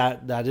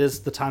 That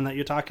is the time that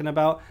you're talking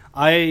about.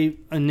 My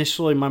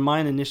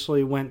mind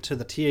initially went to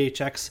the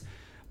THX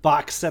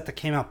box set that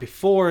came out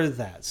before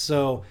that.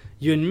 So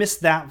you had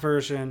missed that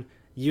version.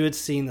 You had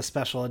seen the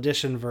special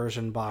edition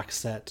version box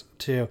set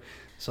too.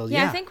 So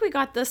yeah, I think we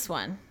got this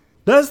one.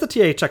 That's the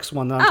THX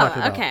one that I'm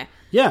talking about. Okay.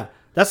 Yeah,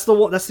 that's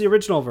the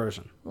original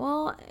version.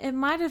 Well, it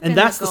might have been. And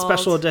that's the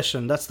special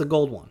edition. That's the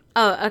gold one.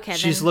 Oh, okay.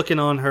 She's looking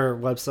on her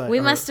website. We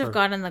must have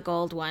gotten the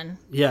gold one.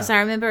 Yeah. Because I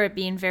remember it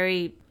being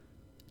very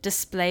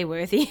display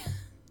worthy.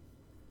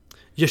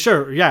 Yeah,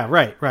 sure. Yeah,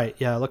 right.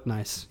 Yeah, it looked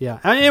nice. Yeah.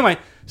 Anyway,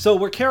 so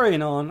we're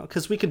carrying on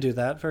because we could do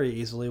that very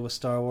easily with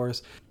Star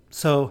Wars.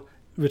 So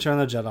Return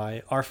of the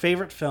Jedi, our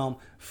favorite film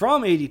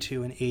from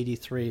 82 and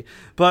 83.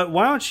 But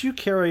why don't you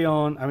carry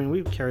on? I mean,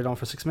 we carried on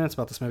for 6 minutes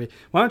about this movie.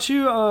 Why don't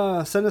you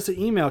send us an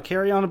email,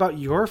 carry on about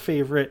your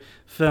favorite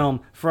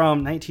film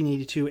from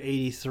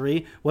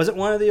 1982-83. Was it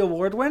one of the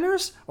award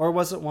winners, or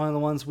was it one of the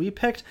ones we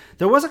picked?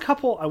 There was a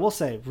couple, I will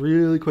say,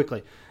 really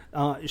quickly.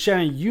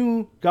 Shanna,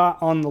 you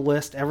got on the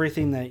list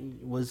everything that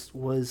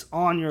was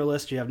on your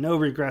list. You have no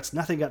regrets.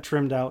 Nothing got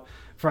trimmed out.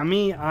 For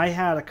me, I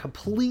had a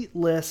complete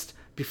list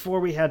before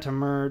we had to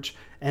merge,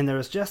 and there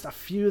was just a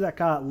few that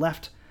got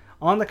left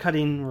on the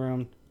cutting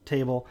room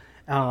table.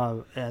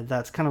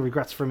 That's kind of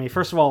regrets for me.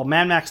 First of all,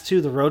 Mad Max 2,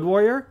 The Road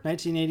Warrior,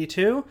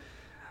 1982.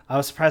 I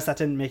was surprised that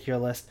didn't make your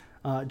list.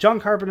 John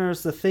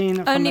Carpenter's The Thing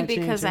from Only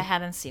because I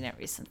hadn't seen it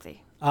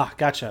recently. Ah,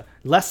 gotcha.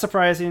 Less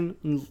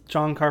surprising,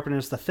 John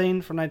Carpenter's The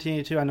Thing from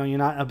 1982. I know you're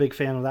not a big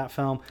fan of that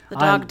film. The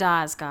dog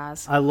dies,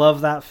 guys. I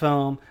love that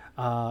film.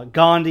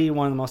 Gandhi,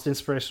 one of the most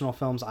inspirational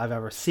films I've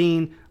ever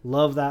seen.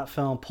 Love that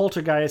film.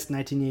 Poltergeist,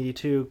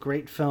 1982.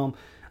 Great film.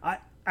 I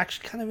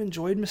actually kind of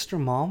enjoyed Mr.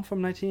 Mom from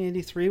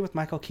 1983 with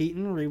Michael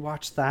Keaton.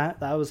 Rewatched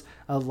that. That was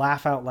a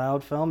laugh out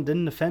loud film.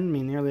 Didn't offend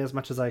me nearly as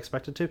much as I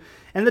expected to.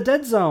 And The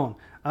Dead Zone.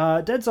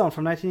 Dead Zone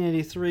from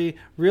 1983.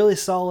 Really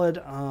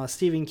solid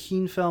Stephen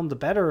King film. The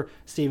better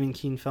Stephen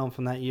King film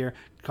from that year.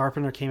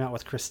 Carpenter came out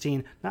with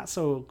Christine. Not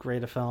so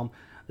great a film.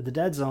 The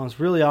Dead Zone is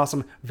really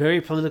awesome.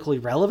 Very politically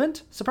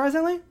relevant,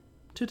 surprisingly,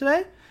 to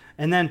today.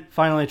 And then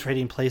finally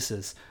Trading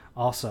Places,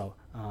 also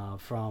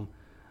from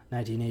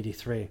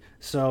 1983.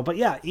 So, but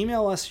yeah,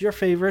 email us your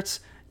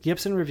favorites,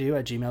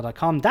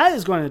 gibsonreview@gmail.com. That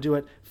is going to do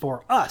it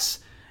for us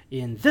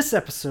in this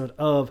episode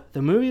of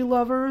The Movie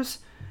Lovers.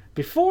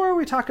 Before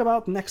we talk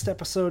about the next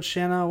episode,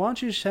 Shanna, why don't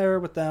you share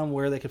with them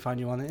where they can find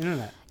you on the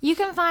internet? You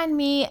can find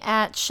me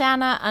at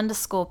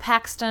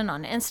Shanna_Paxton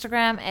on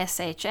Instagram,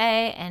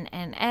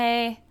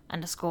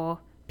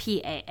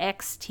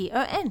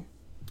 SHANNA_PAXTON.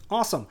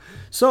 Awesome.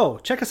 So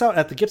check us out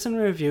at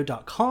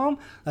thegibsonreview.com.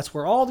 That's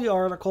where all the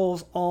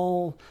articles,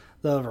 all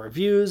the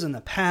reviews in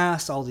the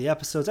past, all the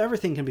episodes,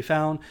 everything can be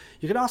found.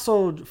 You can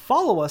also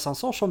follow us on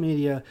social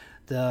media,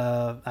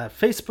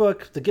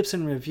 Facebook, The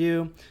Gibson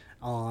Review,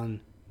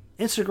 on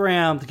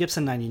Instagram, The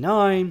Gibson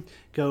 99.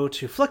 Go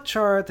to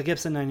Flickchart, The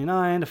Gibson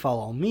 99 to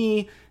follow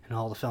me and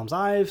all the films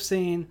I've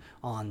seen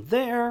on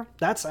there.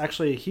 That's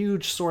actually a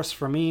huge source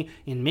for me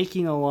in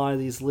making a lot of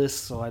these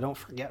lists so I don't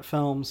forget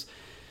films.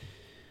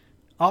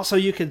 Also,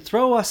 you can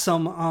throw us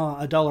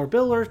a dollar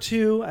bill or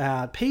two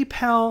at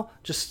PayPal.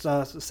 Just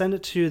send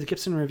it to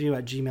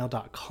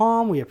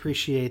thegibsonreview@gmail.com. We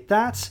appreciate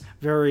that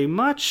very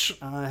much.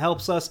 It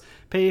helps us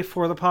pay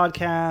for the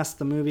podcast,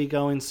 the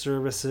movie-going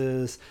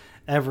services,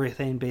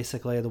 everything,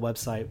 basically, the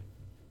website.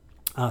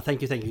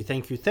 Thank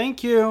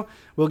you.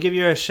 We'll give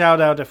you a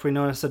shout-out if we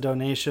notice a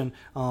donation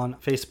on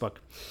Facebook.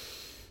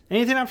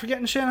 Anything I'm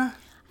forgetting, Shanna?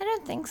 I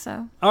don't think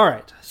so. All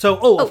right.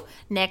 So,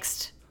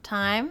 next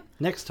time.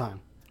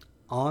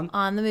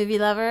 On The Movie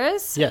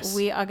Lovers, yes,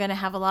 we are going to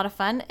have a lot of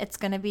fun. It's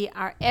going to be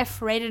our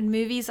F-rated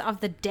movies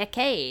of the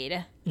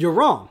decade. You're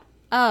wrong.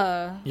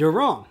 Oh. You're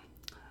wrong.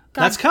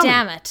 God that's coming.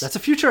 Damn it. That's a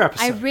future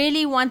episode. I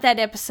really want that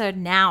episode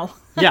now.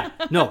 Yeah,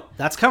 no,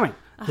 that's coming.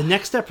 The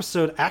next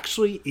episode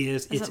actually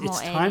is it's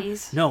time.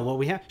 80s? No, what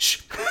we have.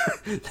 Shh.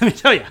 Let me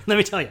tell you.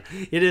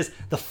 It is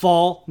the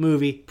fall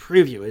movie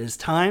preview. It is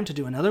time to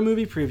do another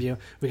movie preview.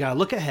 We got to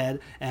look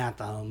ahead at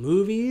the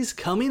movies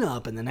coming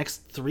up in the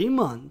next 3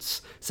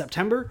 months.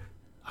 September,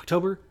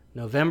 October,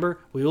 November.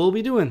 We will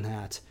be doing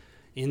that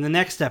in the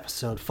next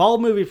episode. Fall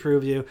movie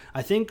preview.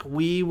 I think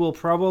we will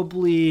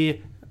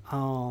probably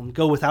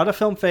go without a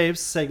Film Faves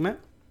segment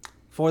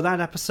for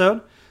that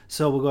episode.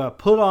 So we're going to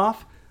put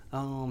off.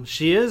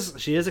 She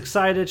is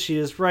excited. She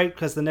is right,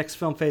 because the next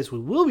Film Phase we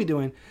will be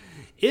doing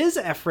is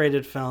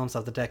F-rated films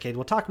of the decade.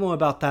 We'll talk more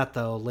about that,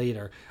 though,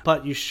 later.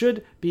 But you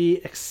should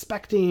be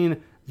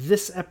expecting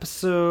this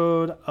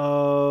episode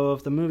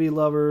of The Movie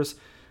Lovers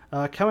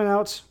coming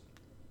out,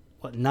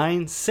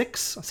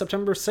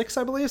 September 6th,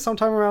 I believe,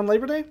 sometime around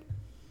Labor Day,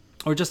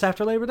 or just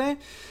after Labor Day.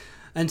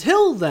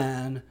 Until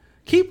then,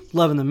 keep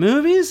loving the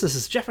movies. This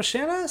is Jeff and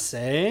Shanna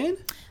saying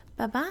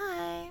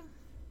bye-bye.